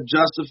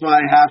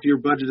justify half your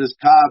budget as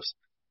cops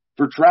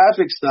for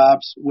traffic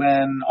stops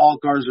when all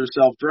cars are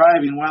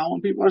self-driving. Well,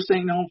 when people are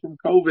staying home from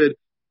COVID,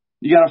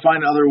 you got to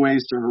find other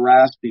ways to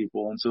harass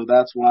people. And so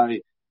that's why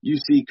you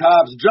see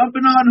cops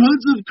jumping on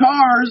hoods of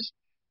cars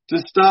to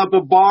stop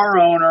a bar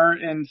owner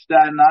in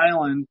Staten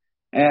Island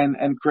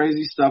and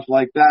crazy stuff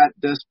like that.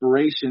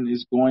 Desperation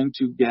is going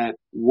to get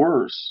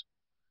worse.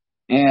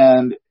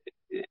 And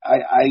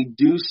I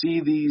do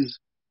see these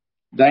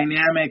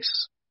dynamics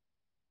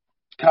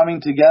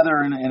coming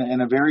together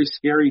in a very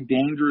scary,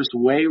 dangerous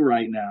way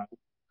right now,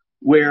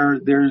 where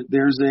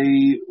there's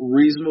a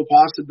reasonable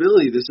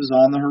possibility this is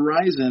on the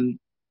horizon,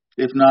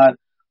 if not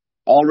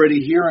already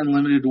here in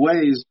limited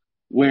ways,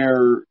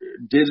 where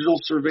digital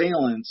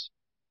surveillance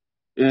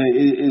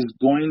is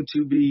going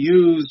to be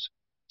used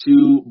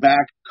to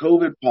back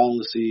COVID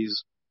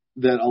policies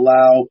that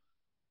allow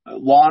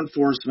law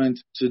enforcement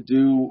to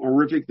do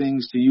horrific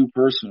things to you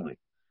personally.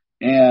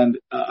 And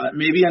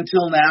maybe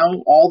until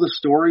now, all the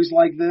stories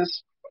like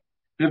this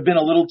have been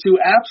a little too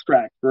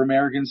abstract for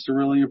Americans to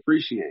really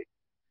appreciate.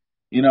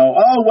 I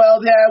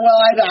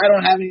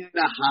don't have anything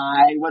to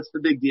hide. What's the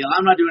big deal?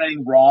 I'm not doing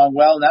anything wrong.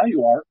 Well, now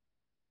you are.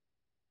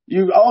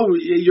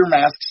 Your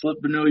mask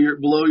slipped below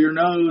your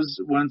nose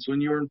once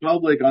when you were in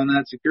public on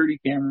that security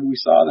camera. We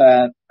saw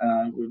that.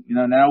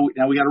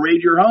 Now we got to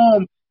raid your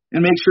home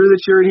and make sure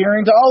that you're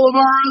adhering to all of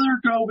our other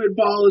COVID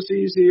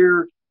policies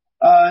here.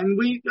 And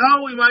we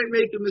might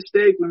make a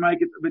mistake.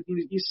 But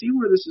you see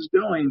where this is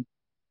going.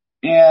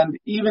 And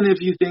even if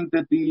you think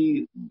that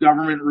the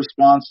government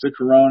response to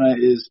Corona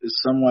is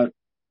somewhat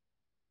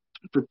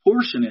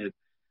proportionate,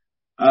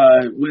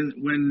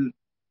 when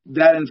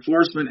that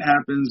enforcement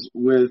happens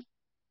with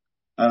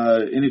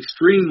an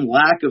extreme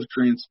lack of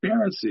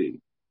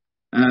transparency,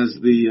 as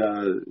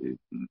the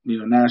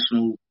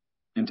national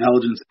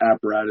intelligence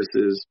apparatus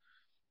is,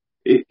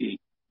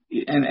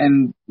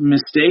 and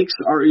mistakes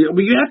are.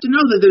 But you have to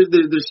know that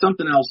there's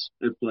something else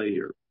at play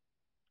here,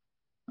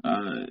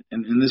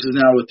 and this is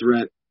now a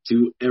threat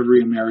to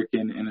every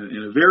American in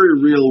a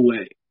very real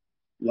way,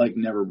 like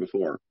never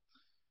before.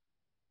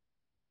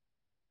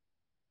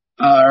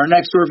 Our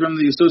next story from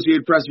the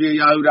Associated Press via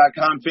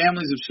Yahoo.com: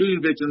 families of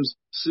shooting victims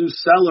sue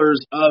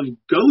sellers of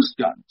ghost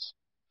guns.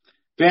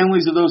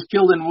 Families of those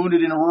killed and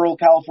wounded in a rural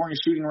California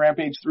shooting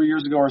rampage 3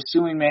 years ago are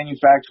suing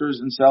manufacturers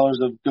and sellers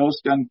of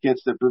ghost gun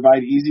kits that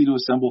provide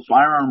easy-to-assemble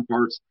firearm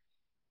parts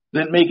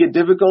that make it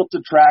difficult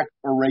to track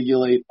or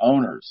regulate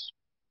owners.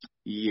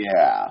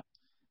 Yeah.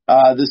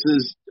 This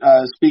is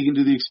speaking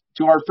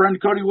to our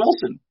friend Cody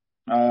Wilson,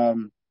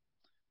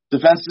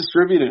 Defense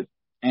Distributed,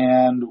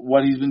 and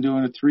what he's been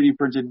doing with 3D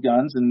printed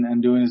guns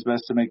and doing his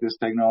best to make this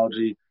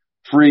technology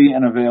free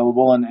and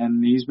available.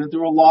 And he's been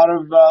through a lot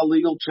of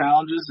legal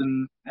challenges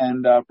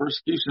and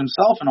persecution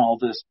himself in all of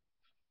this.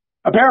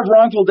 A pair of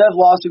wrongful death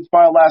lawsuits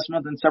filed last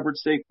month in separate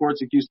state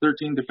courts accused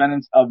 13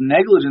 defendants of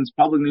negligence,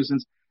 public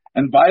nuisance,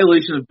 and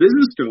violation of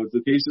business codes.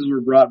 The cases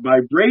were brought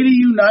by Brady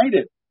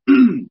United.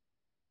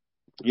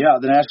 Yeah,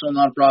 the national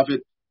nonprofit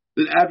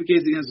that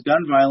advocates against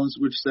gun violence,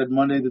 which said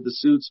Monday that the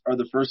suits are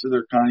the first of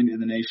their kind in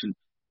the nation.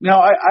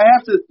 Now, I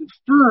have to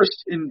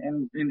first, in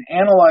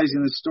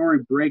analyzing the story,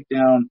 break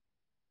down,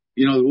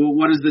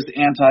 what is this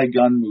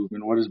anti-gun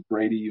movement? What is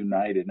Brady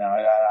United? Now,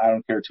 I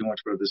don't care too much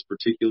about this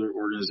particular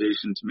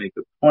organization to make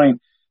the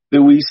point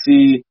that we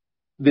see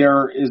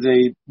there is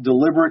a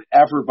deliberate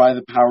effort by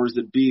the powers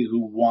that be who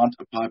want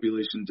a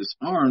population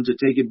disarmed to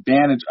take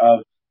advantage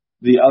of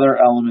the other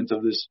element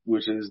of this,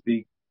 which is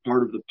the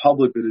part of the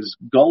public that is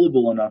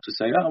gullible enough to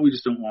say, oh, we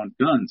just don't want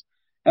guns.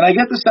 And I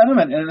get the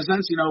sentiment, and in a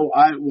sense,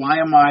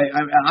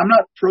 I'm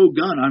not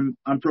pro-gun,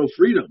 I'm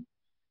pro-freedom.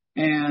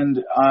 And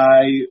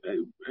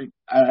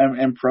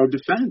I'm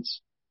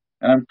pro-defense,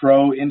 and I'm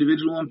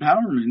pro-individual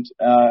empowerment,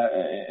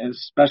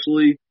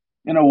 especially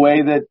in a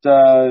way that,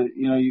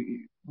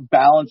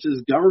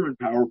 balances government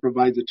power,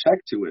 provides a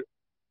check to it.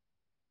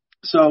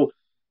 So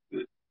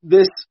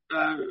this,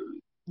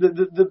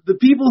 the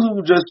people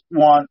who just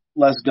want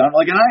less gun,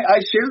 and I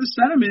share the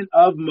sentiment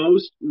of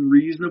most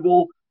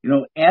reasonable,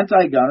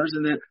 anti-gunners,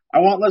 in that I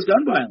want less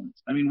gun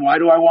violence. I mean, why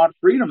do I want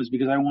freedom? It's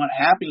because I want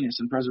happiness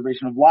and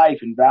preservation of life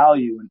and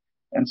value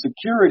and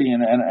security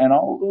and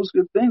all of those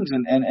good things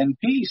and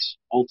peace,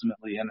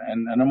 ultimately,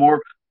 and a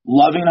more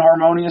loving,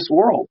 harmonious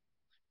world.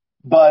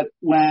 But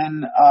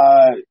when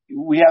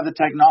we have the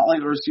technology,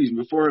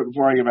 before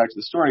I get back to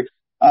the story,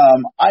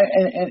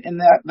 in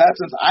that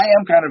sense, I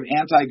am kind of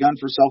anti-gun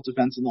for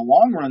self-defense in the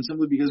long run,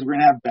 simply because we're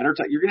going to have better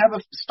you're going to have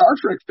a Star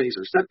Trek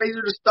phaser, set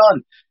phaser to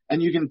stun,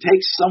 and you can take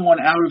someone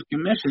out of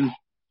commission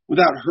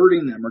without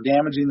hurting them or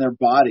damaging their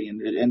body,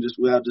 and just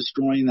without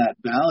destroying that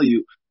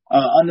value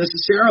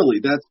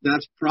unnecessarily.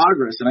 That's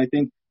progress, and I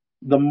think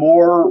the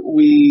more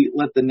we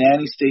let the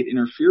nanny state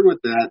interfere with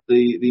that,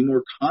 the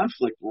more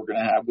conflict we're going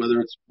to have,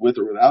 whether it's with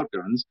or without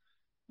guns,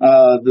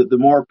 the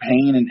more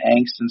pain and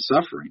angst and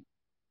suffering.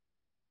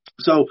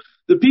 So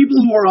the people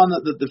who are on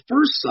the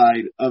first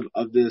side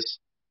of this,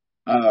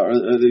 or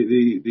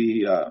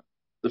the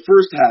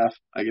first half,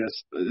 I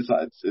guess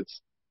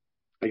it's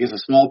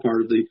a small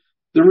part of the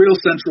real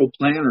central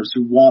planners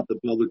who want the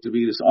public to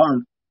be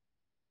disarmed,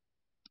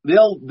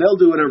 they'll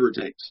do whatever it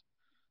takes,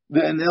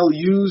 and they'll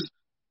use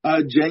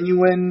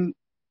genuine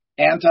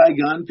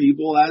anti-gun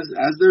people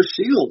as their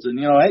shields. And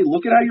hey,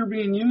 look at how you're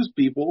being used,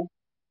 people.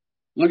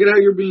 Look at how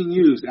you're being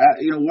used.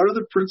 What are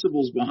the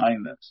principles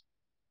behind this?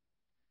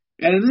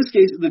 And in this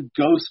case, the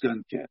ghost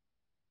gun kit.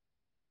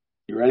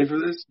 You ready for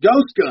this?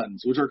 Ghost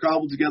guns, which are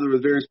cobbled together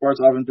with various parts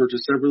often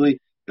purchased separately,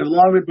 have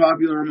long been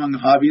popular among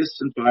hobbyists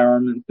and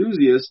firearm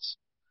enthusiasts.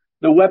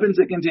 The weapons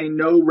that contain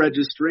no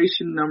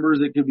registration numbers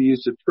that could be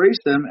used to trace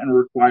them and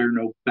require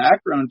no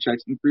background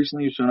checks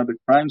increasingly have shown up at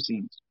crime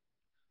scenes,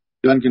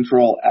 gun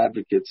control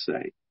advocates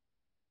say.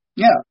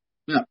 Yeah.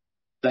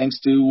 Thanks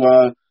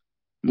to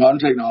modern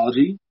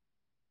technology,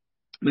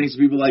 thanks to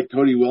people like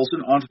Cody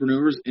Wilson,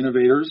 entrepreneurs,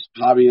 innovators,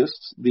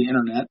 hobbyists, the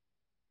internet,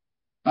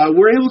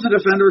 we're able to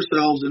defend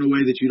ourselves in a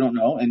way that you don't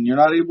know, and you're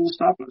not able to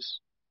stop us.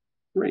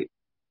 Great.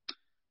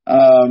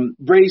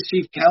 Brady's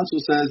chief counsel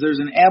says there's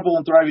an ample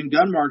and thriving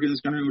gun market in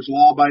this country in which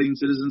law-abiding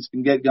citizens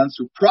can get guns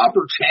through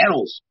proper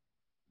channels.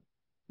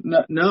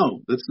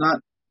 No, that's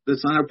not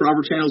how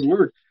proper channels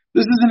work.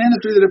 This is an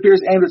industry that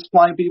appears aimed at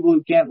supplying people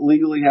who can't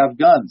legally have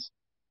guns.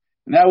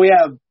 Now we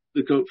have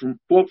the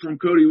quote from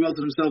Cody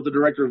Wilson himself, the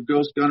director of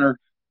Ghost Gunner.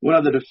 One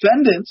of the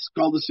defendants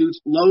called the suits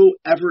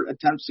low-effort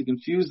attempts to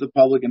confuse the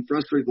public and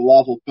frustrate the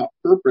lawful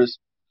purpose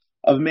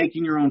of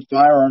making your own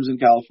firearms in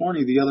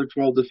California. The other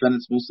 12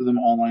 defendants, most of them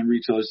online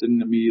retailers,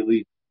 didn't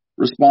immediately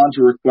respond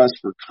to requests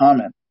for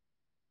comment.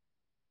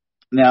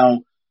 Now,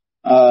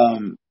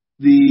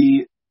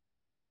 the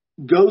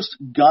Ghost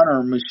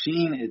Gunner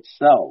machine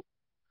itself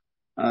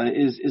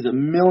is a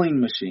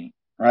milling machine,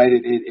 right?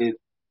 It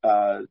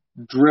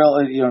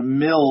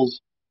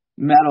mills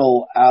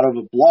metal out of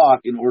a block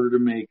in order to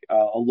make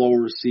a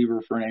lower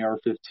receiver for an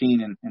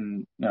AR-15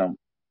 and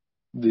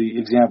the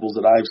examples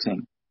that I've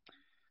seen.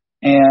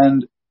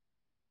 And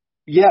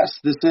yes,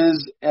 this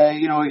is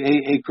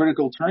a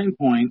critical turning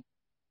point,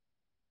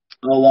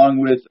 along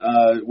with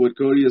what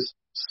Cody has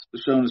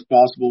shown is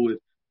possible with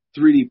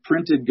 3D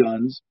printed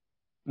guns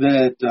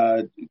that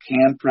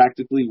can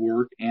practically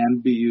work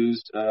and be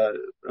used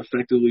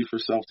effectively for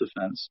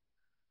self-defense.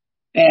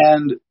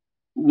 And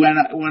when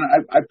I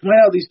point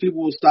out these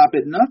people will stop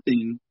at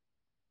nothing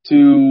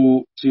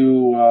to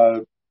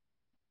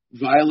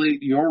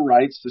violate your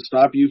rights, to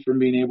stop you from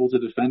being able to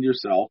defend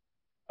yourself,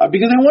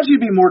 because they want you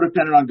to be more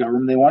dependent on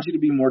government, they want you to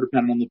be more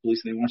dependent on the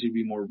police, and they want you to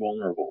be more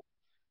vulnerable.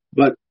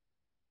 But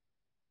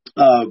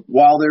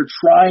while they're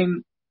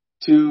trying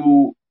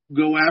to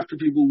go after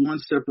people one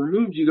step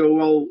removed, you go,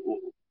 well,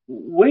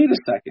 wait a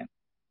second.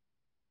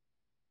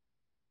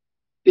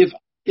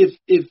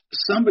 If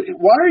somebody,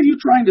 why are you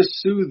trying to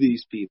sue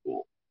these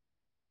people?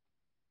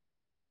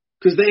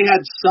 Because they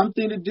had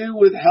something to do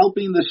with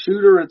helping the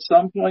shooter at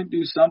some point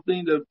do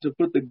something to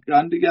put the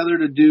gun together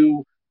to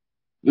do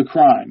the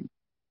crime.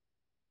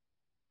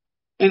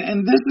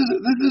 And this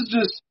is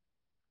just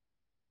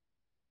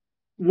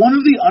one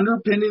of the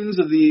underpinnings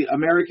of the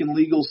American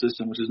legal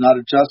system, which is not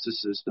a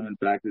justice system. In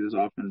fact, it is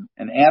often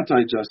an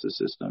anti-justice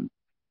system,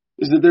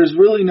 is that there's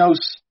really no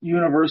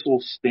universal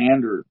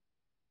standard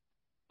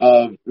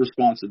of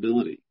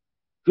responsibility.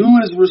 Who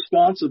is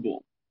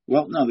responsible?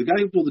 Well, no, the guy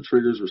who pulled the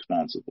trigger is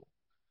responsible.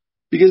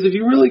 Because if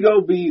you really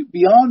go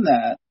beyond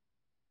that,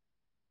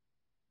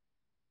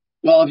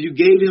 well, if you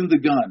gave him the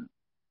gun,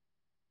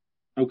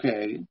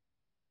 okay,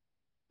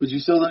 but you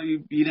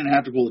didn't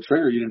have to pull the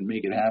trigger, you didn't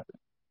make it happen.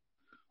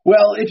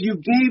 Well, if you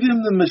gave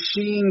him the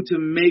machine to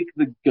make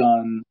the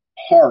gun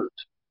part,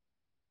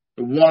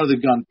 one of the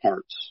gun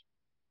parts,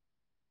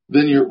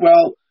 then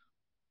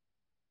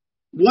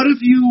what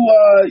if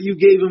you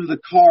gave him the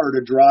car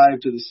to drive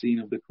to the scene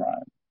of the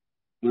crime?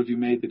 What if you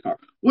made the car?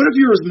 What if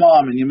you're his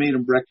mom and you made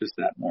him breakfast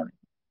that morning?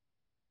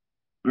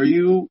 Are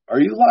you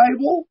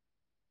liable?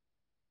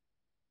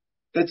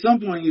 At some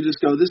point you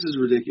just go, this is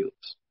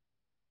ridiculous.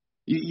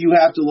 You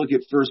have to look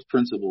at first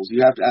principles.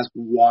 You have to ask,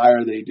 why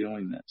are they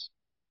doing this?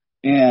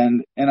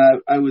 And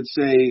I would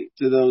say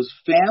to those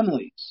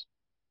families,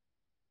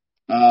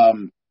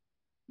 I'm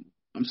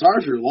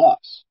sorry for your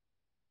loss.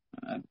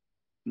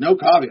 No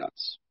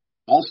caveats.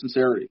 All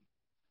sincerity.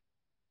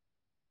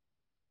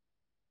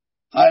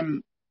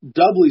 I'm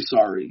doubly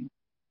sorry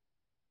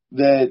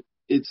that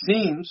it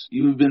seems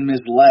you've been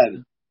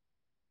misled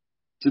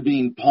to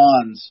being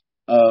pawns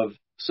of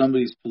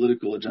somebody's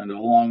political agenda,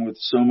 along with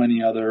so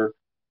many other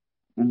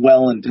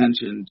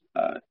well-intentioned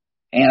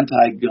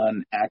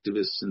anti-gun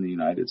activists in the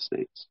United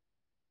States.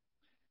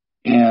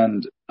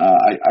 And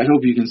I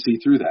hope you can see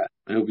through that.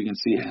 I hope you can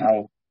see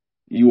how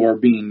you are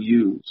being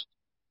used.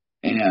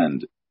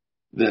 And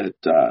that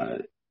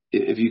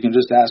if you can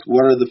just ask,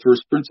 what are the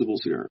first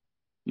principles here?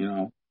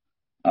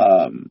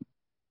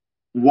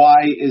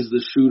 Why is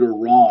the shooter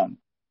wrong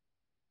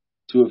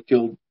to have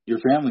killed your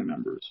family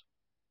members?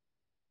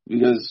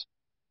 Because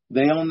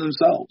they own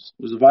themselves.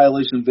 It was a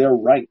violation of their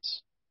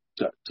rights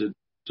to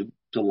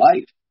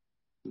life.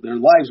 Their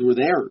lives were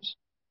theirs.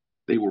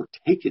 They were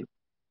taken.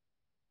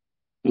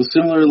 Well,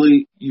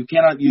 similarly, you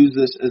cannot use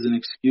this as an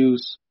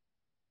excuse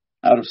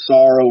out of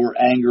sorrow or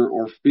anger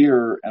or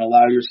fear and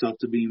allow yourself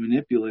to be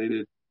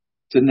manipulated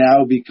to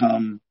now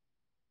become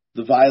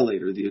the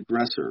violator, the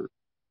aggressor,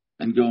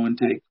 and go and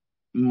take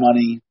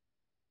money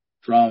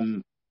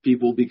from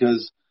people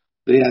because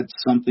they had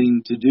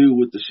something to do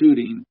with the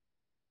shooting,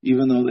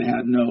 even though they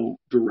had no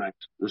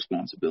direct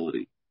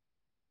responsibility.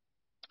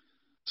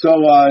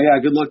 So,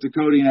 good luck to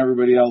Cody and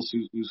everybody else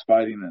who's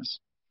fighting this.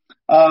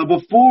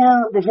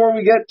 Before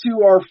we get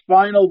to our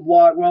final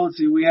block, well, let's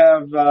see, we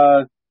have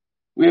a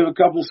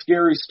couple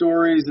scary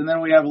stories, and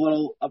then we have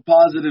a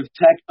positive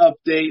tech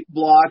update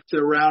block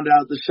to round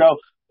out the show.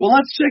 Well,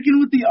 let's check in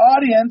with the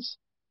audience,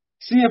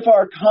 see if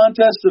our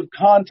contest of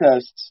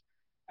contests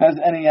has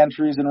any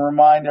entries, and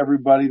remind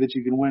everybody that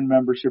you can win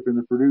membership in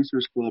the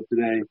Producers Club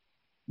today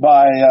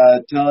by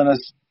telling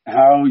us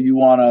how you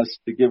want us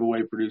to give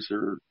away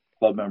Producer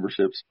Club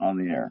memberships on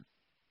the air.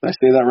 Did I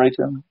say that right,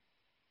 Tim?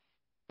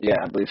 Yeah,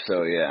 I believe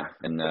so, yeah.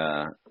 And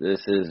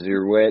this is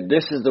your way.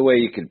 This is the way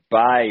you could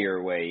buy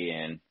your way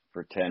in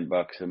for $10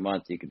 a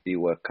month. You could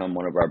become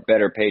one of our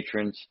better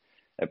patrons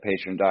at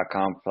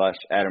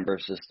patreon.com/Adam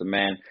versus the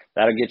Man.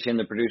 That'll get you in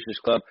the Producers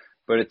Club,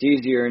 but it's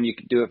easier and you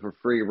can do it for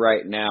free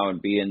right now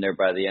and be in there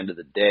by the end of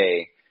the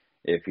day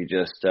if you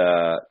just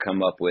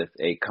come up with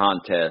a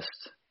contest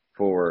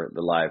for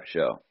the live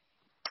show.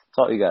 That's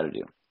all you got to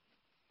do.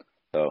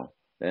 So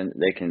then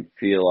they can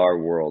feel our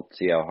world,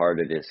 see how hard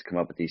it is to come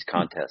up with these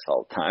contests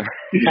all the time.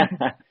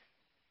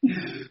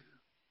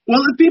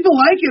 Well, if people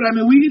like it, I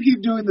mean, we can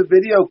keep doing the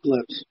video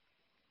clips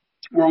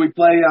where we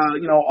play,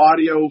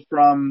 audio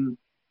from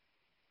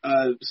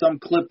some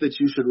clip that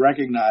you should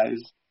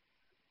recognize,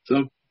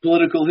 some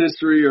political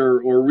history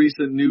or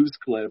recent news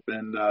clip,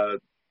 and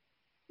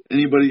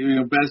anybody,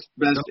 best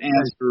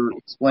answer,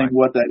 explain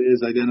what that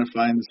is,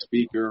 identifying the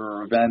speaker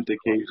or event,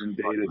 occasion,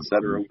 date,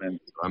 etc.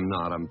 I'm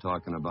not. I'm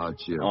talking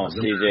about you. Oh,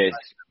 CJ's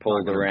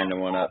pulled the random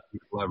one up.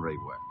 People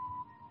everywhere.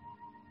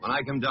 When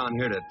I come down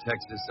here to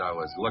Texas, I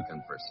was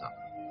looking for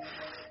something.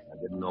 I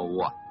didn't know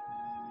what.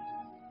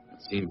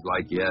 It seems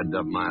like you added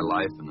up my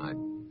life, and I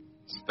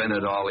spent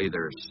it all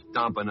either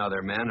stomping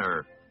other men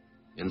or,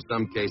 in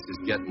some cases,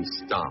 getting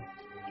stomped.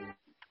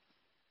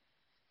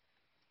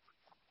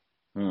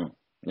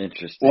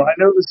 Interesting. Well, I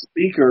know the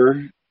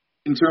speaker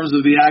in terms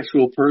of the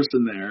actual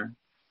person there.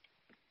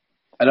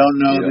 I don't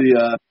know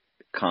the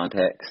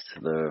context,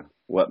 the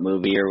what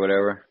movie or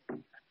whatever.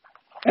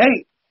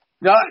 Hey,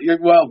 now you're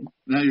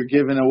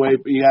giving away.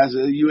 You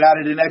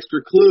added an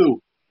extra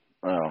clue.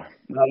 Oh,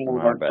 not all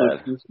of our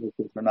clues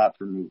are not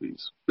for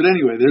movies. But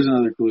anyway, there's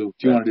another clue.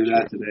 If you want to do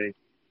that today.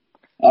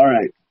 All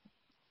right.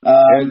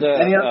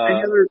 Any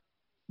other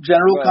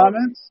general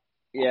comments?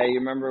 Yeah, you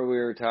remember we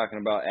were talking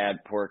about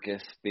ad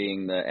porcus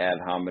being the ad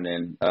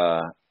hominem.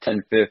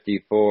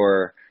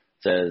 1054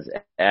 says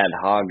ad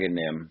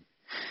hominem.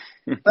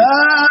 Yes.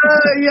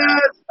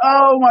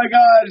 Oh my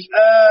gosh.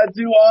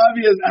 Too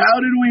obvious. How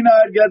did we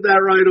not get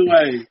that right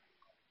away?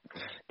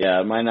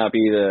 Yeah, it might not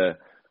be the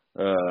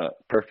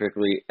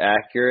perfectly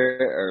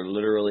accurate or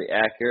literally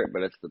accurate,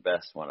 but it's the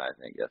best one. I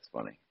think that's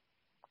funny.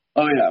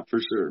 Oh yeah, for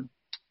sure.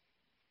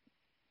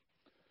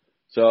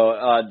 So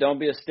Don't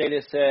Be a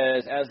Statist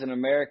says, as an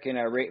American,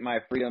 I rate my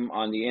freedom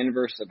on the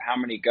inverse of how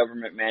many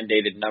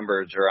government-mandated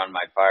numbers are on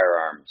my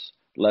firearms.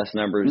 Less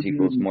numbers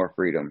equals more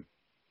freedom.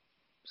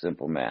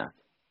 Simple math.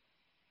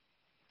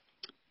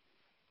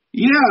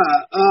 Yeah.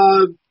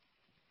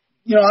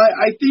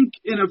 I think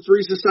in a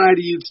free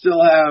society you'd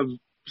still have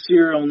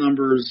serial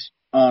numbers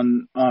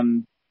on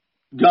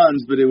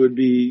guns, but it'd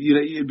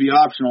be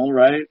optional,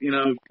 right?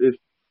 If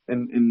it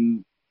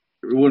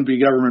wouldn't be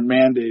government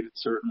mandated,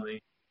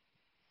 certainly.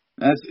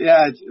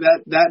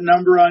 That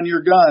number on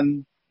your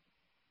gun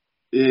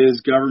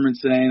is government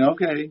saying,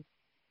 okay,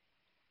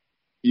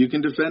 you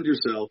can defend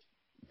yourself,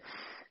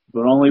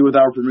 but only with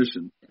our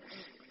permission.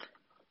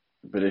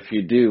 But if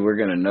you do, we're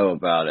going to know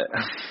about it.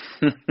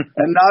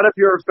 And not if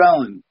you're a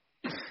felon.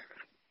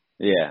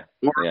 Yeah.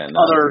 Or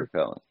not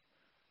felon.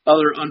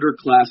 Other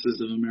underclasses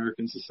of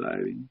American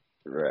society.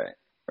 Right.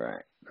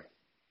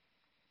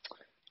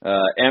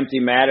 Empty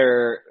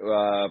Matter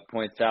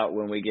points out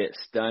when we get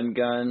stun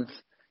guns,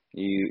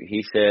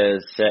 he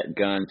says set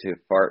gun to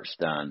fart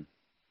stun.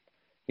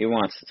 He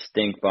wants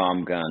stink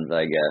bomb guns,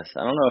 I guess.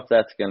 I don't know if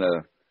that's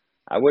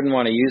I wouldn't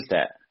want to use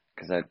that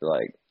because I'd be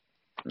like,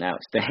 now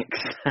it stinks.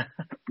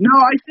 No,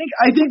 I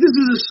think this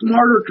is a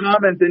smarter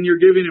comment than you're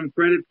giving him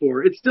credit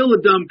for. It's still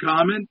a dumb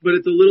comment, but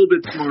it's a little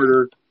bit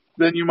smarter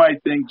than you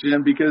might think,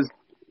 Jim, because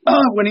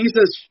when he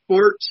says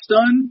fart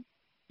stun,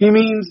 he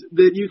means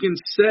that you can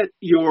set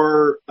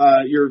your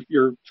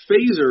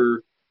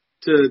phaser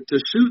to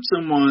shoot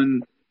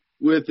someone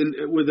with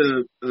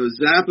a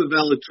zap of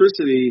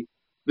electricity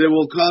that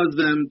will cause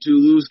them to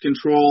lose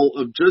control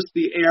of just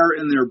the air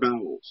in their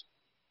bowels.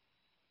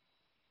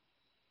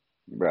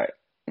 Right.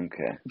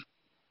 Okay.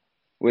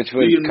 Which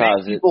would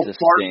cause it to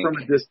stink. From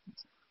a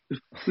distance.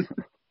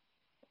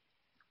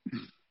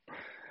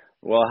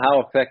 Well,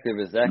 how effective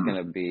is that going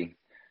to be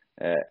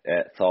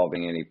at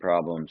solving any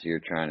problems you're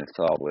trying to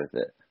solve with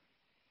it?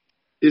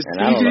 Is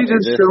TJ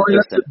just showing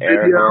us a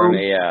video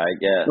yeah, I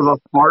guess. of a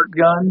fart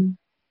gun?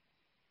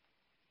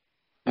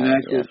 An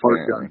actual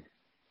fart gun.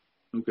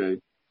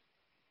 Okay.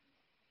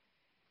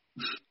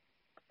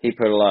 He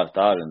put a lot of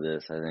thought into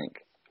this, I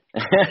think.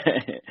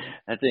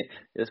 I think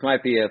this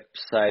might be a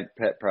side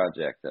pet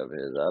project of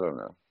his. I don't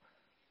know.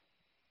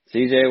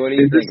 CJ, what do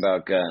you think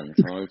about guns?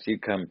 Why don't you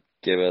come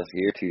give us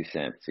your 2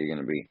 cents? You're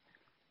going to be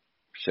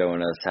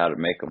showing us how to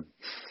make them.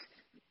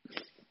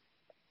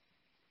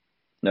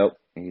 Nope.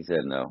 He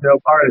said no.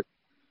 Nope. All right.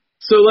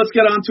 So let's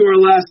get on to our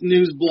last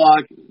news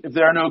block. If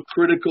there are no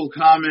critical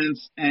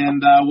comments,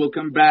 and we'll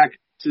come back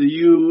to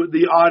you,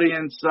 the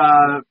audience,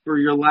 for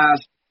your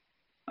last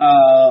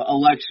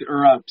election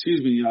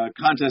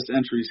contest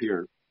entries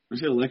here. Did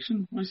I say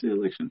election? Why did I say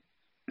election?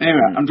 Anyway,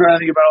 I'm trying to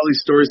think about all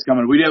these stories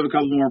coming. We do have a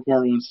couple more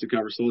important ones to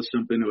cover, so let's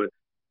jump into it.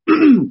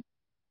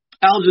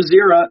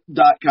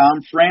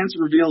 AlJazeera.com, France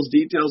reveals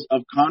details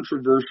of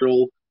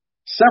controversial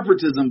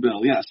separatism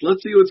bill. Yes,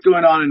 let's see what's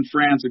going on in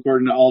France,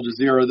 according to Al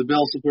Jazeera. The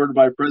bill, supported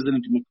by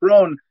President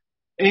Macron,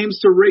 aims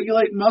to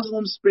regulate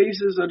Muslim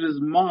spaces such as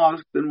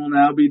mosques and will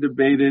now be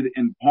debated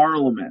in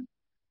Parliament.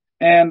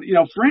 And,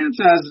 France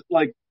has,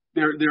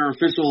 their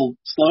official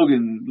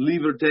slogan,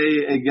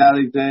 Liberté,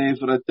 Égalité,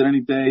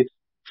 Fraternité,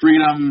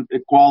 freedom,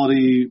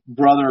 equality,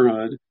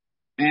 brotherhood.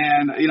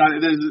 And,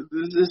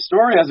 this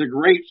story has a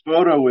great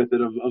photo with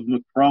it of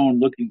Macron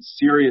looking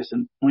serious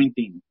and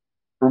pointing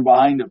from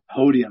behind a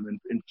podium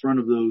in front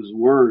of those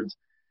words.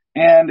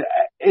 And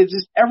it's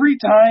just every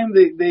time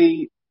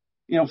they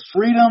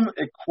freedom,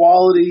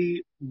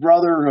 equality,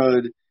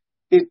 brotherhood,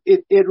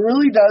 it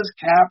really does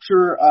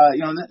capture,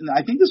 and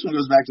I think this one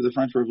goes back to the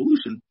French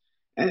Revolution,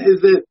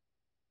 is that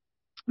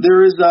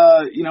there is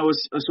a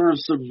sort of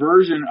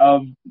subversion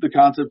of the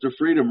concept of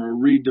freedom, or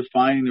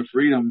redefining of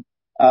freedom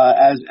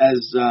as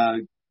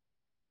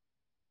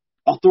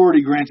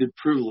authority granted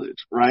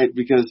privilege, right?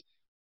 Because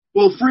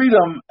Well,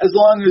 freedom, as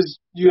long as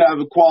you have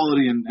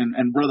equality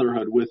and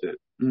brotherhood with it.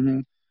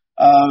 Mm-hmm.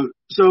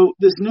 So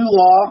this new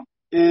law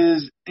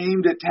is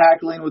aimed at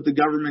tackling what the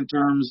government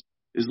terms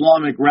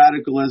Islamic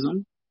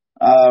radicalism.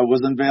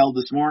 Was unveiled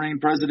this morning.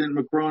 President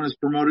Macron has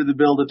promoted the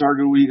bill to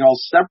target what he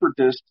calls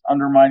separatists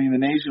undermining the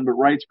nation, but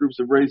rights groups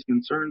have raised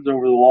concerns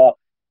over the law,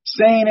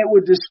 saying it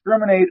would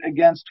discriminate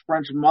against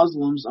French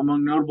Muslims.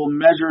 Among notable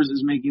measures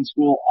is making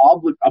school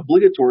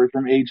obligatory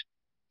from age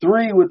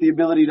 3 with the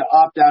ability to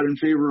opt out in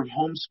favor of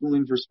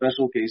homeschooling for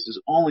special cases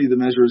only. The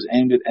measure is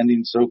aimed at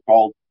ending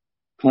so-called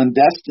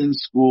clandestine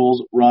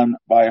schools run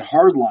by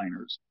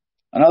hardliners.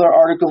 Another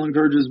article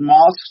encourages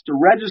mosques to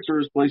register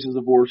as places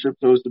of worship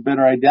so as to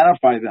better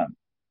identify them.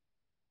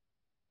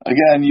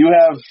 Again, you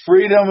have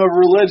freedom of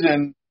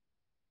religion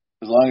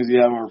as long as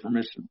you have our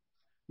permission.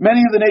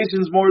 Many of the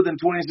nation's more than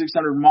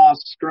 2,600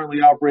 mosques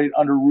currently operate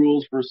under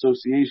rules for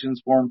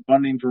associations. Foreign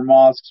funding for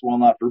mosques, while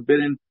not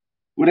forbidden,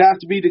 would have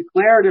to be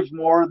declared if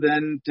more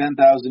than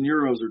 10,000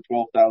 euros or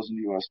 12,000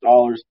 US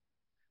dollars.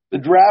 The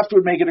draft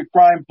would make it a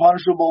crime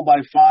punishable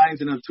by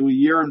fines and up to a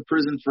year in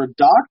prison for a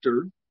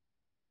doctor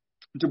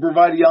to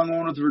provide a young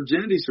woman with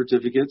virginity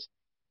certificates,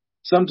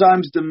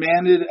 sometimes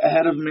demanded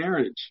ahead of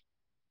marriage.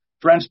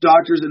 French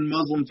doctors and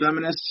Muslim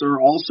feminists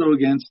are also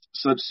against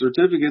such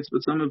certificates,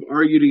 but some have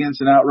argued against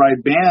an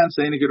outright ban,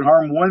 saying it could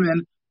harm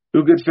women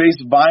who could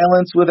face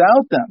violence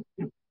without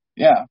them.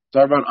 Yeah,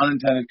 talk about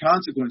unintended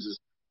consequences.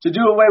 To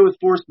do away with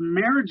forced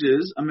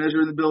marriages, a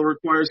measure in the bill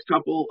requires the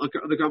couple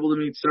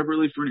to meet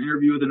separately for an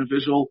interview with an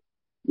official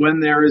when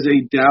there is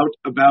a doubt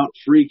about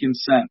free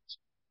consent.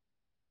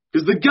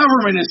 Because the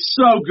government is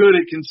so good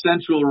at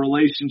consensual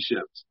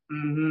relationships.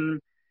 Mm-hmm.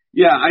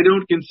 Yeah, I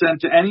don't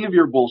consent to any of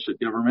your bullshit,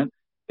 government.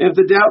 If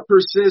the doubt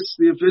persists,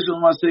 the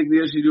official must take the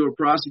issue to a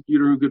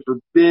prosecutor who could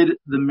forbid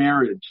the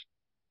marriage.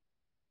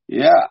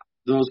 Yeah,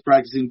 those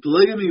practicing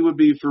polygamy would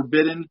be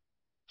forbidden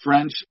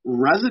French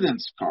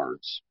residence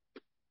cards.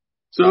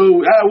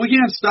 So we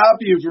can't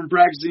stop you from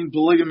practicing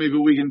polygamy,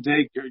 but we can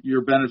take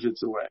your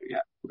benefits away.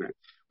 Yeah, okay.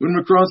 When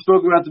Macron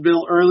spoke about the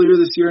bill earlier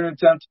this year in an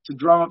attempt to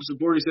drum up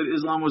support, he said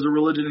Islam was a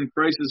religion in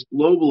crisis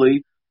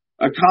globally,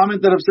 a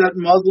comment that upset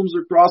Muslims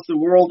across the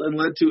world and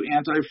led to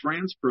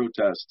anti-France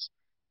protests.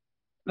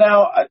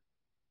 Now,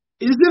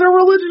 is it a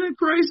religion in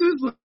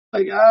crisis?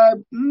 I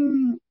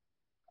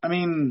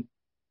mean,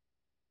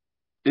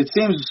 it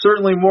seems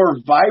certainly more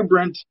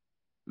vibrant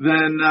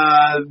than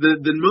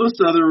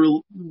most other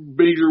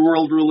major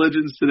world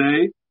religions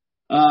today.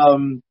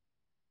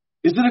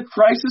 Is it a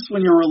crisis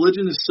when your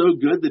religion is so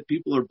good that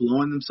people are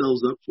blowing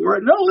themselves up for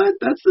it? No,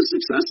 that's the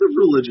success of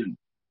religion.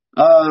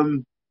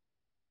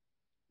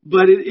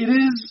 But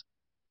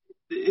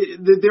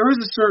there is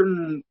a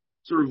certain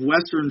sort of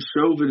Western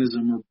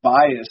chauvinism or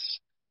bias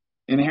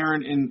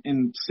inherent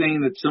in saying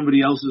that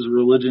somebody else's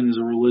religion is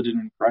a religion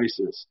in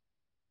crisis.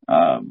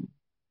 But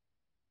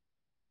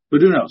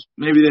who knows?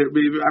 Maybe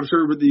I'm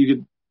sure that you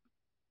could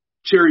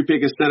cherry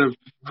pick a set of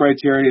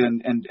criteria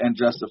and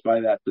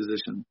justify that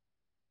position.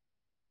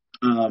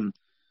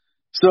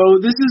 So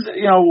this is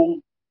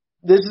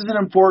an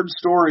important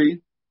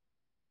story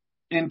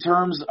in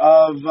terms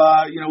of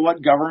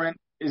what government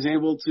is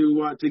able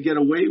to get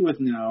away with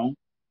now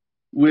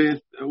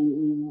with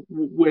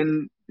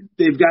when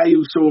they've got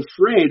you so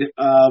afraid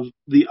of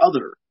the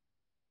other.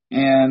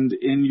 And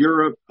in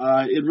Europe,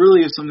 it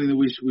really is something that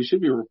we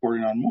should be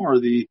reporting on more,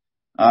 the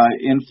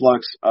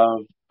influx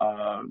of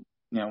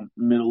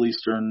Middle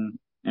Eastern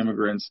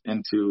immigrants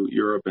into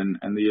Europe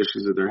and the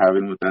issues that they're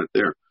having with that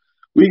there.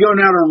 We go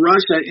now to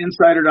Russia.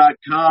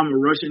 Insider.com, a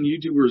Russian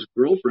YouTuber's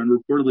girlfriend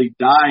reportedly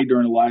died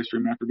during a live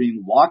stream after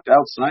being locked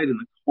outside in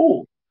the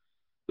cold.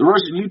 The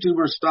Russian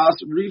YouTuber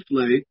Stas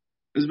Rifle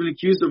has been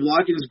accused of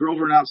locking his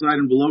girlfriend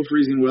outside in below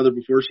freezing weather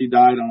before she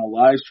died on a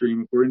live stream,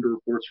 according to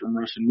reports from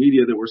Russian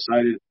media that were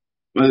cited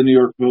by the New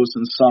York Post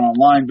and Sun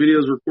Online.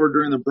 Videos recorded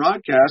during the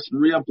broadcast and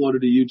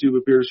re-uploaded to YouTube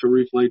appear to show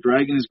Rifle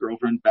dragging his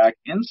girlfriend back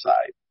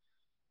inside.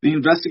 The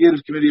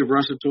investigative committee of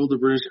Russia told the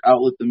British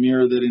outlet The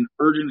Mirror that an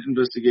urgent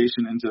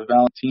investigation into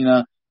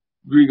Valentina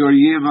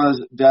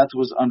Grigorieva's death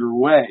was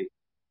underway.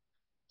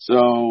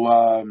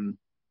 So,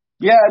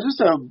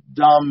 just a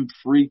dumb,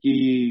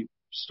 freaky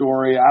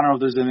story. I don't know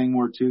if there's anything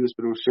more to this,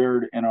 but it was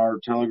shared in our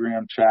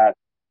Telegram chat.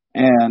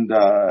 And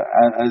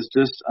as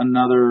just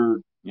another,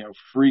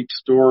 freak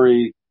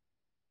story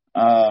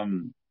of,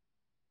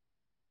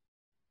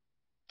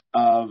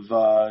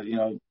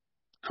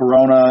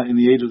 Corona in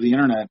the age of the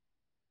internet.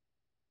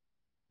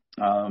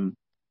 So I don't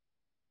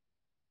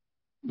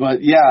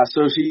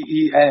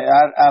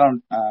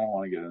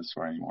want to get into this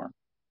story anymore.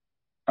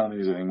 I don't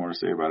think there's anything more to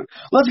say about it.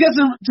 Let's get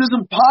to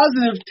some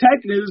positive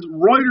tech news.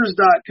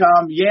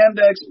 Reuters.com,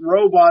 Yandex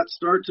robots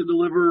start to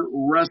deliver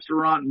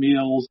restaurant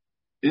meals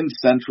in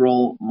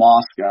central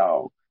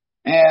Moscow.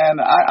 And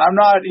I'm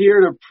not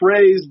here to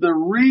praise the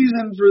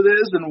reason for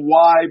this and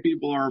why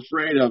people are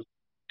afraid of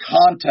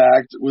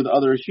contact with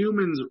other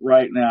humans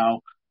right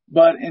now.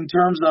 But in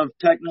terms of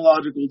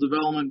technological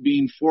development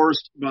being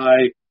forced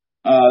by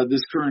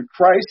this current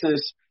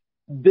crisis,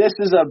 this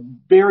is a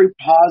very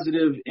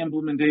positive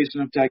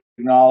implementation of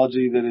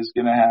technology that is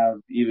going to have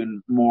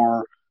even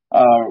more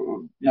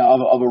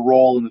of a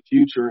role in the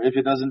future if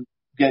it doesn't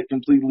get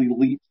completely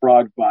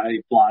leapfrogged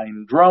by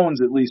flying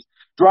drones, at least.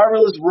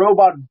 Driverless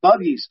robot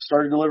buggies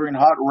started delivering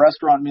hot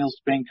restaurant meals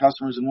to paying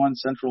customers in one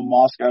central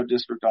Moscow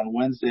district on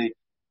Wednesday.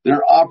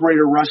 Their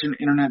operator, Russian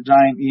internet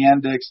giant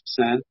Yandex,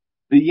 said.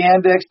 The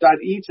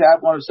Yandex.Eats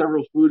app, one of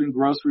several food and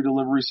grocery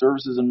delivery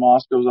services in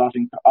Moscow, is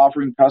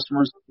offering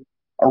customers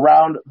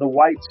around the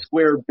White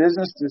Square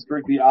business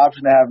district the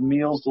option to have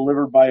meals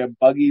delivered by a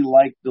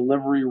buggy-like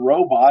delivery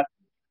robot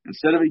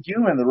instead of a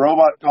human. The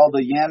robot, called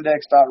the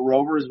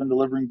Yandex.Rover, has been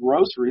delivering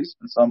groceries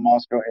in some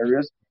Moscow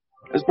areas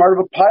as part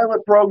of a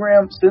pilot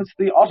program since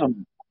the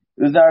autumn.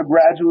 It is now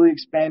gradually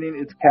expanding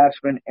its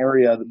catchment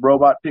area. The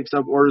robot picks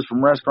up orders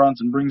from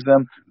restaurants and brings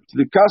them to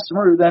the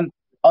customer, who then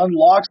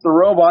unlocks the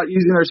robot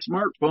using their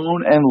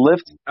smartphone and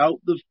lifts out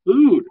the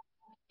food.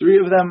 3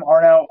 of them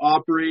are now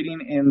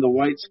operating in the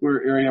White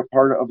Square area,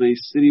 part of a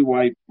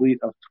citywide fleet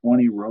of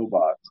 20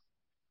 robots.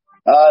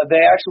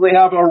 They actually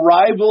have a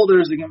rival.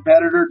 There's a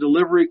competitor,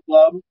 Delivery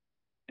Club,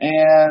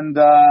 and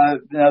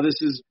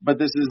this is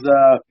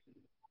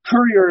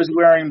couriers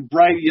wearing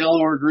bright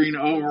yellow or green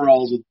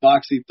overalls with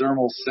boxy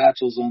thermal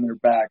satchels on their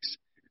backs,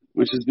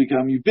 which has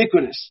become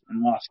ubiquitous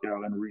in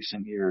Moscow in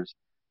recent years.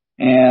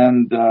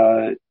 And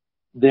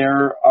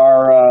there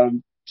are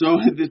so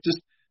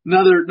just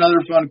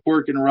another fun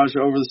quirk in Russia.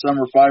 Over the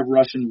summer, 5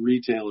 Russian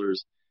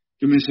retailers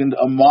commissioned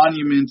a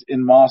monument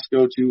in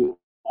Moscow to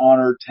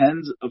honor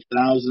tens of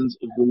thousands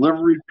of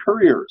delivery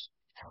couriers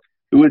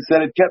who had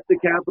said it kept the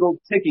capital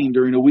ticking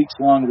during a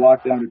weeks-long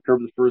lockdown to curb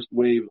the first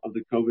wave of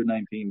the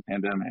COVID-19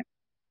 pandemic.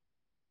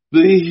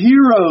 The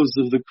heroes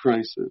of the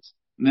crisis,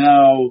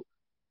 now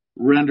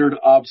rendered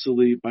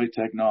obsolete by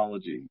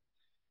technology.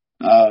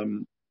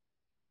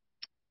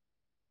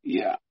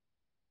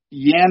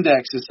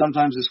 Yandex is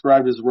sometimes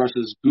described as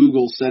Russia's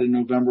Google. Said in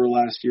November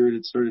last year it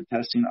had started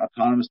testing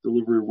autonomous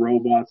delivery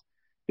robots.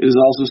 It has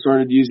also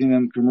started using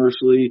them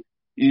commercially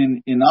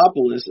in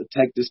Innopolis, a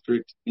tech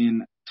district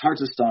in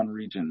Tatarstan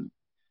region.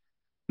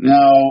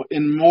 Now,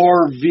 in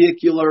more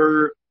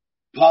vehicular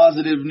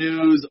positive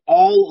news,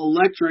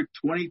 all-electric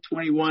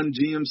 2021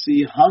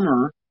 GMC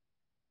Hummer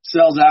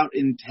sells out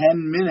in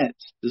 10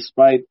 minutes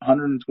despite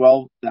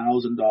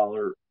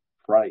 $112,000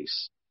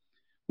 price.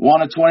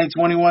 Want a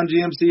 2021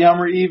 GMC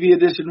Hummer EV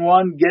Edition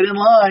 1? Get in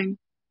line.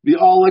 The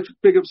all-electric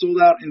pickup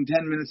sold out in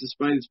 10 minutes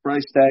despite its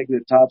price tag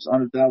that tops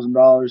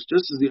 $100,000,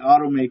 just as the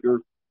automaker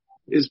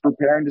is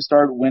preparing to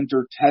start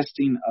winter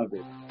testing of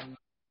it.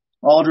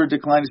 Aldred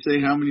declined to say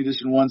how many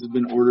Edition 1s have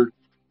been ordered,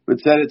 but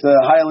said it's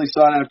a highly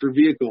sought-after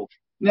vehicle.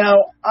 Now,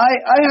 I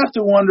have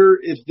to wonder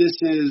if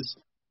this is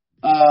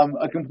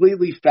a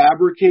completely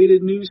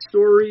fabricated news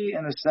story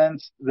in the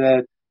sense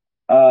that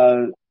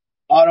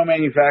auto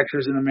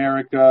manufacturers in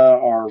America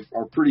are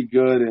pretty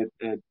good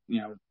at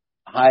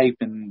hype,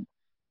 and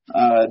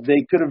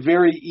they could have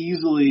very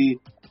easily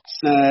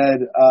said,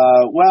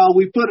 well,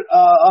 we put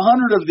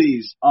 100 of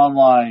these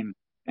online,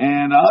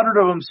 and 100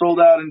 of them sold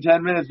out in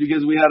 10 minutes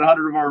because we had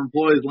 100 of our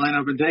employees line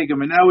up and take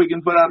them, and now we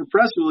can put out a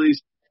press release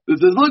that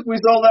says, look, we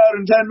sold out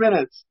in 10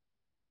 minutes.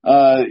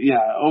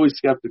 Always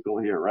skeptical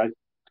here, right?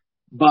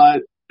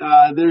 But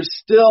there's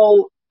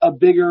still a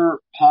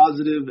bigger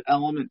positive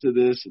element to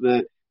this,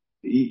 that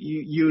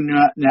you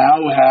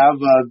now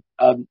have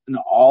an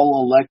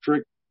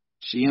all-electric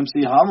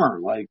GMC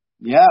Hummer. Like,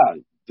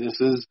 this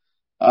is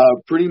a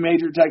pretty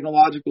major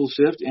technological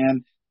shift,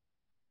 and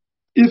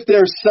if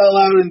their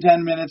sellout in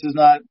 10 minutes is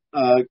not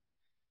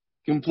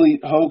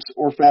complete hoax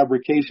or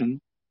fabrication,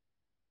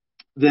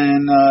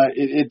 then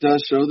it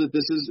does show that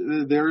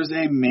there is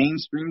a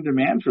mainstream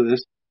demand for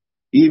this,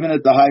 even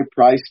at the high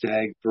price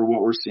tag for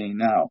what we're seeing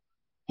now.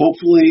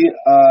 Hopefully,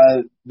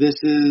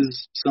 this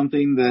is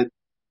something that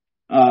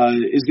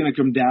is going to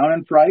come down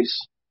in price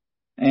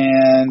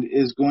and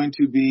is going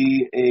to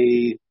be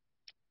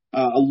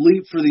a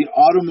leap for the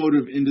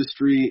automotive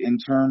industry in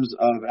terms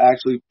of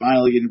actually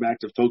finally getting back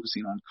to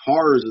focusing on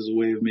cars as a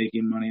way of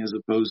making money as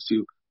opposed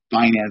to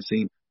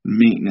financing,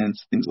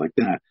 maintenance, things like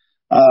that.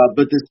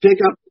 But this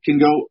pickup can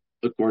go,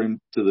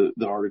 according to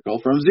the article,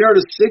 from 0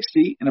 to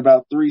 60 in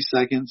about 3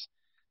 seconds,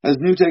 has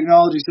new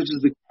technology such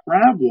as the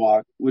crab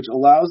walk, which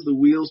allows the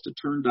wheels to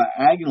turn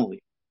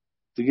diagonally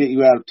to get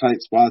you out of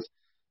tight spots,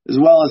 as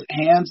well as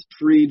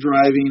hands-free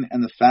driving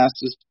and the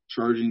fastest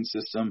charging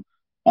system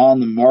on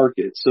the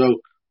market.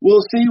 So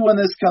we'll see when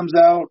this comes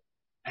out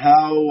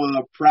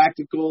how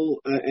practical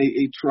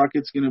a truck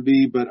it's going to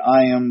be, but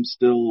I am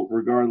still,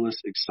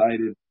 regardless,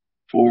 excited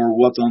for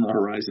what's on the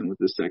horizon with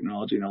this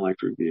technology and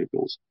electric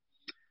vehicles.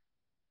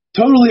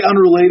 Totally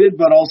unrelated,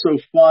 but also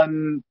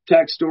fun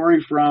tech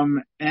story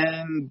from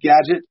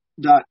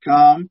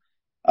Engadget.com.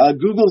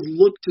 Google's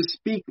Look to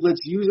Speak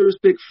lets users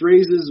pick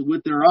phrases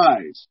with their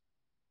eyes.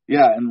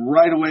 Yeah, and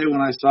right away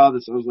when I saw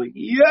this, I was like,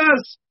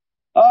 yes!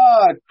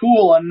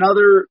 Cool.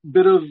 Another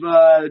bit of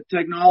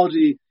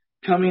technology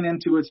coming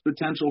into its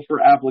potential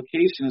for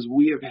application, is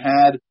we have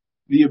had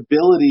the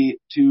ability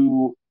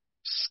to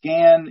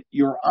scan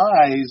your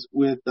eyes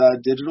with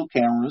digital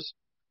cameras,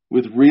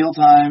 with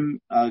real-time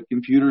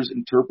computers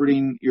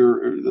interpreting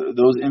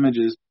those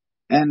images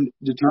and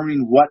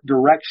determining what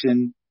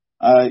direction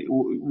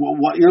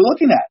what you're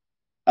looking at.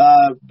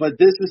 But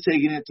this is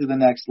taking it to the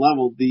next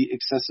level. The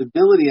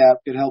accessibility app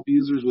could help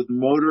users with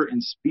motor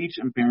and speech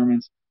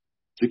impairments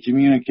to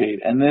communicate.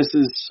 And this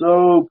is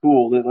so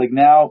cool that like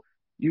now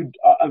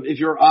if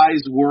your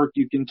eyes work,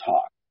 you can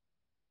talk.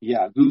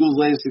 Yeah, Google's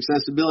latest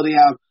accessibility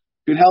app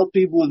could help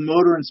people with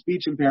motor and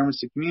speech impairments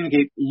to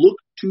communicate. Look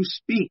to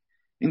Speak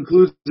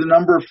includes a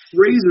number of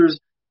phrases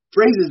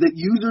that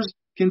users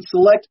can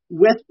select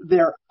with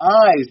their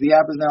eyes. The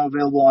app is now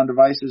available on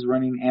devices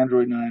running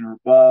Android 9 or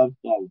above,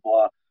 blah, blah,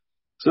 blah.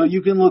 So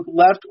you can look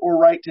left or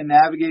right to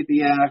navigate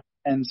the app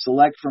and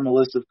select from a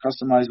list of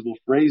customizable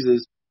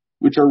phrases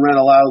which are read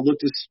aloud. Look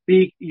to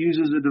Speak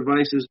uses the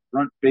device's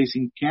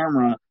front-facing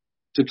camera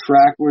to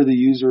track where the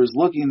user is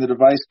looking. The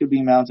device could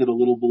be mounted a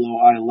little below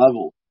eye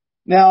level.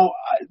 Now,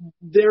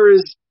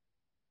 this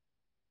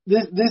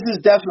is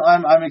definitely,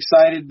 I'm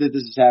excited that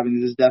this is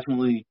happening. This is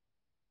definitely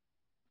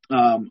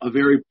a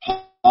very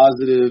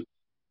positive,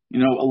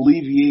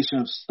 alleviation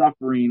of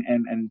suffering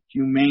and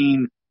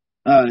humane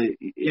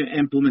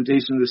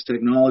implementation of this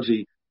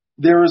technology.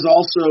 There is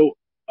also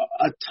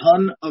a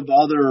ton of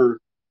other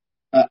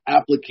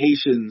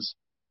applications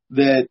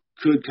that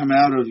could come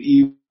out of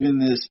even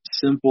this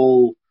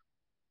simple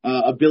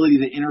ability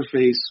to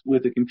interface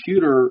with a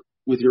computer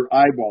with your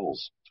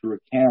eyeballs through a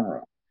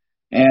camera.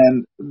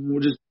 And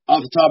just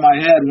off the top of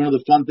my head, one of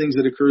the fun things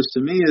that occurs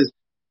to me is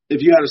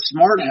if you had a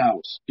smart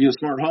house, you have a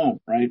smart home,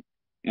 right?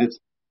 It's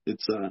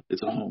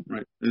a home,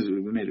 right?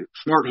 We made it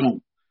smart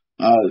home.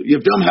 You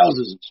have dumb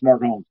houses,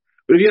 smart homes.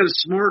 But if you had a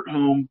smart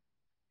home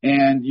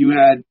and you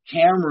had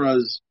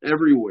cameras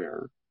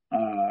everywhere,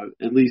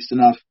 at least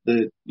enough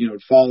that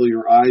follow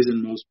your eyes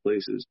in most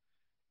places,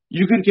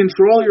 you could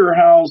control your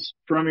house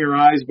from your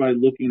eyes by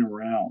looking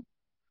around.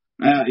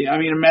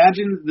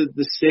 Imagine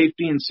the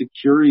safety and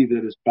security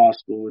that is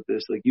possible with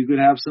this. Like you could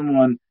have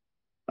someone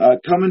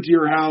come into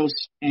your house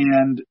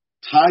and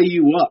tie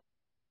you up.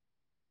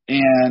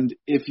 And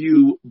if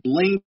you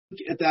blink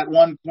at that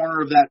one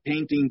corner of that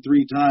painting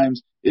 3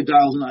 times, it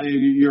dials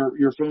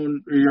your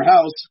phone or your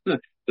house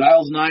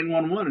dials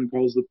 911 and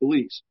calls the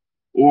police,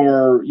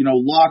 or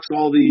locks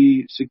all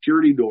the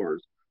security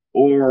doors,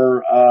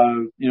 or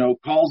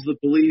calls the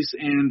police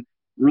and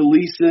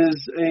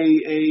releases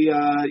a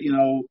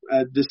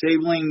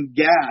disabling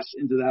gas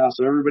into the house,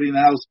 so everybody in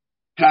the house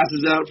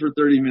passes out for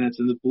 30 minutes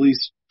and the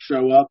police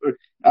show up.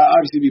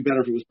 Obviously, it'd be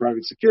better if it was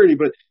private security,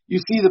 but you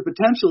see the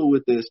potential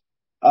with this.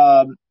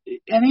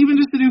 And even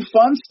just to do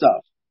fun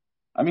stuff.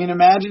 I mean,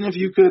 imagine if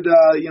you could,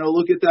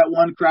 look at that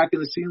one crack in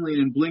the ceiling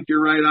and blink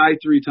your right eye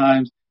 3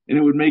 times and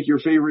it would make your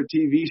favorite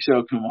TV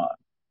show come on.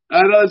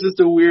 I know it's just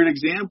a weird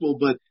example,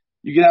 but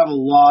you can have a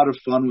lot of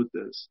fun with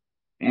this.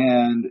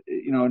 And,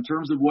 in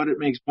terms of what it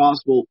makes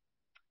possible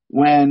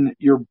when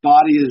your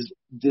body is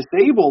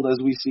disabled, as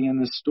we see in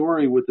this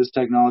story with this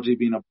technology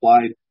being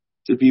applied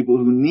to people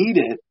who need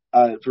it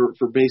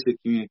for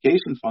basic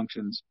communication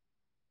functions,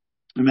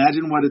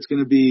 imagine what it's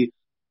going to be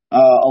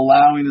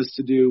allowing us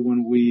to do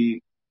when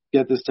we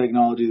get this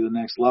technology to the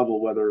next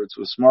level, whether it's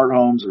with smart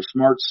homes or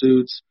smart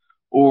suits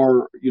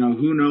or,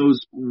 who knows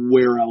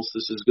where else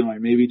this is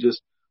going. Maybe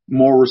just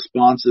more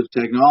responsive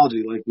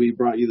technology. Like we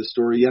brought you the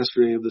story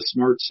yesterday of the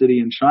smart city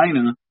in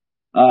China.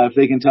 If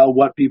they can tell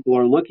what people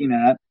are looking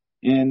at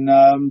in,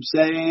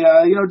 say,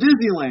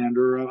 Disneyland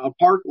or a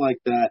park like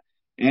that,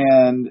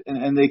 and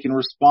they can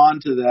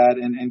respond to that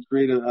and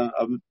create a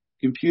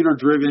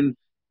computer-driven,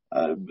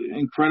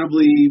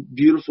 incredibly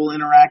beautiful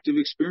interactive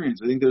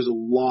experience. I think there's a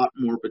lot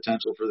more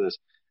potential for this.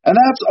 And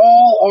that's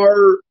all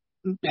our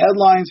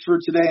headlines for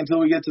today. Until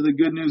we get to the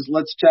good news,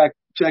 let's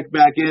check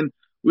back in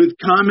with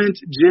comment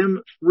Jim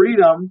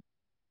Freedom.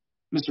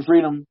 Mr.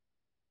 Freedom,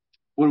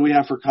 what do we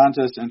have for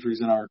contest entries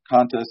in our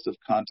contest of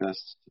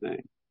contests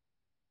today?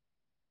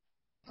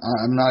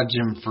 I'm not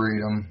Jim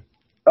Freedom.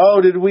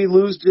 Oh, did we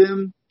lose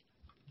Jim?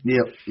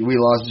 Yep, we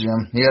lost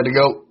Jim. He had to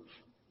go.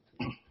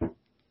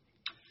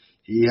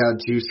 He had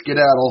to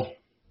skedaddle.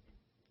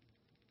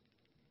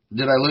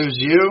 Did I lose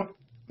you?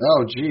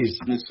 Oh, jeez.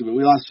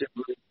 We lost Jim.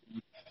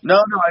 No,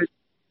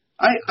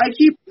 I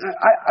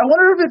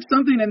wonder if it's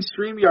something in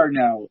StreamYard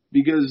now,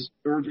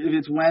 or if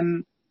it's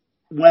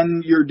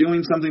when you're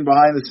doing something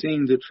behind the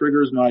scenes, it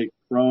triggers my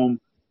Chrome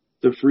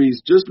to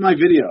freeze just my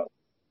video.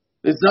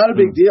 It's not a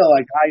big deal.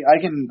 Like I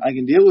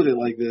can deal with it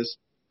like this.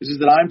 It's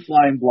just that I'm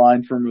flying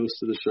blind for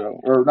most of the show,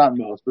 or not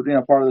most, but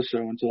part of the show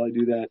until I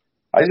do that.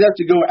 I just have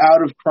to go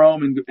out of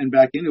Chrome and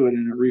back into it,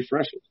 and it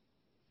refreshes.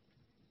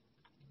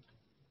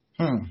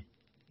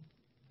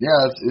 Yeah,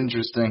 that's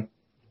interesting.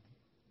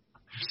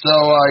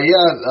 So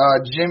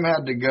Jim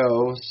had to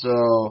go.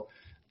 So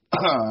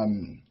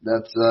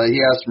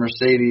he asked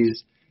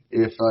Mercedes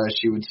if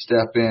she would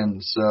step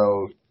in.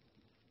 So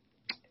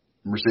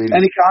Mercedes.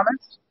 Any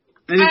comments?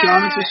 Any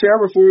comments to share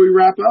before we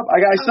wrap up? I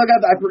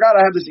forgot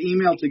I have this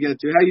email to get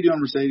to. How you doing,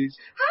 Mercedes?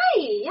 Hi.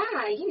 Yeah,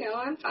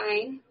 I'm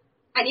fine.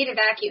 I need a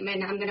vacuum,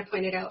 and I'm going to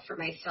point it out for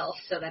myself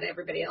so that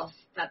everybody else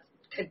that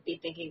could be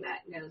thinking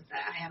that knows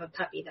that I have a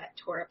puppy that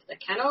tore up the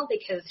kennel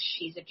because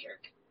she's a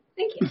jerk.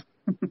 Thank you.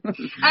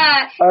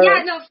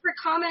 For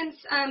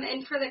comments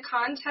and for the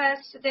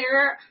contest,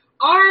 there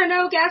are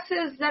no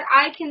guesses that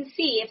I can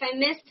see. If I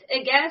missed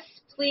a guess,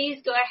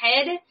 please go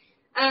ahead.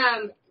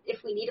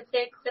 If we need to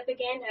play a clip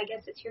again, I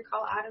guess it's your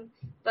call, Adam,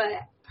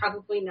 but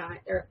probably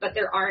not.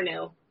 There are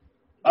no.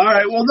 All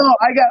right. Well, no,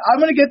 I'm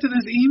going to get to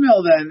this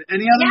email then.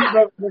 Any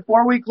other,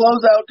 before we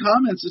close out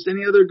comments, just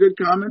any other good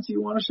comments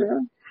you want to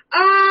share?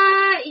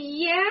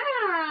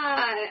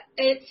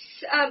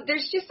 It's,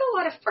 there's just a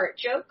lot of fart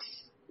jokes,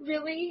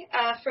 really,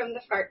 from the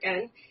fart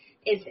gun.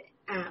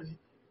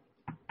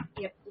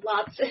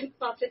 Lots of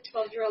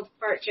 12-year-old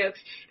fart jokes.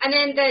 And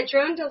then the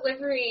drone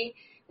delivery,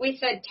 we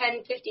said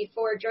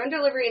 1054. Drone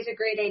delivery is a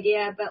great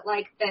idea, but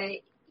like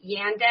the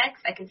Yandex,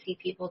 I can see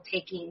people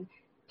taking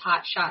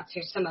pot shots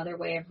or some other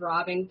way of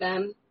robbing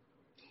them,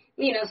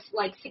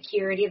 like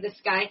security of the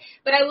sky.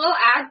 But I will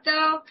add,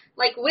 though,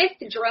 like with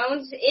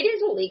drones, it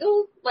is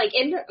illegal, like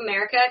in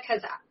America,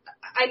 because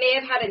I may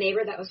have had a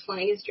neighbor that was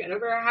flying his drone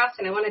over our house,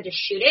 and I wanted to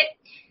shoot it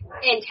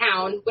in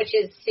town, which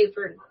is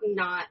super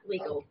not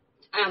legal.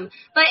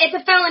 But it's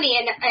a felony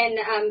in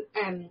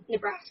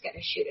Nebraska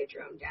to shoot a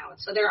drone down.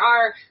 So there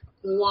are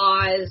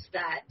laws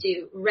that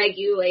do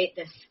regulate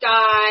the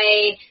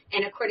sky,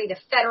 and according to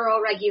federal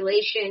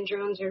regulation,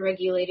 drones are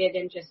regulated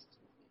and just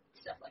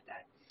stuff like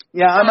that.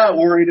 Yeah, I'm not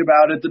worried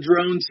about it. The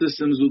drone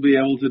systems will be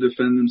able to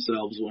defend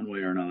themselves one way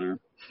or another.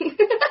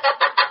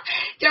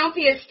 Don't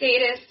be a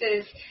statist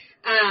is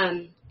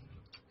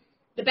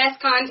the best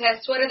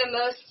contest. What are the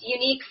most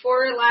unique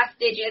 4 last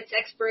digits,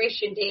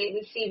 expiration date,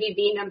 and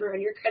CVV number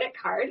on your credit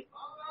card?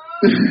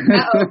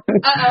 Uh-oh,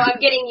 I'm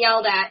getting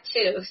yelled at,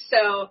 too.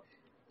 So,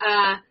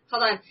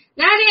 hold on.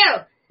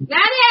 Matthew!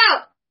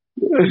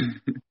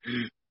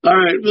 All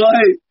right. Well,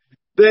 hey,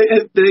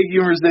 thank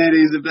you,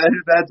 Mercedes. If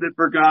that's it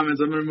for comments,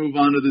 I'm going to move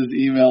on to this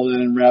email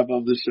then and wrap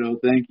up the show.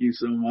 Thank you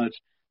so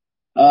much.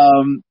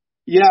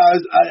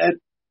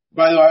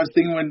 By the way, I was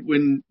thinking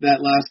when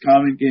that last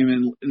comment came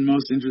in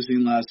most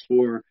interesting last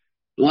 4.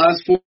 The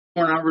last 4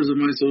 numbers of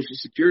my social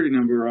security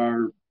number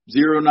are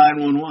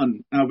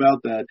 0911. How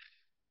about that?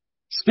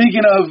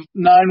 Speaking of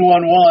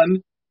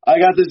 911, I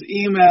got this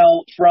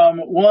email from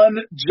one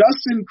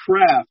Justin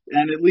Kraft,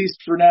 and at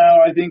least for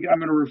now, I think I'm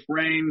going to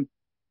refrain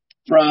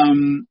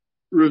from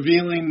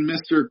revealing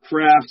Mr.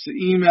 Kraft's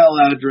email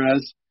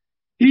address.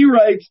 He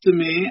writes to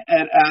me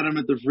at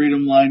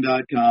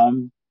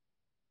adam@thefreedomline.com,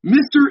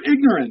 Mr.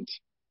 Ignorant,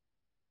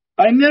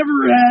 I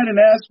never had an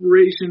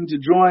aspiration to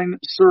join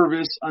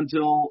service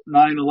until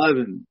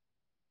 9/11,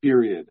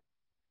 period.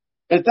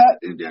 At that,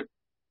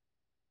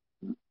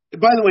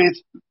 by the way,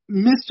 it's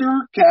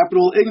Mr.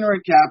 Capital,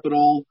 Ignorant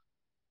Capital, ...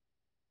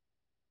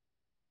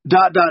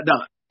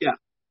 Yeah,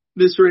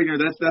 Mr.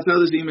 Ignorant, that's how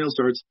this email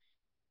starts.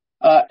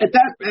 And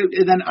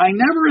then I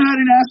never had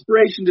an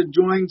aspiration to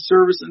join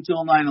service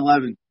until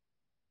 9/11.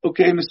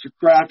 Okay, Mr.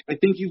 Kraft, I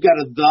think you've got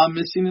a "the"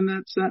 missing in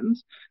that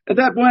sentence. At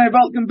that point, I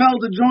felt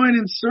compelled to join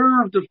and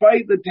serve to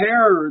fight the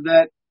terror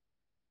that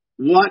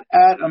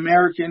at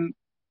American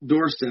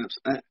doorsteps.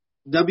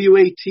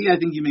 W-A-T, I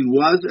think you mean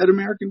was at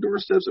American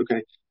doorsteps?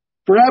 Okay.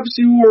 Perhaps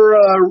you were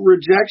a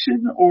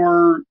rejection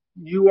or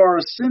you are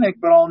a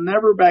cynic, but I'll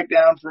never back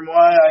down from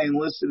why I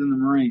enlisted in the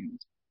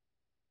Marines.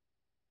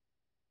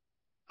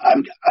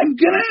 I'm going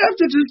to have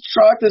to just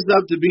chalk this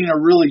up to being a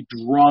really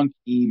drunk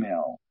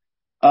email.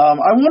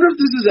 I wonder if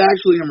this is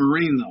actually a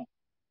Marine, though.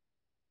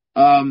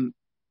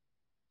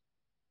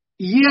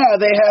 Yeah,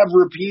 they have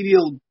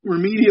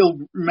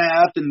remedial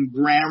math and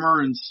grammar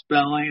and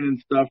spelling and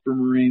stuff for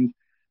Marines,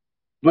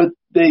 but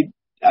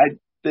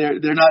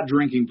they're not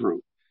drinking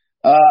proof.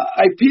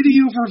 I pity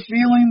you for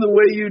feeling the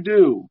way you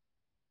do.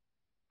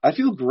 I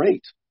feel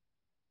great.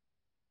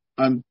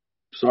 I'm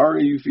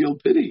sorry you feel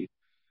pity.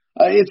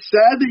 It's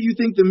sad that you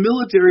think the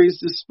military is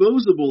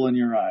disposable in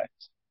your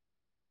eyes.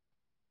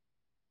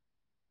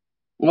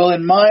 Well,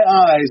 in my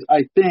eyes,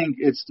 I think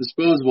it's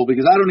disposable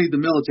because I don't need the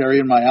military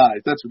in my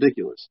eyes. That's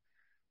ridiculous.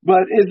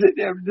 But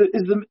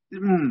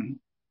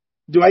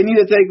do I need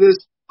to take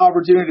this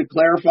opportunity to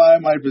clarify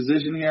my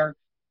position here?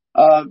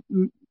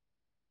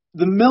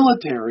 The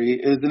military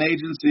is an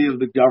agency of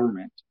the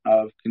government,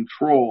 of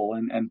control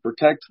and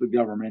protects the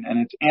government, and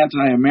it's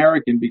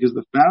anti-American because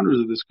the founders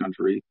of this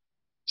country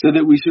said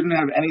that we shouldn't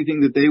have anything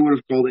that they would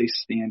have called a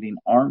standing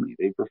army.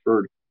 They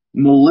preferred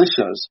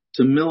militias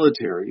to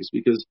militaries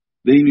because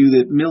they knew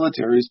that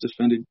militaries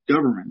defended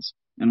governments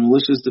and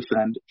militias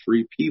defend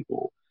free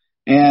people.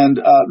 And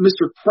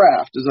Mr.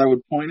 Kraft, as I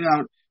would point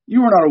out,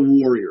 you are not a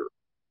warrior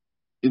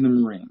in the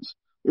Marines.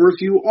 Or if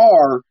you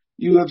are,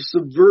 you have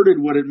subverted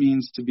what it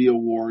means to be a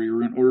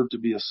warrior in order to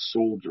be a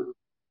soldier.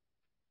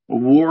 A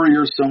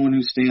warrior is someone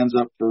who stands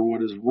up for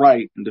what is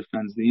right and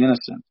defends the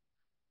innocent.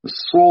 A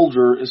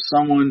soldier is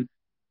someone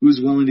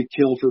who's willing to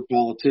kill for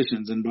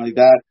politicians. And by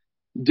that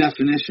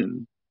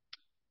definition,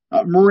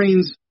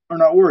 Marines are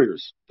not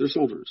warriors. They're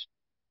soldiers.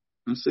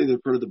 I say they're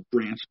part of the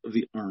branch of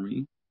the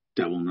Army,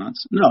 devil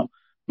nuts. No,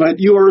 But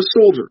you are a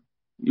soldier.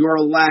 You are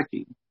a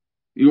lackey.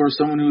 You are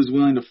someone who is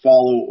willing to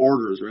follow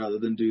orders rather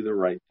than do the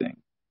right thing.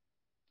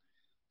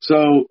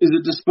 So is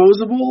it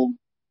disposable?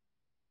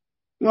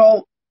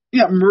 Well,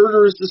 yeah,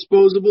 murder is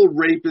disposable.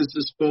 Rape is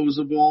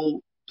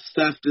disposable.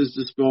 Theft is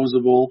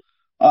disposable.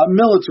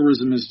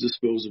 Militarism is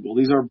disposable.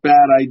 These are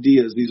bad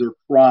ideas. These are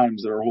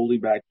crimes that are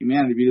holding back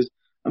humanity, because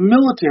a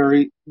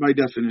military, by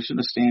definition,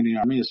 a standing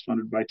army, is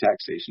funded by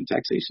taxation.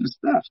 Taxation is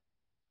theft.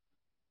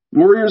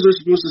 Warriors are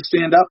supposed to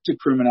stand up to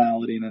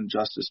criminality and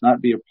injustice,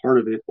 not be a part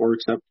of it or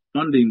accept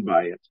funding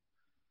by it.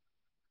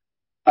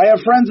 I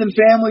have friends and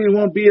family who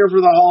won't be here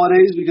for the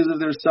holidays because of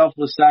their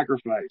selfless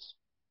sacrifice.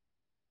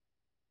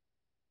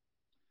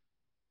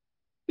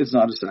 It's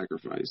not a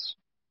sacrifice.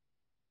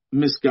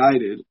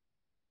 Misguided,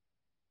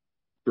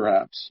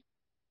 perhaps.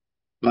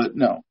 But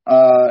no.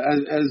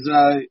 As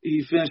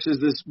he finishes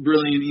this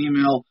brilliant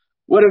email,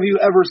 what have you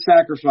ever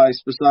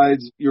sacrificed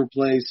besides your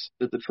place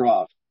at the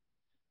trough?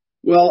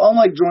 Well,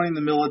 unlike joining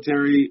the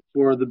military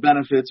for the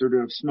benefits or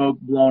to have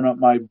smoke blown up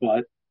my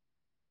butt,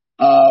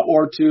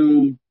 or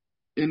to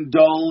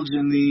indulge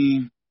in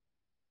the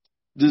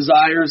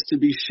desires to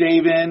be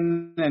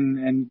shaven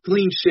and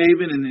clean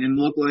shaven and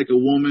look like a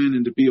woman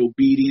and to be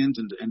obedient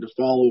and to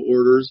follow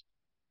orders.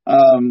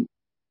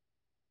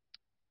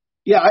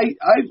 Yeah, I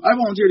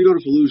volunteered to go to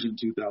Fallujah in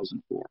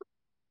 2004.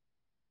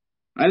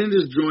 I didn't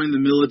just join the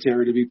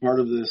military to be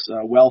part of this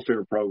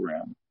welfare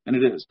program, and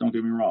it is, don't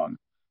get me wrong.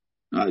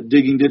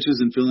 Digging ditches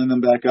and filling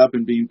them back up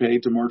and being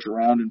paid to march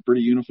around in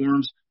pretty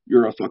uniforms,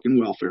 you're a fucking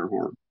welfare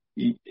whore.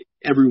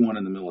 Everyone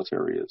in the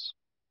military is.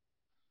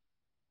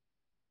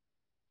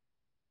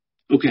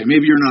 Okay,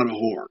 maybe you're not a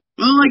whore.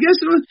 Well, I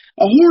guess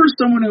a whore is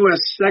someone who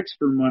has sex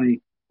for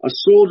money. A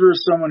soldier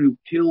is someone who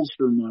kills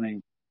for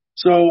money.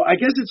 So I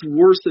guess it's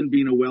worse than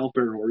being a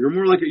welfare whore. You're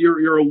more like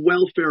you're a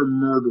welfare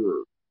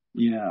murderer.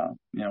 Yeah,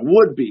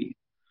 would be.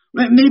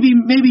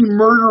 Maybe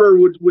murderer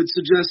would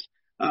suggest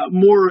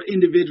more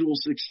individual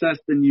success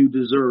than you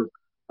deserve.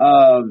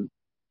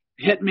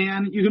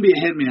 Hitman, you can be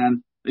a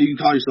hitman. You can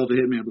call yourself a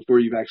hitman before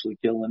you've actually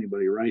killed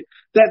anybody, right?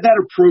 That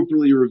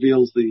appropriately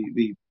reveals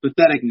the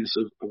patheticness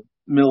of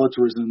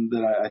militarism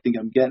that I think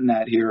I'm getting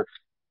at here.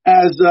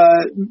 As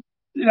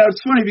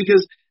it's funny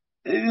because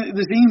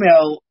this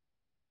email,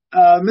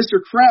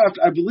 Mr. Kraft,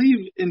 I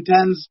believe,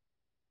 intends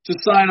to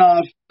sign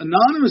off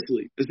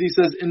anonymously, as he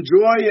says,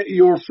 "Enjoy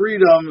your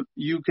freedom,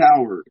 you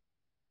coward."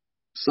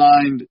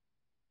 Signed,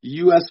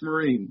 U.S.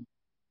 Marine.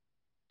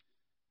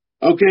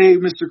 Okay,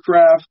 Mr.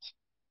 Kraft,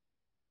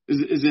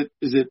 is it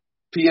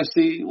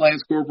PFC,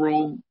 Lance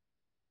Corporal,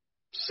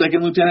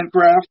 Second Lieutenant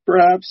Kraft,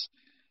 perhaps?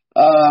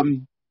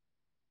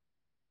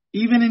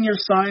 Even in your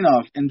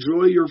sign-off,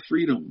 enjoy your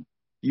freedom,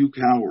 you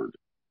coward.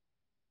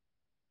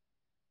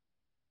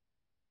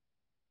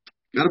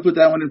 Got to put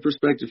that one in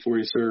perspective for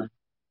you, sir.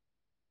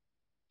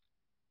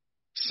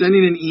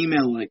 Sending an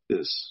email like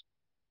this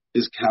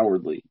is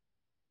cowardly.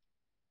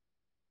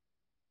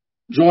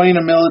 Joining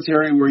a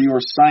military where you are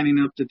signing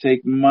up to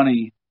take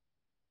money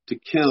to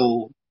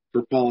kill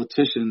for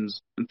politicians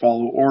and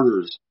follow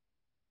orders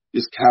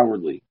is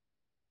cowardly.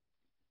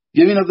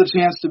 Giving up the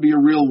chance to be a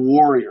real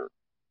warrior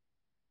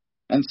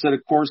and set a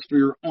course for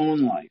your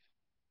own life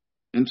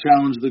and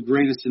challenge the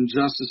greatest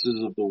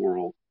injustices of the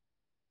world.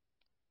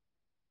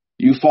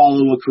 You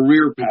follow a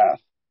career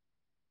path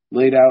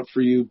laid out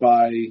for you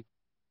by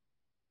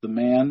the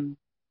man.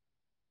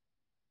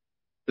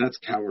 That's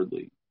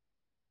cowardly.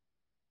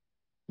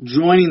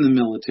 Joining the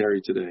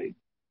military today,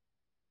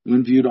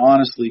 when viewed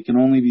honestly, can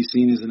only be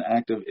seen as an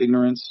act of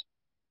ignorance,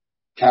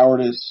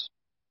 cowardice,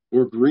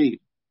 or greed.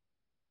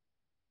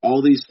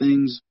 All these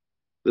things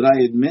that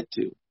I admit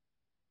to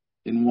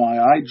in why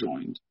I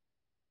joined,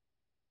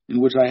 in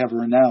which I have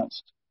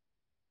renounced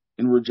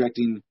in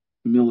rejecting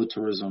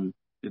militarism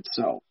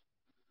itself.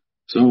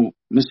 So,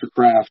 Mr.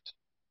 Kraft,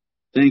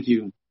 thank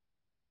you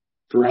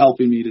for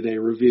helping me today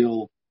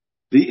reveal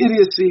the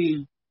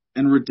idiocy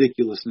and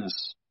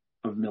ridiculousness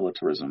of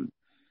militarism.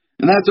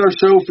 And that's our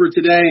show for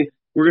today.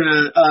 We're going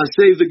to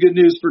save the good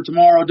news for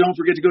tomorrow. Don't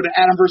forget to go to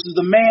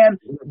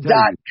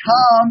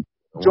AdamVersusTheMan.com.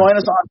 Join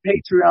us on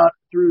Patreon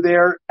through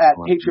there at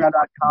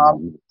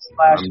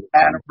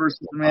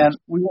patreon.com/AdamVersusTheMan.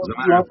 You want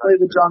to play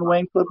the John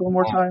Wayne clip one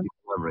more time?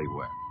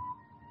 Everywhere.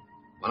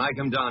 When I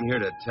come down here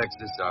to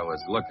Texas, I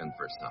was looking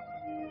for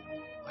something.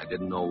 I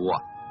didn't know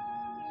what.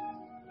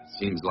 It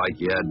seems like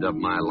you added up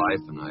my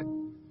life, and I'd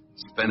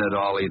spend it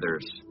all either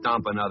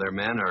stomping other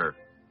men or,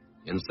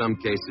 in some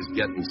cases,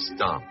 getting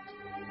stomped.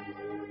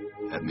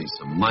 Had me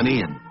some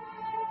money and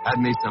had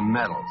me some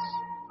medals.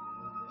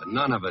 But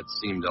none of it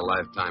seemed a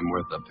lifetime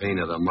worth the pain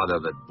of the mother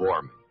that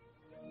bore me.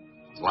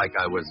 It's like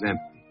I was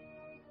empty.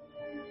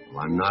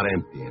 Well, I'm not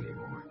empty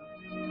anymore.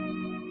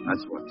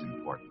 That's what's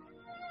important.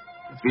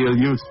 To feel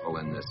useful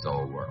in this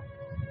old world.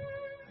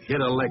 To hit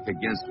a lick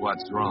against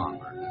what's wrong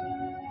or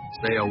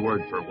say a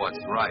word for what's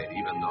right,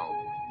 even though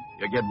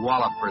you get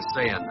walloped for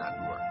saying that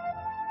word.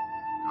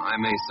 Now, I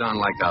may sound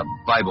like a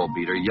Bible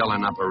beater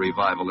yelling up a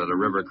revival at a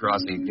river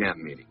crossing camp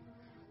meeting.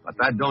 But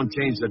that don't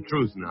change the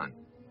truth none.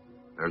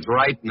 There's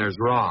right and there's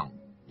wrong.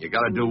 You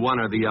got to do one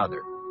or the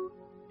other.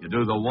 You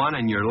do the one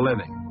and you're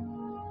living.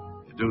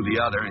 You do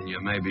the other and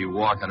you may be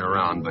walking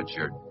around, but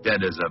you're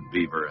dead as a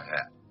beaver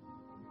hat.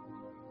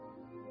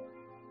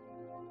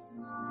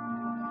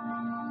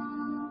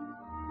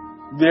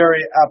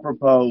 Very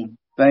apropos.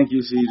 Thank you,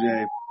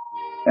 CJ.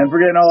 And for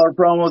getting all our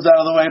promos out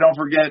of the way, don't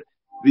forget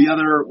the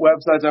other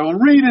websites. I will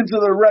read into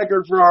the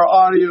record for our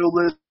audio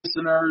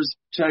listeners.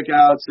 Check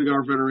out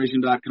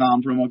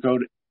cigarfederation.com, promo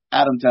code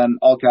Adam10,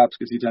 all caps,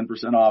 gets you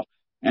 10% off,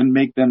 and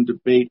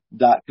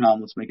makethemdebate.com.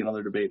 Let's make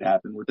another debate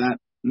happen. With that,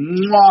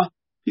 mwah,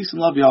 peace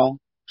and love, y'all.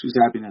 Choose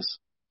happiness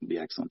and be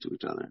excellent to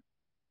each other.